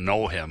say, I don't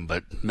know him,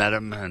 but met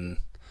him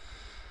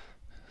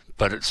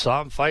but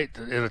saw him fight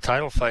in a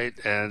title fight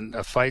and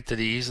a fight that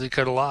he easily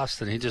could have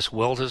lost, and he just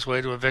willed his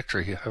way to a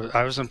victory.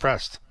 I was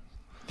impressed.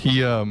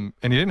 He and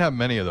he didn't have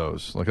many of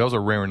those. Like, that was a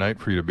rare night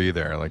for you to be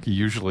there. Like, he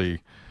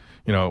usually,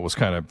 it was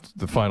kind of,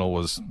 the final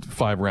was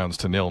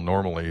 5-0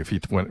 normally if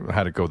he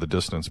had to go the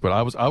distance. But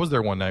I was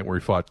there one night where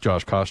he fought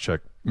Josh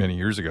Koscheck many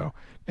years ago,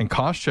 and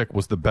Koscheck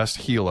was the best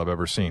heel I've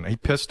ever seen. He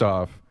pissed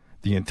off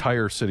the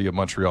entire city of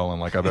Montreal, and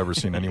like I've ever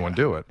seen anyone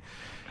do it.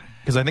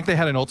 Because I think they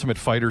had an Ultimate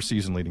Fighter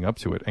season leading up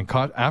to it. And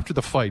after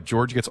the fight,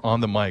 George gets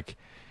on the mic,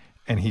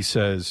 and he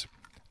says,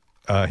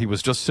 he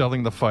was just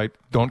selling the fight.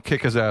 Don't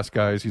kick his ass,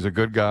 guys. He's a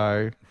good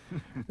guy.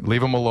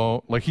 Leave him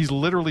alone. Like, he's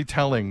literally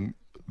telling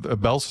the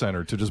Bell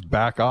Center to just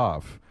back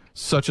off.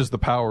 Such is the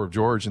power of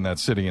George in that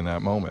city in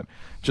that moment.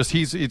 It's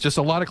just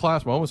a lot of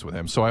class moments with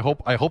him. So I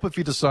hope if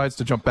he decides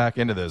to jump back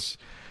into this,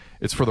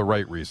 it's for the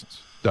right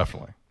reasons.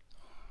 Definitely.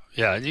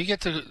 Yeah, and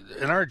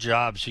in our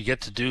jobs, you get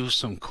to do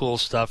some cool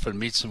stuff and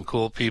meet some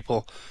cool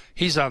people.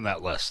 He's on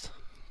that list.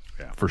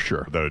 Yeah, for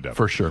sure. Without a doubt.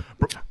 For sure.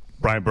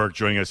 Brian Burke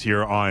joining us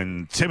here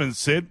on Tim and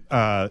Sid.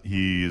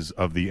 He's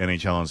of the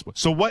NHL on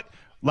Sports. So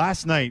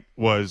last night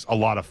was a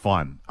lot of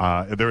fun.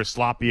 They were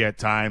sloppy at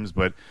times,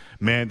 but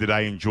man, did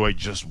I enjoy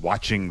just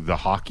watching the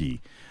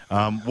hockey.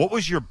 What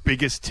was your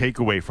biggest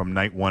takeaway from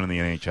night one in the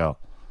NHL?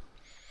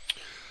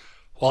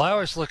 Well, I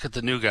always look at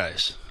the new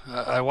guys.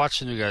 I watch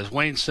the new guys.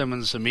 Wayne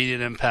Simmons,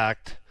 immediate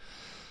impact.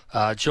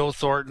 Joe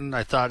Thornton,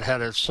 I thought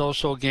had a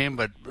so-so game,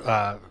 but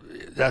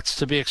that's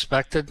to be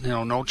expected.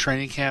 No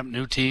training camp,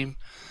 new team,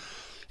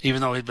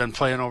 even though he'd been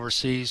playing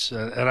overseas.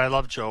 And I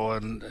love Joe,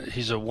 and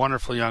he's a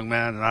wonderful young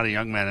man. Not a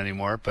young man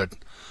anymore, but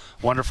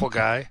wonderful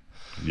guy.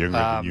 Younger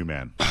than you,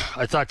 man.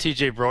 I thought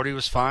T.J. Brody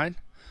was fine.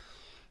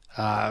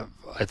 I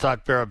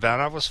thought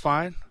Barabanov was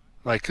fine.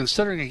 Like,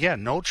 considering,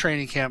 again, no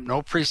training camp,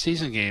 no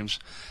preseason games,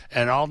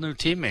 and all new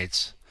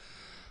teammates,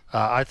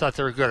 I thought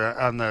they were good.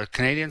 On the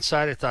Canadian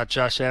side, I thought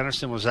Josh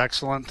Anderson was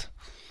excellent.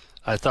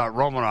 I thought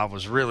Romanov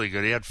was really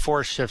good. He had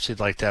 4 shifts he'd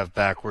like to have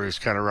back where he was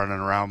kind of running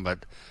around,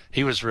 but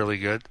he was really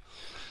good.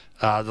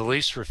 The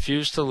Leafs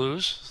refused to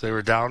lose. They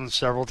were down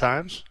several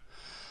times.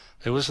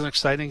 It was an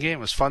exciting game.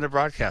 It was fun to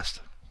broadcast.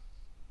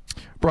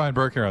 Brian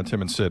Burke here on Tim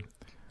and Sid.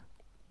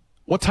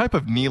 What type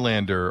of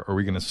Nylander are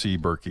we going to see,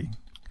 Berkey,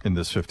 in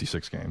this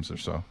 56 games or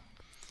so?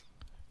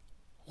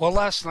 Well,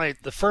 last night,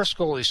 the first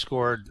goal he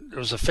scored, it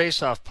was a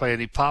face-off play,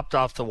 and he popped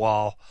off the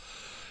wall.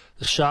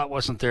 The shot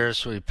wasn't there,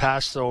 so he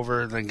passed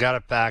over and then got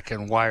it back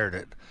and wired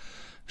it.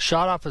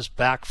 Shot off his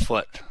back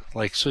foot,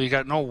 so you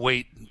got no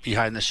weight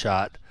behind the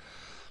shot.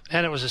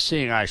 And it was a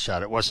seeing eye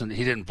shot.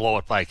 He didn't blow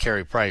it by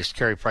Carey Price.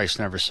 Carey Price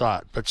never saw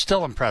it, but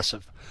still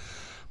impressive.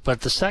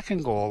 But the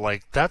second goal,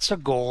 that's a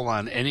goal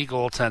on any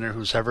goaltender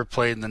who's ever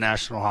played in the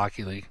National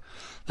Hockey League.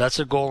 That's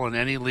a goal in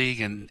any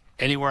league and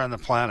anywhere on the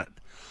planet.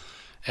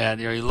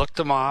 And he looked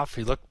him off.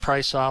 He looked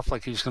Price off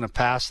like he was going to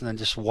pass and then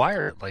just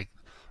wire it like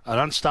an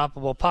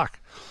unstoppable puck.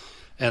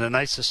 And a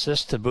nice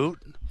assist to boot.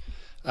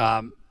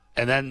 And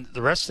then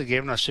the rest of the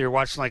game, so you're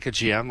watching like a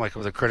GM, like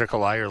with a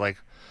critical eye, you're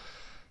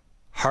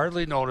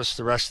hardly noticed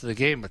the rest of the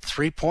game, but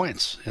 3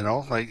 points,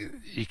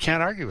 you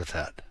can't argue with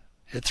that.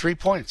 Hit 3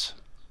 points.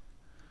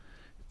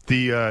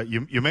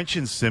 You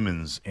mentioned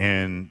Simmons,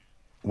 and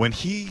when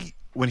he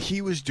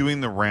was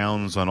doing the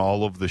rounds on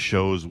all of the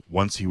shows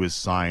once he was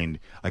signed,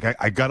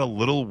 I got a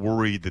little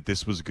worried that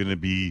this was going to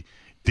be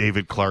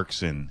David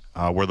Clarkson,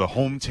 where the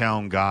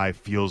hometown guy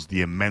feels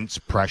the immense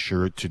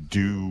pressure to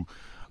do,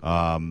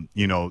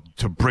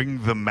 to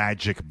bring the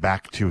magic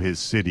back to his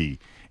city.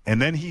 And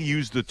then he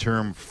used the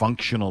term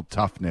functional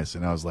toughness,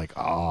 and I was like,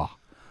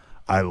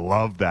 I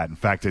love that. In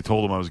fact, I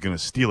told him I was going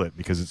to steal it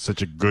because it's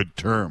such a good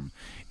term.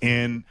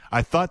 And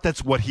I thought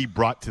that's what he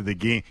brought to the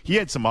game. He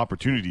had some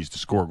opportunities to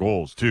score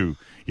goals, too,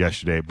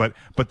 yesterday. But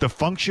the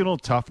functional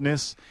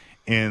toughness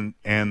and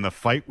the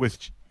fight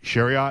with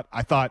Chariot,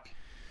 I thought,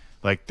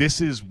 this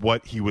is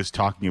what he was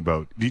talking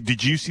about.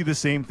 Did you see the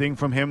same thing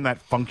from him,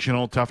 that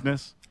functional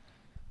toughness?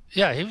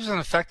 Yeah, he was an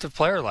effective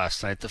player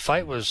last night. The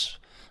fight was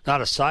not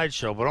a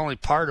sideshow, but only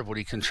part of what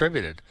he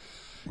contributed.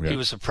 Yeah. He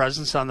was a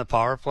presence on the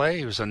power play.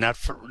 He was a net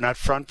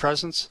front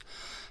presence.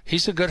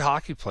 He's a good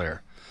hockey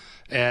player.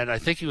 And I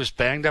think he was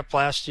banged up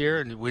last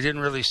year, and we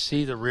didn't really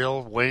see the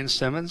real Wayne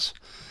Simmons.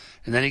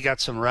 And then he got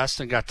some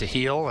rest and got to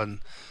heal. And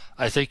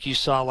I think you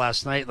saw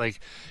last night,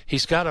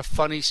 he's got a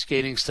funny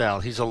skating style.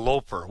 He's a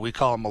loper. We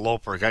call him a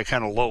loper. A guy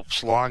kind of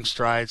lopes, long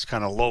strides,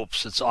 kind of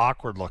lopes. It's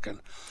awkward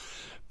looking.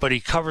 But he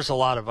covers a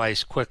lot of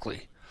ice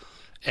quickly.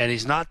 And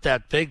he's not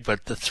that big,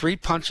 but the 3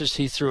 punches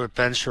he threw at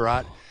Ben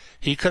Sherratt,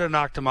 He could have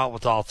knocked him out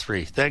with all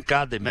three. Thank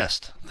God they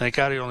missed. Thank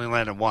God he only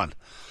landed one.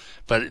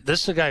 But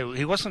this is a guy,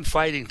 he wasn't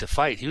fighting to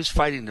fight. He was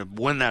fighting to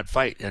win that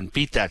fight and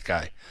beat that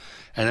guy.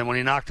 And then when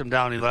he knocked him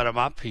down, he let him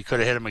up. He could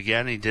have hit him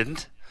again. He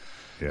didn't.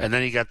 Yeah. And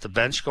then he got the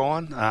bench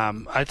going.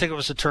 I think it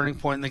was a turning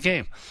point in the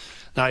game.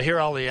 Now, I hear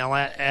all the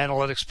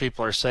analytics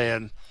people are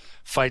saying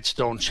fights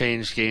don't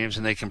change games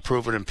and they can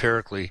prove it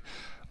empirically.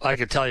 I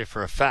can tell you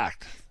for a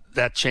fact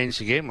that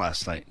changed the game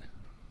last night.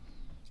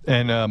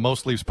 And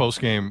most Leafs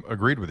postgame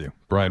agreed with you.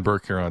 Brian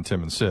Burke here on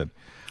Tim and Sid.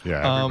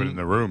 Yeah, everybody in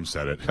the room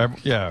said it.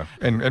 Yeah,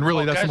 and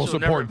really that's the most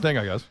important thing,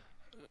 I guess.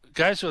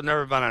 Guys who have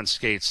never been on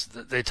skates,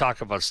 they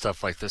talk about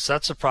stuff like this.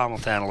 That's the problem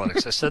with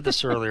analytics. I said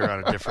this earlier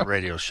on a different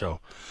radio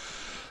show.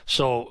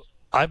 So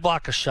I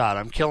block a shot.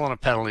 I'm killing a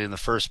penalty in the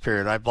first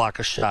period. I block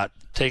a shot,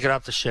 take it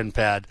off the shin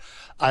pad.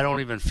 I don't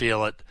even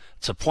feel it.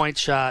 It's a point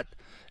shot.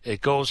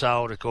 It goes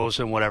out. It goes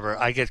in, whatever.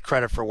 I get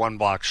credit for one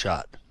block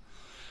shot.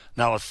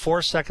 Now, with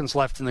 4 seconds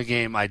left in the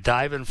game, I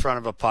dive in front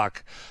of a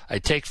puck. I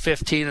take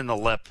 15 in the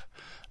lip,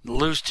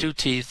 lose 2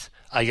 teeth.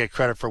 I get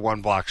credit for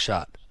one block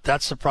shot.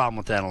 That's the problem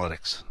with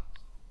analytics.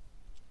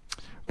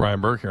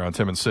 Brian Burke here on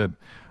Tim and Sid.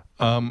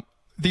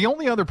 The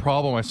only other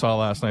problem I saw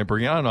last night,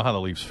 Bergie, I don't know how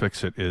the Leafs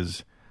fix it,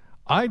 is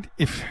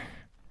if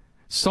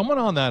someone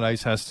on that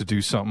ice has to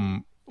do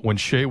something when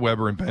Shea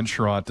Weber and Ben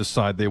Chiarot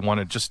decide they want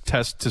to just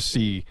test to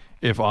see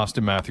if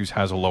Austin Matthews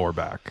has a lower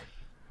back.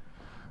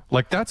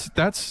 Like that's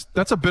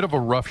a bit of a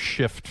rough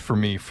shift for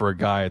me for a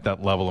guy at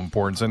that level of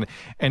importance.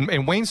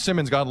 And Wayne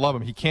Simmons, God love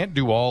him, he can't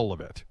do all of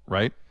it,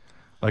 right?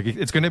 Like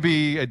it's going to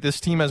be, this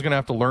team is going to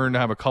have to learn to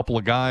have a couple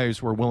of guys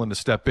who are willing to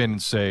step in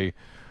and say,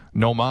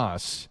 no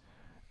mas,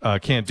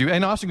 can't do.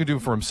 And Austin can do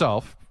it for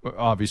himself,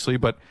 obviously.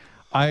 But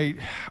I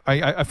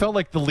felt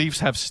like the Leafs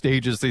have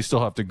stages they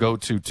still have to go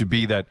to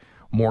be that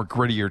more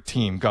grittier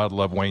team. God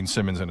love Wayne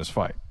Simmons in his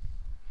fight.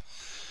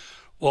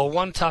 Well,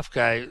 one tough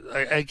guy,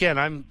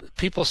 again,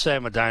 people say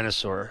I'm a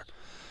dinosaur,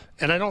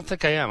 and I don't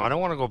think I am. I don't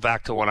want to go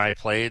back to when I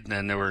played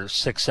and there were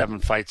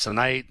 6-7 fights a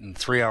night and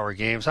 3-hour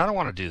games. I don't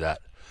want to do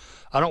that.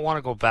 I don't want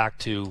to go back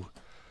to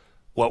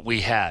what we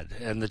had.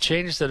 And the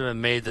changes that have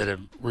been made that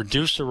have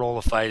reduced the role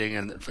of fighting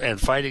and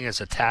fighting as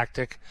a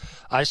tactic,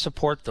 I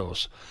support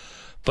those.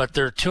 But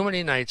there are too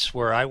many nights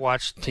where I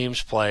watched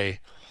teams play.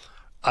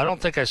 I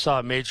don't think I saw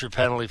a major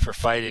penalty for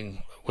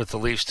fighting with the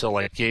Leafs till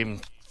like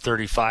game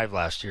 35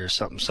 last year,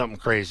 something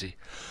crazy.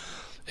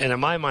 And in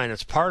my mind,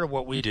 it's part of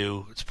what we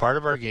do. It's part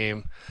of our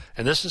game.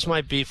 And this is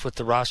my beef with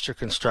the roster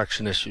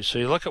construction issue. So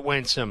you look at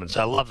Wayne Simmons.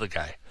 I love the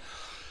guy.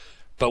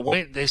 But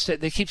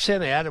they keep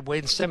saying they added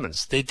Wade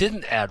Simmons. They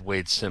didn't add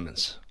Wade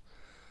Simmons.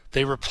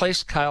 They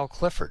replaced Kyle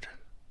Clifford.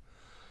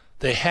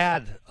 They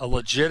had a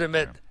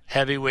legitimate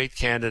heavyweight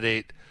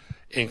candidate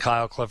in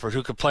Kyle Clifford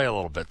who could play a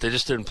little bit. They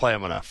just didn't play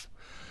him enough.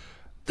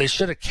 They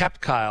should have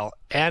kept Kyle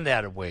and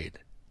added Wade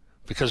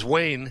because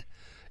Wayne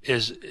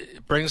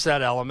brings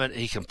that element.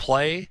 He can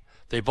play.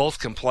 They both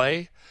can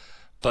play.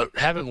 But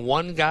having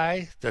one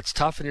guy that's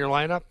tough in your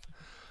lineup,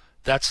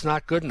 that's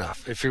not good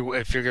enough if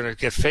you're going to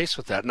get faced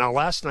with that. Now,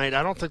 last night,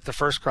 I don't think the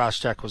first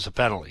cross-check was a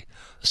penalty.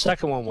 The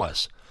second one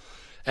was.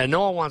 And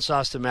no one wants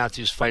Austin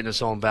Matthews fighting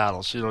his own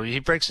battles. You know, he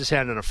breaks his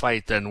hand in a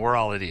fight, then we're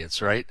all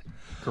idiots, right?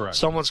 Correct.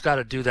 Someone's got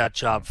to do that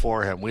job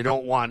for him. We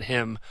don't want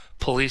him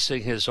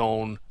policing his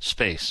own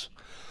space.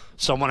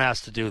 Someone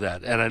has to do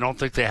that. And I don't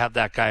think they have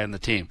that guy on the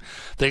team.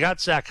 They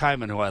got Zach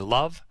Hyman, who I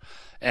love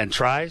and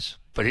tries,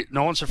 but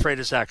no one's afraid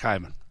of Zach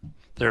Hyman.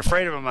 They're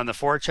afraid of him on the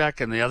forecheck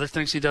and the other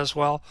things he does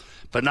well,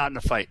 but not in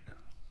a fight.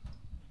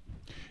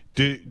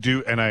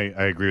 And I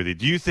agree with you.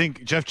 Do you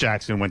think Jeff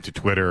Jackson went to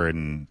Twitter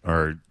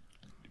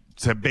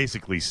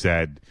basically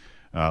said,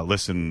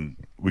 listen,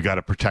 we got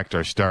to protect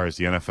our stars.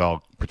 The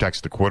NFL protects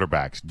the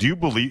quarterbacks. Do you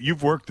believe,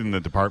 you've worked in the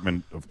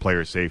Department of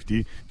Player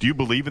Safety, do you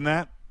believe in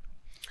that?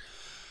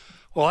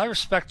 Well, I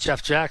respect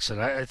Jeff Jackson.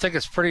 I think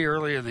it's pretty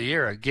early in the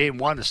year at game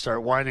one to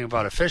start whining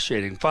about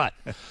officiating, but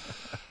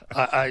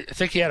I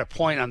think he had a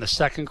point on the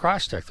second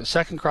cross-check. The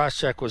second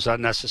cross-check was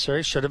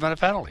unnecessary, should have been a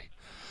penalty.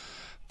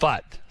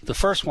 But the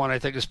first one, I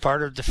think, is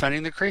part of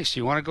defending the crease.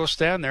 You want to go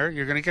stand there,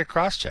 you're going to get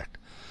cross-checked.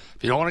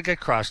 If you don't want to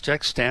get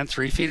cross-checked, stand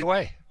 3 feet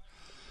away.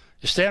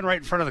 You stand right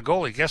in front of the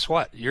goalie, guess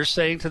what? You're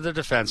saying to the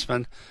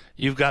defenseman,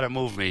 you've got to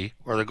move me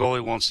or the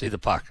goalie won't see the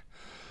puck.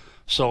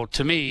 So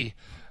to me,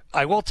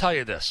 I will tell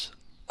you this.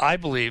 I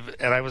believe,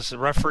 and I was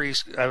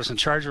in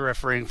charge of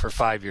refereeing for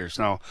 5 years.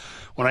 Now,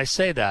 when I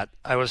say that,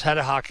 I was head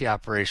of hockey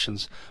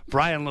operations.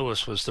 Brian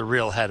Lewis was the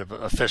real head of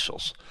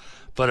officials.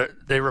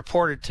 But they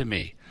reported to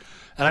me.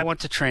 And I went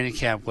to training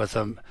camp with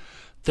them.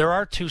 There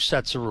are 2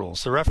 sets of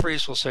rules. The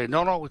referees will say,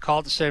 no, we call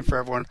it the same for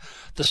everyone.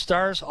 The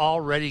Stars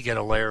already get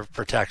a layer of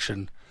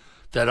protection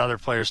that other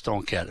players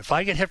don't get. If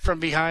I get hit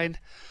from behind,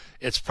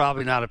 it's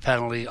probably not a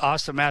penalty.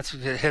 Austin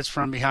Matthews hits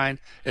from behind,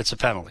 it's a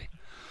penalty.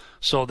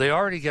 So they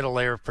already get a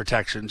layer of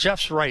protection.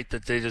 Jeff's right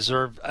that they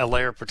deserve a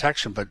layer of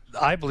protection, but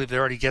I believe they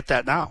already get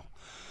that now.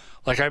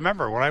 Like I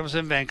remember when I was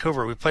in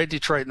Vancouver, we played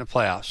Detroit in the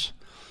playoffs.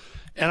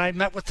 And I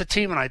met with the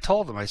team and I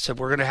told them, I said,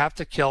 we're going to have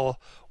to kill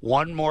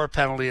one more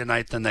penalty a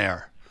night than they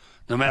are.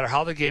 No matter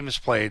how the game is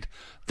played,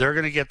 they're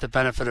going to get the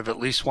benefit of at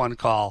least one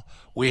call.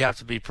 We have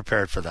to be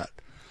prepared for that.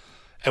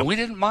 And we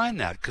didn't mind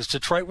that because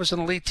Detroit was an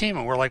elite team,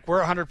 and we're a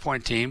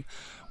 100-point team.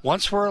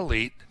 Once we're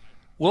elite,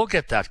 we'll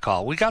get that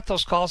call. We got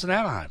those calls in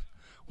Anaheim.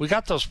 We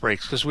got those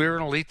breaks because we were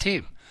an elite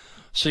team.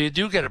 So you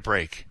do get a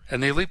break,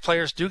 and the elite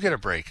players do get a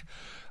break.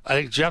 I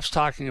think Jeff's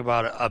talking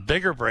about a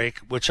bigger break,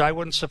 which I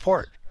wouldn't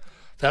support.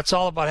 That's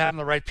all about having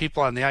the right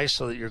people on the ice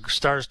so that your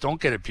stars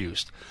don't get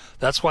abused.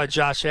 That's why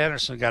Josh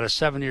Anderson got a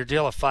 7-year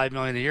deal of $5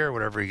 million a year or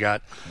whatever he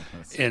got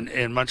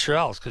in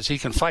Montreal, because he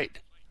can fight.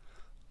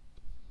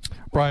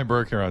 Brian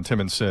Burke here on Tim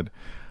and Sid.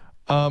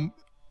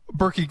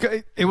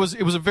 Berkey, it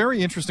was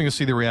very interesting to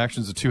see the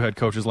reactions of two head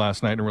coaches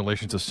last night in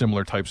relation to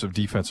similar types of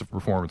defensive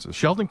performances.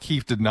 Sheldon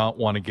Keefe did not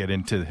want to get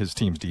into his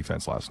team's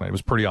defense last night. It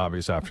was pretty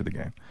obvious after the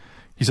game.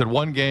 He said,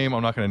 one game,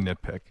 I'm not going to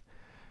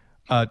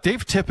nitpick.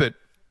 Dave Tippett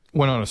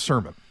went on a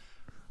sermon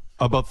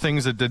about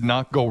things that did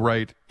not go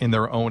right in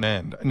their own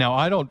end. Now,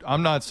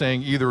 I'm not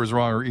saying either is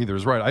wrong or either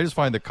is right. I just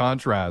find the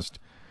contrast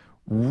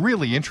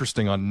really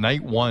interesting on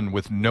night one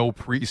with no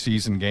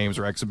preseason games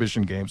or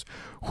exhibition games.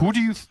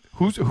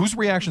 Whose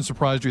reaction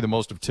surprised you the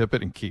most of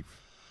Tippett and Keefe?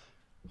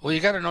 Well, you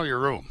got to know your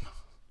room.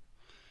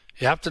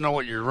 You have to know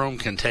what your room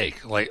can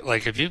take.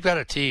 Like if you've got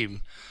a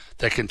team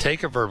that can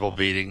take a verbal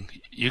beating,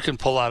 you can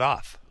pull that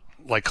off.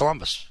 Like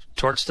Columbus.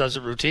 Torts does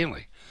it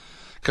routinely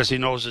because he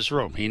knows his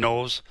room. He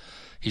knows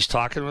he's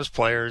talking to his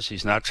players.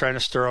 He's not trying to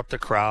stir up the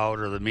crowd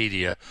or the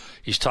media.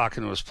 He's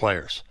talking to his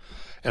players.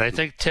 And I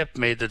think Tip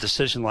made the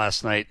decision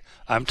last night,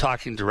 I'm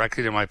talking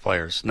directly to my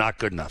players. Not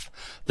good enough.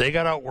 They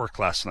got outworked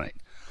last night.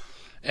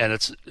 And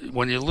it's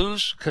when you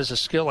lose because of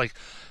skill, like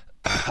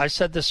I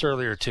said this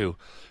earlier too.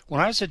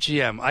 When I was a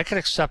GM, I could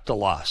accept a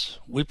loss.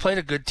 We played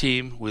a good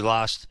team. We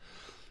lost.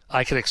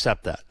 I could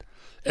accept that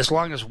as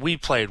long as we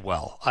played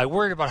well. I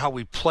worried about how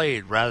we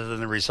played rather than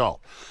the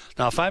result.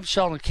 Now, if I'm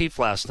Sheldon Keefe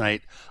last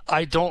night,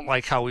 I don't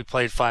like how we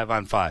played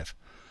 5-on-5.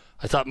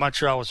 I thought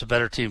Montreal was a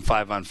better team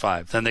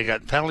 5-on-5. Then they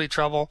got in penalty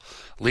trouble.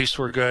 Leafs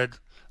were good.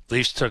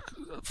 Leafs took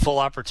full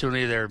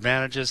opportunity of their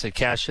advantages. They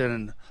cashed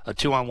in a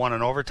 2-on-1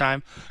 in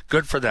overtime.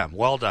 Good for them.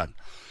 Well done.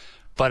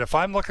 But if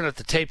I'm looking at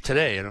the tape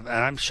today and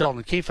I'm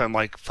Sheldon Keefe, I'm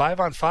like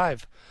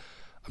 5-on-5.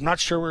 I'm not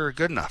sure we were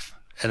good enough.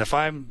 And if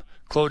I'm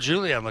Claude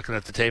Julien looking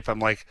at the tape, I'm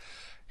like,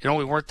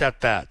 we weren't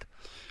that bad.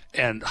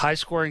 And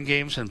high-scoring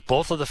games in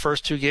both of the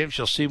first two games,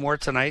 you'll see more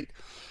tonight.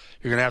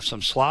 You're going to have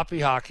some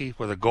sloppy hockey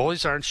where the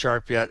goalies aren't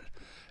sharp yet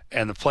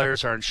and the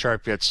players aren't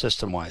sharp yet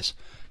system-wise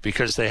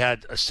because they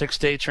had a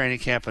 6-day training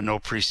camp and no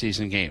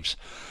preseason games.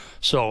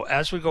 So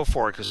as we go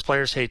forward, because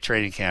players hate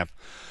training camp,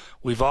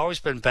 we've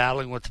always been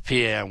battling with the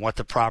PA on what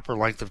the proper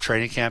length of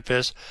training camp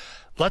is.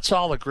 Let's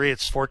all agree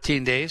it's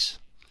 14 days.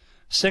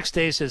 6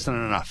 days isn't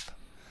enough.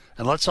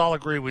 And let's all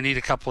agree we need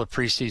a couple of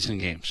preseason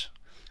games.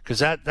 Because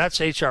that's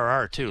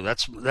HRR too.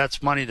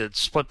 That's money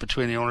that's split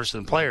between the owners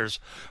and the players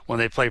when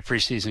they play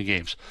preseason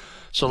games.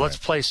 So let's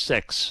play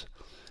 6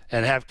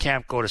 and have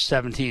camp go to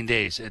 17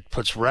 days. It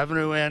puts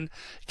revenue in,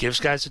 gives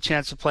guys a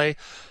chance to play.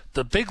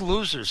 The big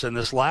losers in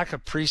this lack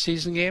of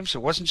preseason games,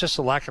 it wasn't just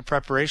a lack of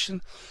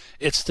preparation.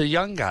 It's the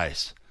young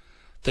guys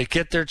that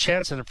get their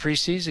chance in a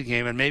preseason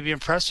game and maybe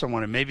impress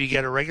someone and maybe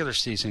get a regular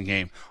season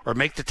game or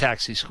make the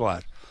taxi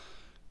squad.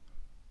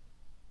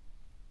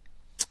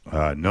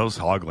 Nils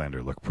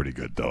Hoglander looked pretty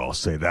good, though. I'll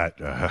say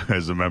that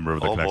as a member of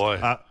the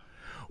Canucks.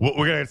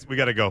 Boy. We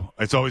got to go.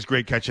 It's always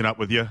great catching up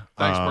with you.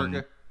 Thanks,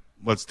 Berkey.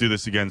 Let's do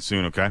this again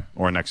soon, okay?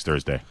 Or next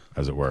Thursday,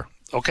 as it were.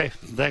 Okay.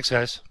 Thanks,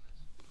 guys.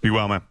 Be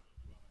well, man.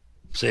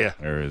 See ya.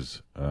 There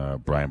is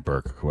Brian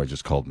Burke, who I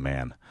just called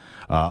man.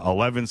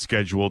 11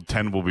 scheduled.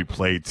 10 will be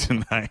played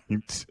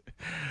tonight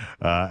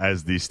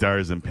as the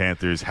Stars and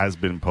Panthers has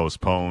been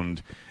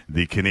postponed.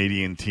 The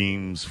Canadian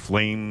teams,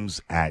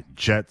 Flames at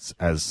Jets,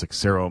 as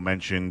Sexero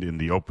mentioned in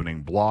the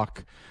opening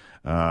block.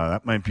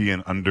 That might be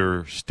an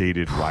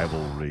understated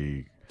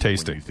rivalry.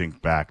 Tasty. When you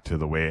think back to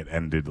the way it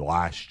ended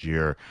last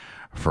year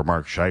for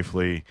Mark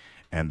Scheifele,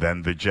 and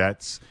then the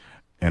Jets,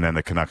 and then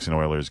the Canucks and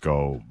Oilers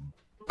go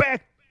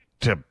back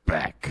to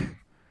back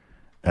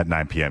at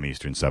 9 p.m.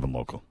 Eastern, 7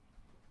 local.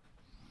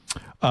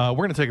 We're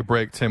going to take a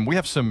break, Tim. We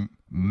have some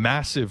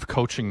massive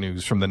coaching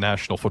news from the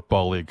National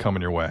Football League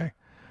coming your way.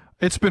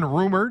 It's been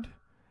rumored,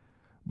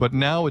 but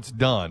now it's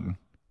done.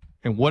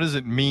 And what does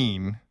it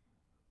mean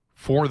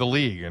for the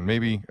league and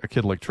maybe a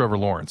kid like Trevor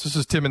Lawrence? This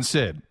is Tim and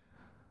Sid,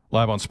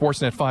 live on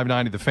Sportsnet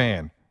 590 The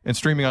Fan and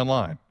streaming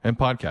online and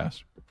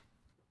podcast.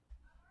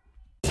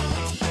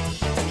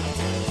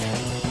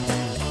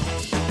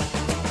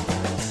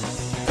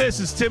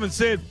 This is Tim and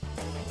Sid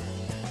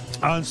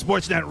on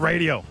Sportsnet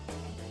Radio.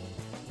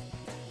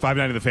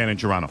 590 The Fan in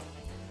Toronto.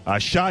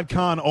 Shad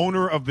Khan,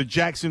 owner of the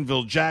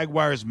Jacksonville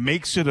Jaguars,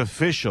 makes it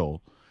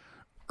official.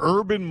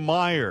 Urban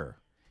Meyer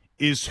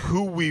is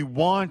who we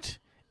want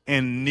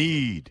and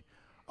need.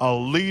 A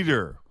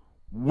leader,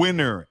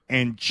 winner,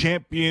 and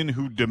champion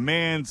who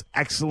demands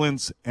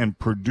excellence and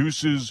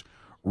produces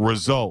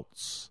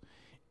results.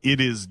 It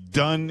is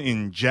done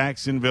in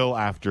Jacksonville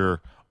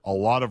after a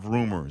lot of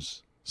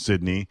rumors,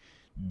 Sydney.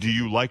 Do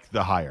you like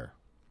the hire?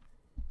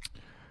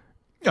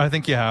 I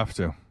think you have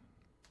to.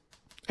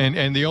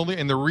 And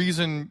the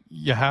reason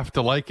you have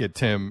to like it,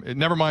 Tim,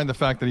 never mind the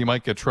fact that he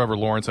might get Trevor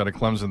Lawrence out of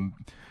Clemson,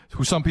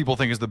 who some people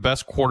think is the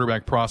best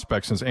quarterback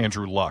prospect since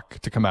Andrew Luck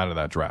to come out of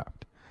that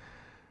draft.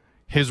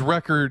 His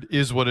record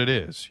is what it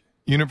is.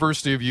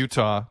 University of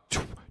Utah,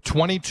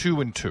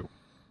 22-2.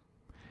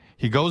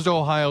 He goes to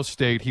Ohio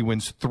State. He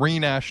wins 3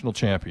 national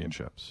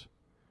championships.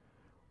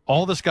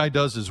 All this guy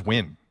does is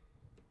win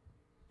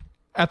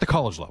at the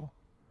college level.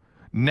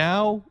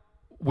 Now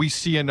we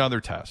see another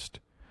test.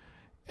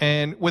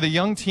 And with a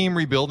young team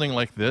rebuilding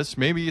like this,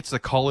 maybe it's a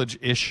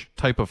college-ish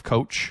type of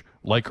coach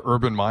like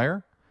Urban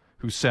Meyer,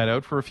 who sat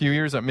out for a few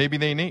years, that maybe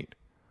they need.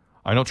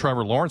 I know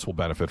Trevor Lawrence will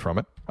benefit from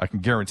it. I can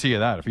guarantee you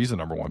that if he's the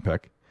number 1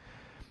 pick.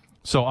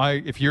 So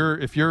if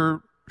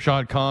you're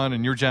Shad Khan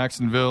and you're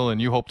Jacksonville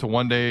and you hope to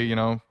one day,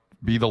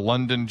 be the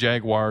London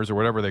Jaguars or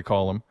whatever they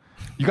call them,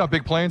 you got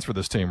big plans for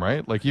this team,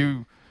 right?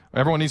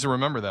 Everyone needs to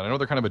remember that. I know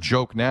they're kind of a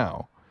joke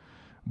now,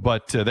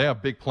 but they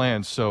have big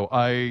plans. So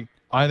I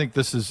think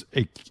this is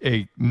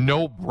a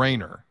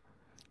no-brainer.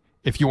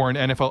 If you are an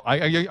NFL,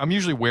 I'm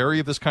usually wary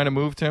of this kind of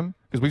move, Tim,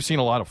 because we've seen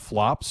a lot of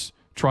flops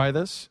try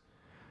this.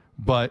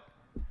 But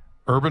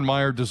Urban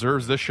Meyer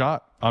deserves this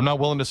shot. I'm not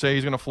willing to say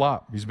he's going to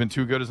flop. He's been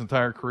too good his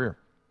entire career.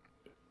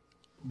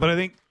 But I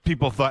think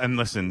people thought, and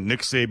listen,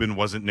 Nick Saban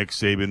wasn't Nick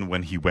Saban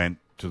when he went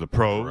to the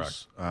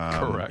pros.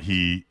 Correct.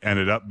 He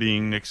ended up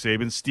being Nick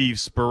Saban. Steve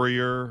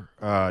Spurrier,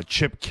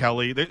 Chip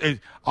Kelly.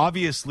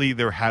 Obviously,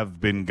 there have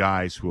been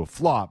guys who have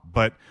flopped,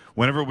 but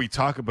whenever we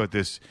talk about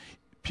this,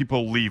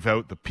 people leave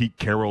out the Pete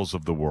Carrolls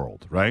of the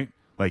world, right?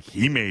 Like,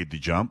 he made the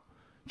jump.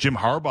 Jim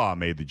Harbaugh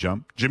made the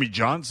jump. Jimmy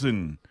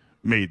Johnson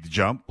made the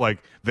jump.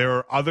 Like, there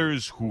are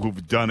others who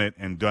have done it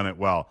and done it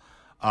well.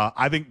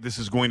 I think this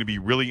is going to be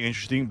really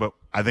interesting, but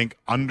I think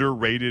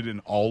underrated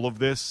in all of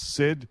this,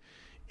 Sid,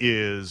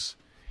 is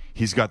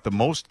he's got the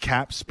most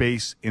cap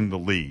space in the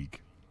league.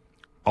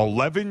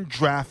 11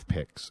 draft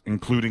picks,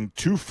 including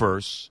 2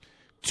 firsts,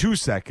 2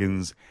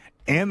 seconds,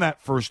 and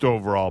that first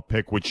overall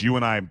pick, which you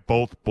and I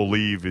both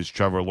believe is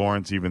Trevor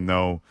Lawrence, even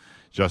though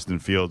Justin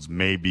Fields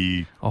may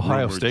be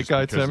Ohio State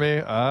guy,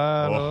 Timmy.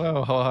 I don't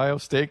know. Ohio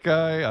State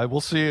guy. I will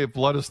see if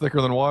blood is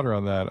thicker than water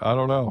on that. I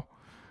don't know.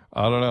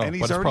 And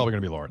but it's probably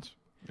going to be Lawrence.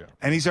 Yeah.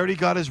 And he's already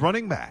got his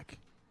running back.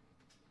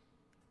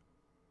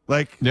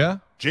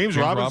 James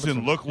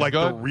Robinson looked like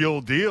the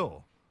real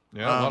deal.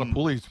 Yeah, a lot of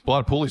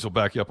Poolies will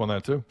back you up on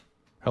that too.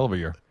 Hell of a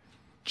year.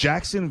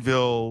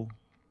 Jacksonville,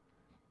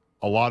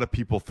 a lot of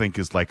people think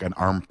is like an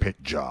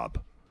armpit job.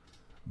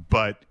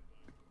 But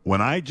when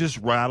I just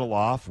rattle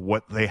off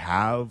what they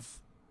have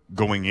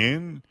going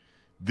in,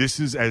 this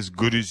is as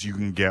good as you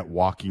can get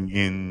walking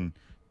in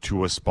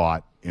to a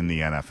spot in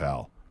the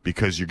NFL,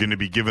 because you're going to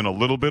be given a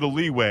little bit of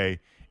leeway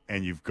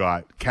and you've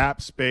got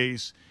cap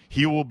space.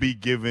 He will be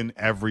given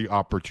every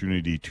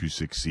opportunity to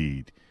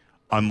succeed,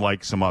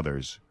 unlike some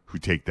others who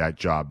take that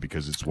job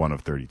because it's one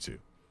of 32.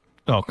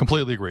 No,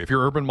 completely agree. If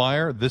you're Urban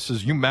Meyer,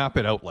 you map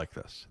it out like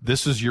this.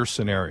 This is your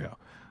scenario.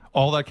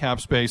 All that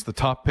cap space, the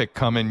top pick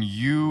coming,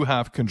 you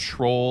have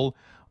control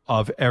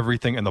of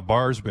everything, and the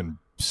bar's been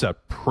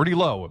set pretty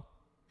low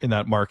in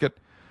that market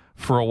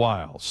for a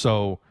while.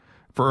 So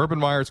for Urban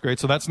Meyer, it's great.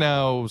 So that's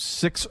now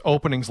 6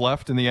 openings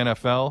left in the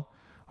NFL.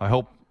 I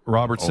hope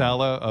Robert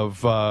Saleh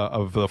of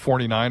the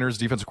 49ers,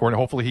 defensive coordinator,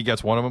 hopefully he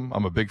gets one of them.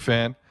 I'm a big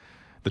fan.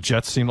 The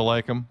Jets seem to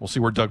like him. We'll see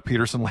where Doug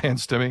Peterson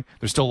lands, Timmy.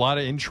 There's still a lot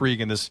of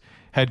intrigue in this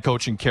head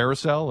coaching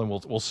carousel, and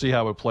we'll see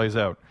how it plays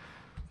out.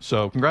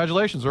 So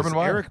congratulations, Urban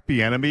Meyer. Eric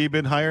Bieniemy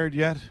been hired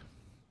yet?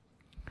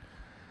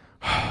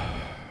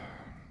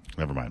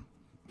 Never mind.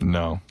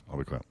 No. I'll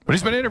be quiet. But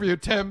he's been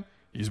interviewed, Tim.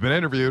 He's been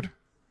interviewed.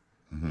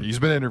 Mm-hmm. He's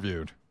been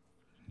interviewed.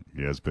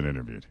 He has been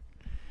interviewed.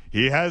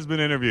 He has been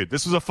interviewed.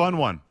 This was a fun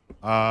one.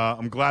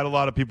 I'm glad a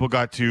lot of people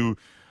got to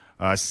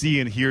see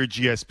and hear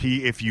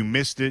GSP. If you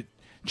missed it,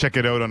 check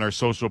it out on our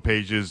social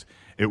pages.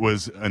 It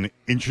was an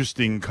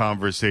interesting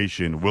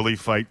conversation. Will he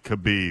fight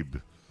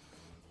Khabib?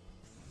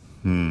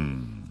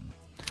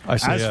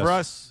 As for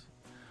us,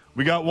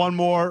 we got one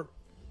more.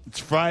 It's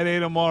Friday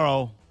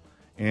tomorrow,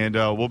 and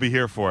we'll be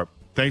here for it.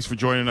 Thanks for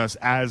joining us,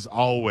 as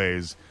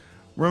always.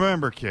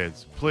 Remember,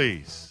 kids,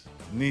 please,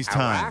 in these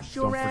times,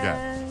 don't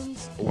forget.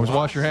 Always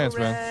wash your hands,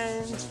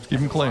 man. Keep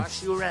them clean.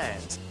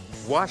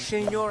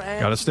 Washing your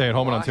hands. Got to stay at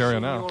home in Ontario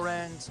now.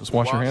 Just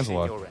wash your hands a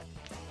lot.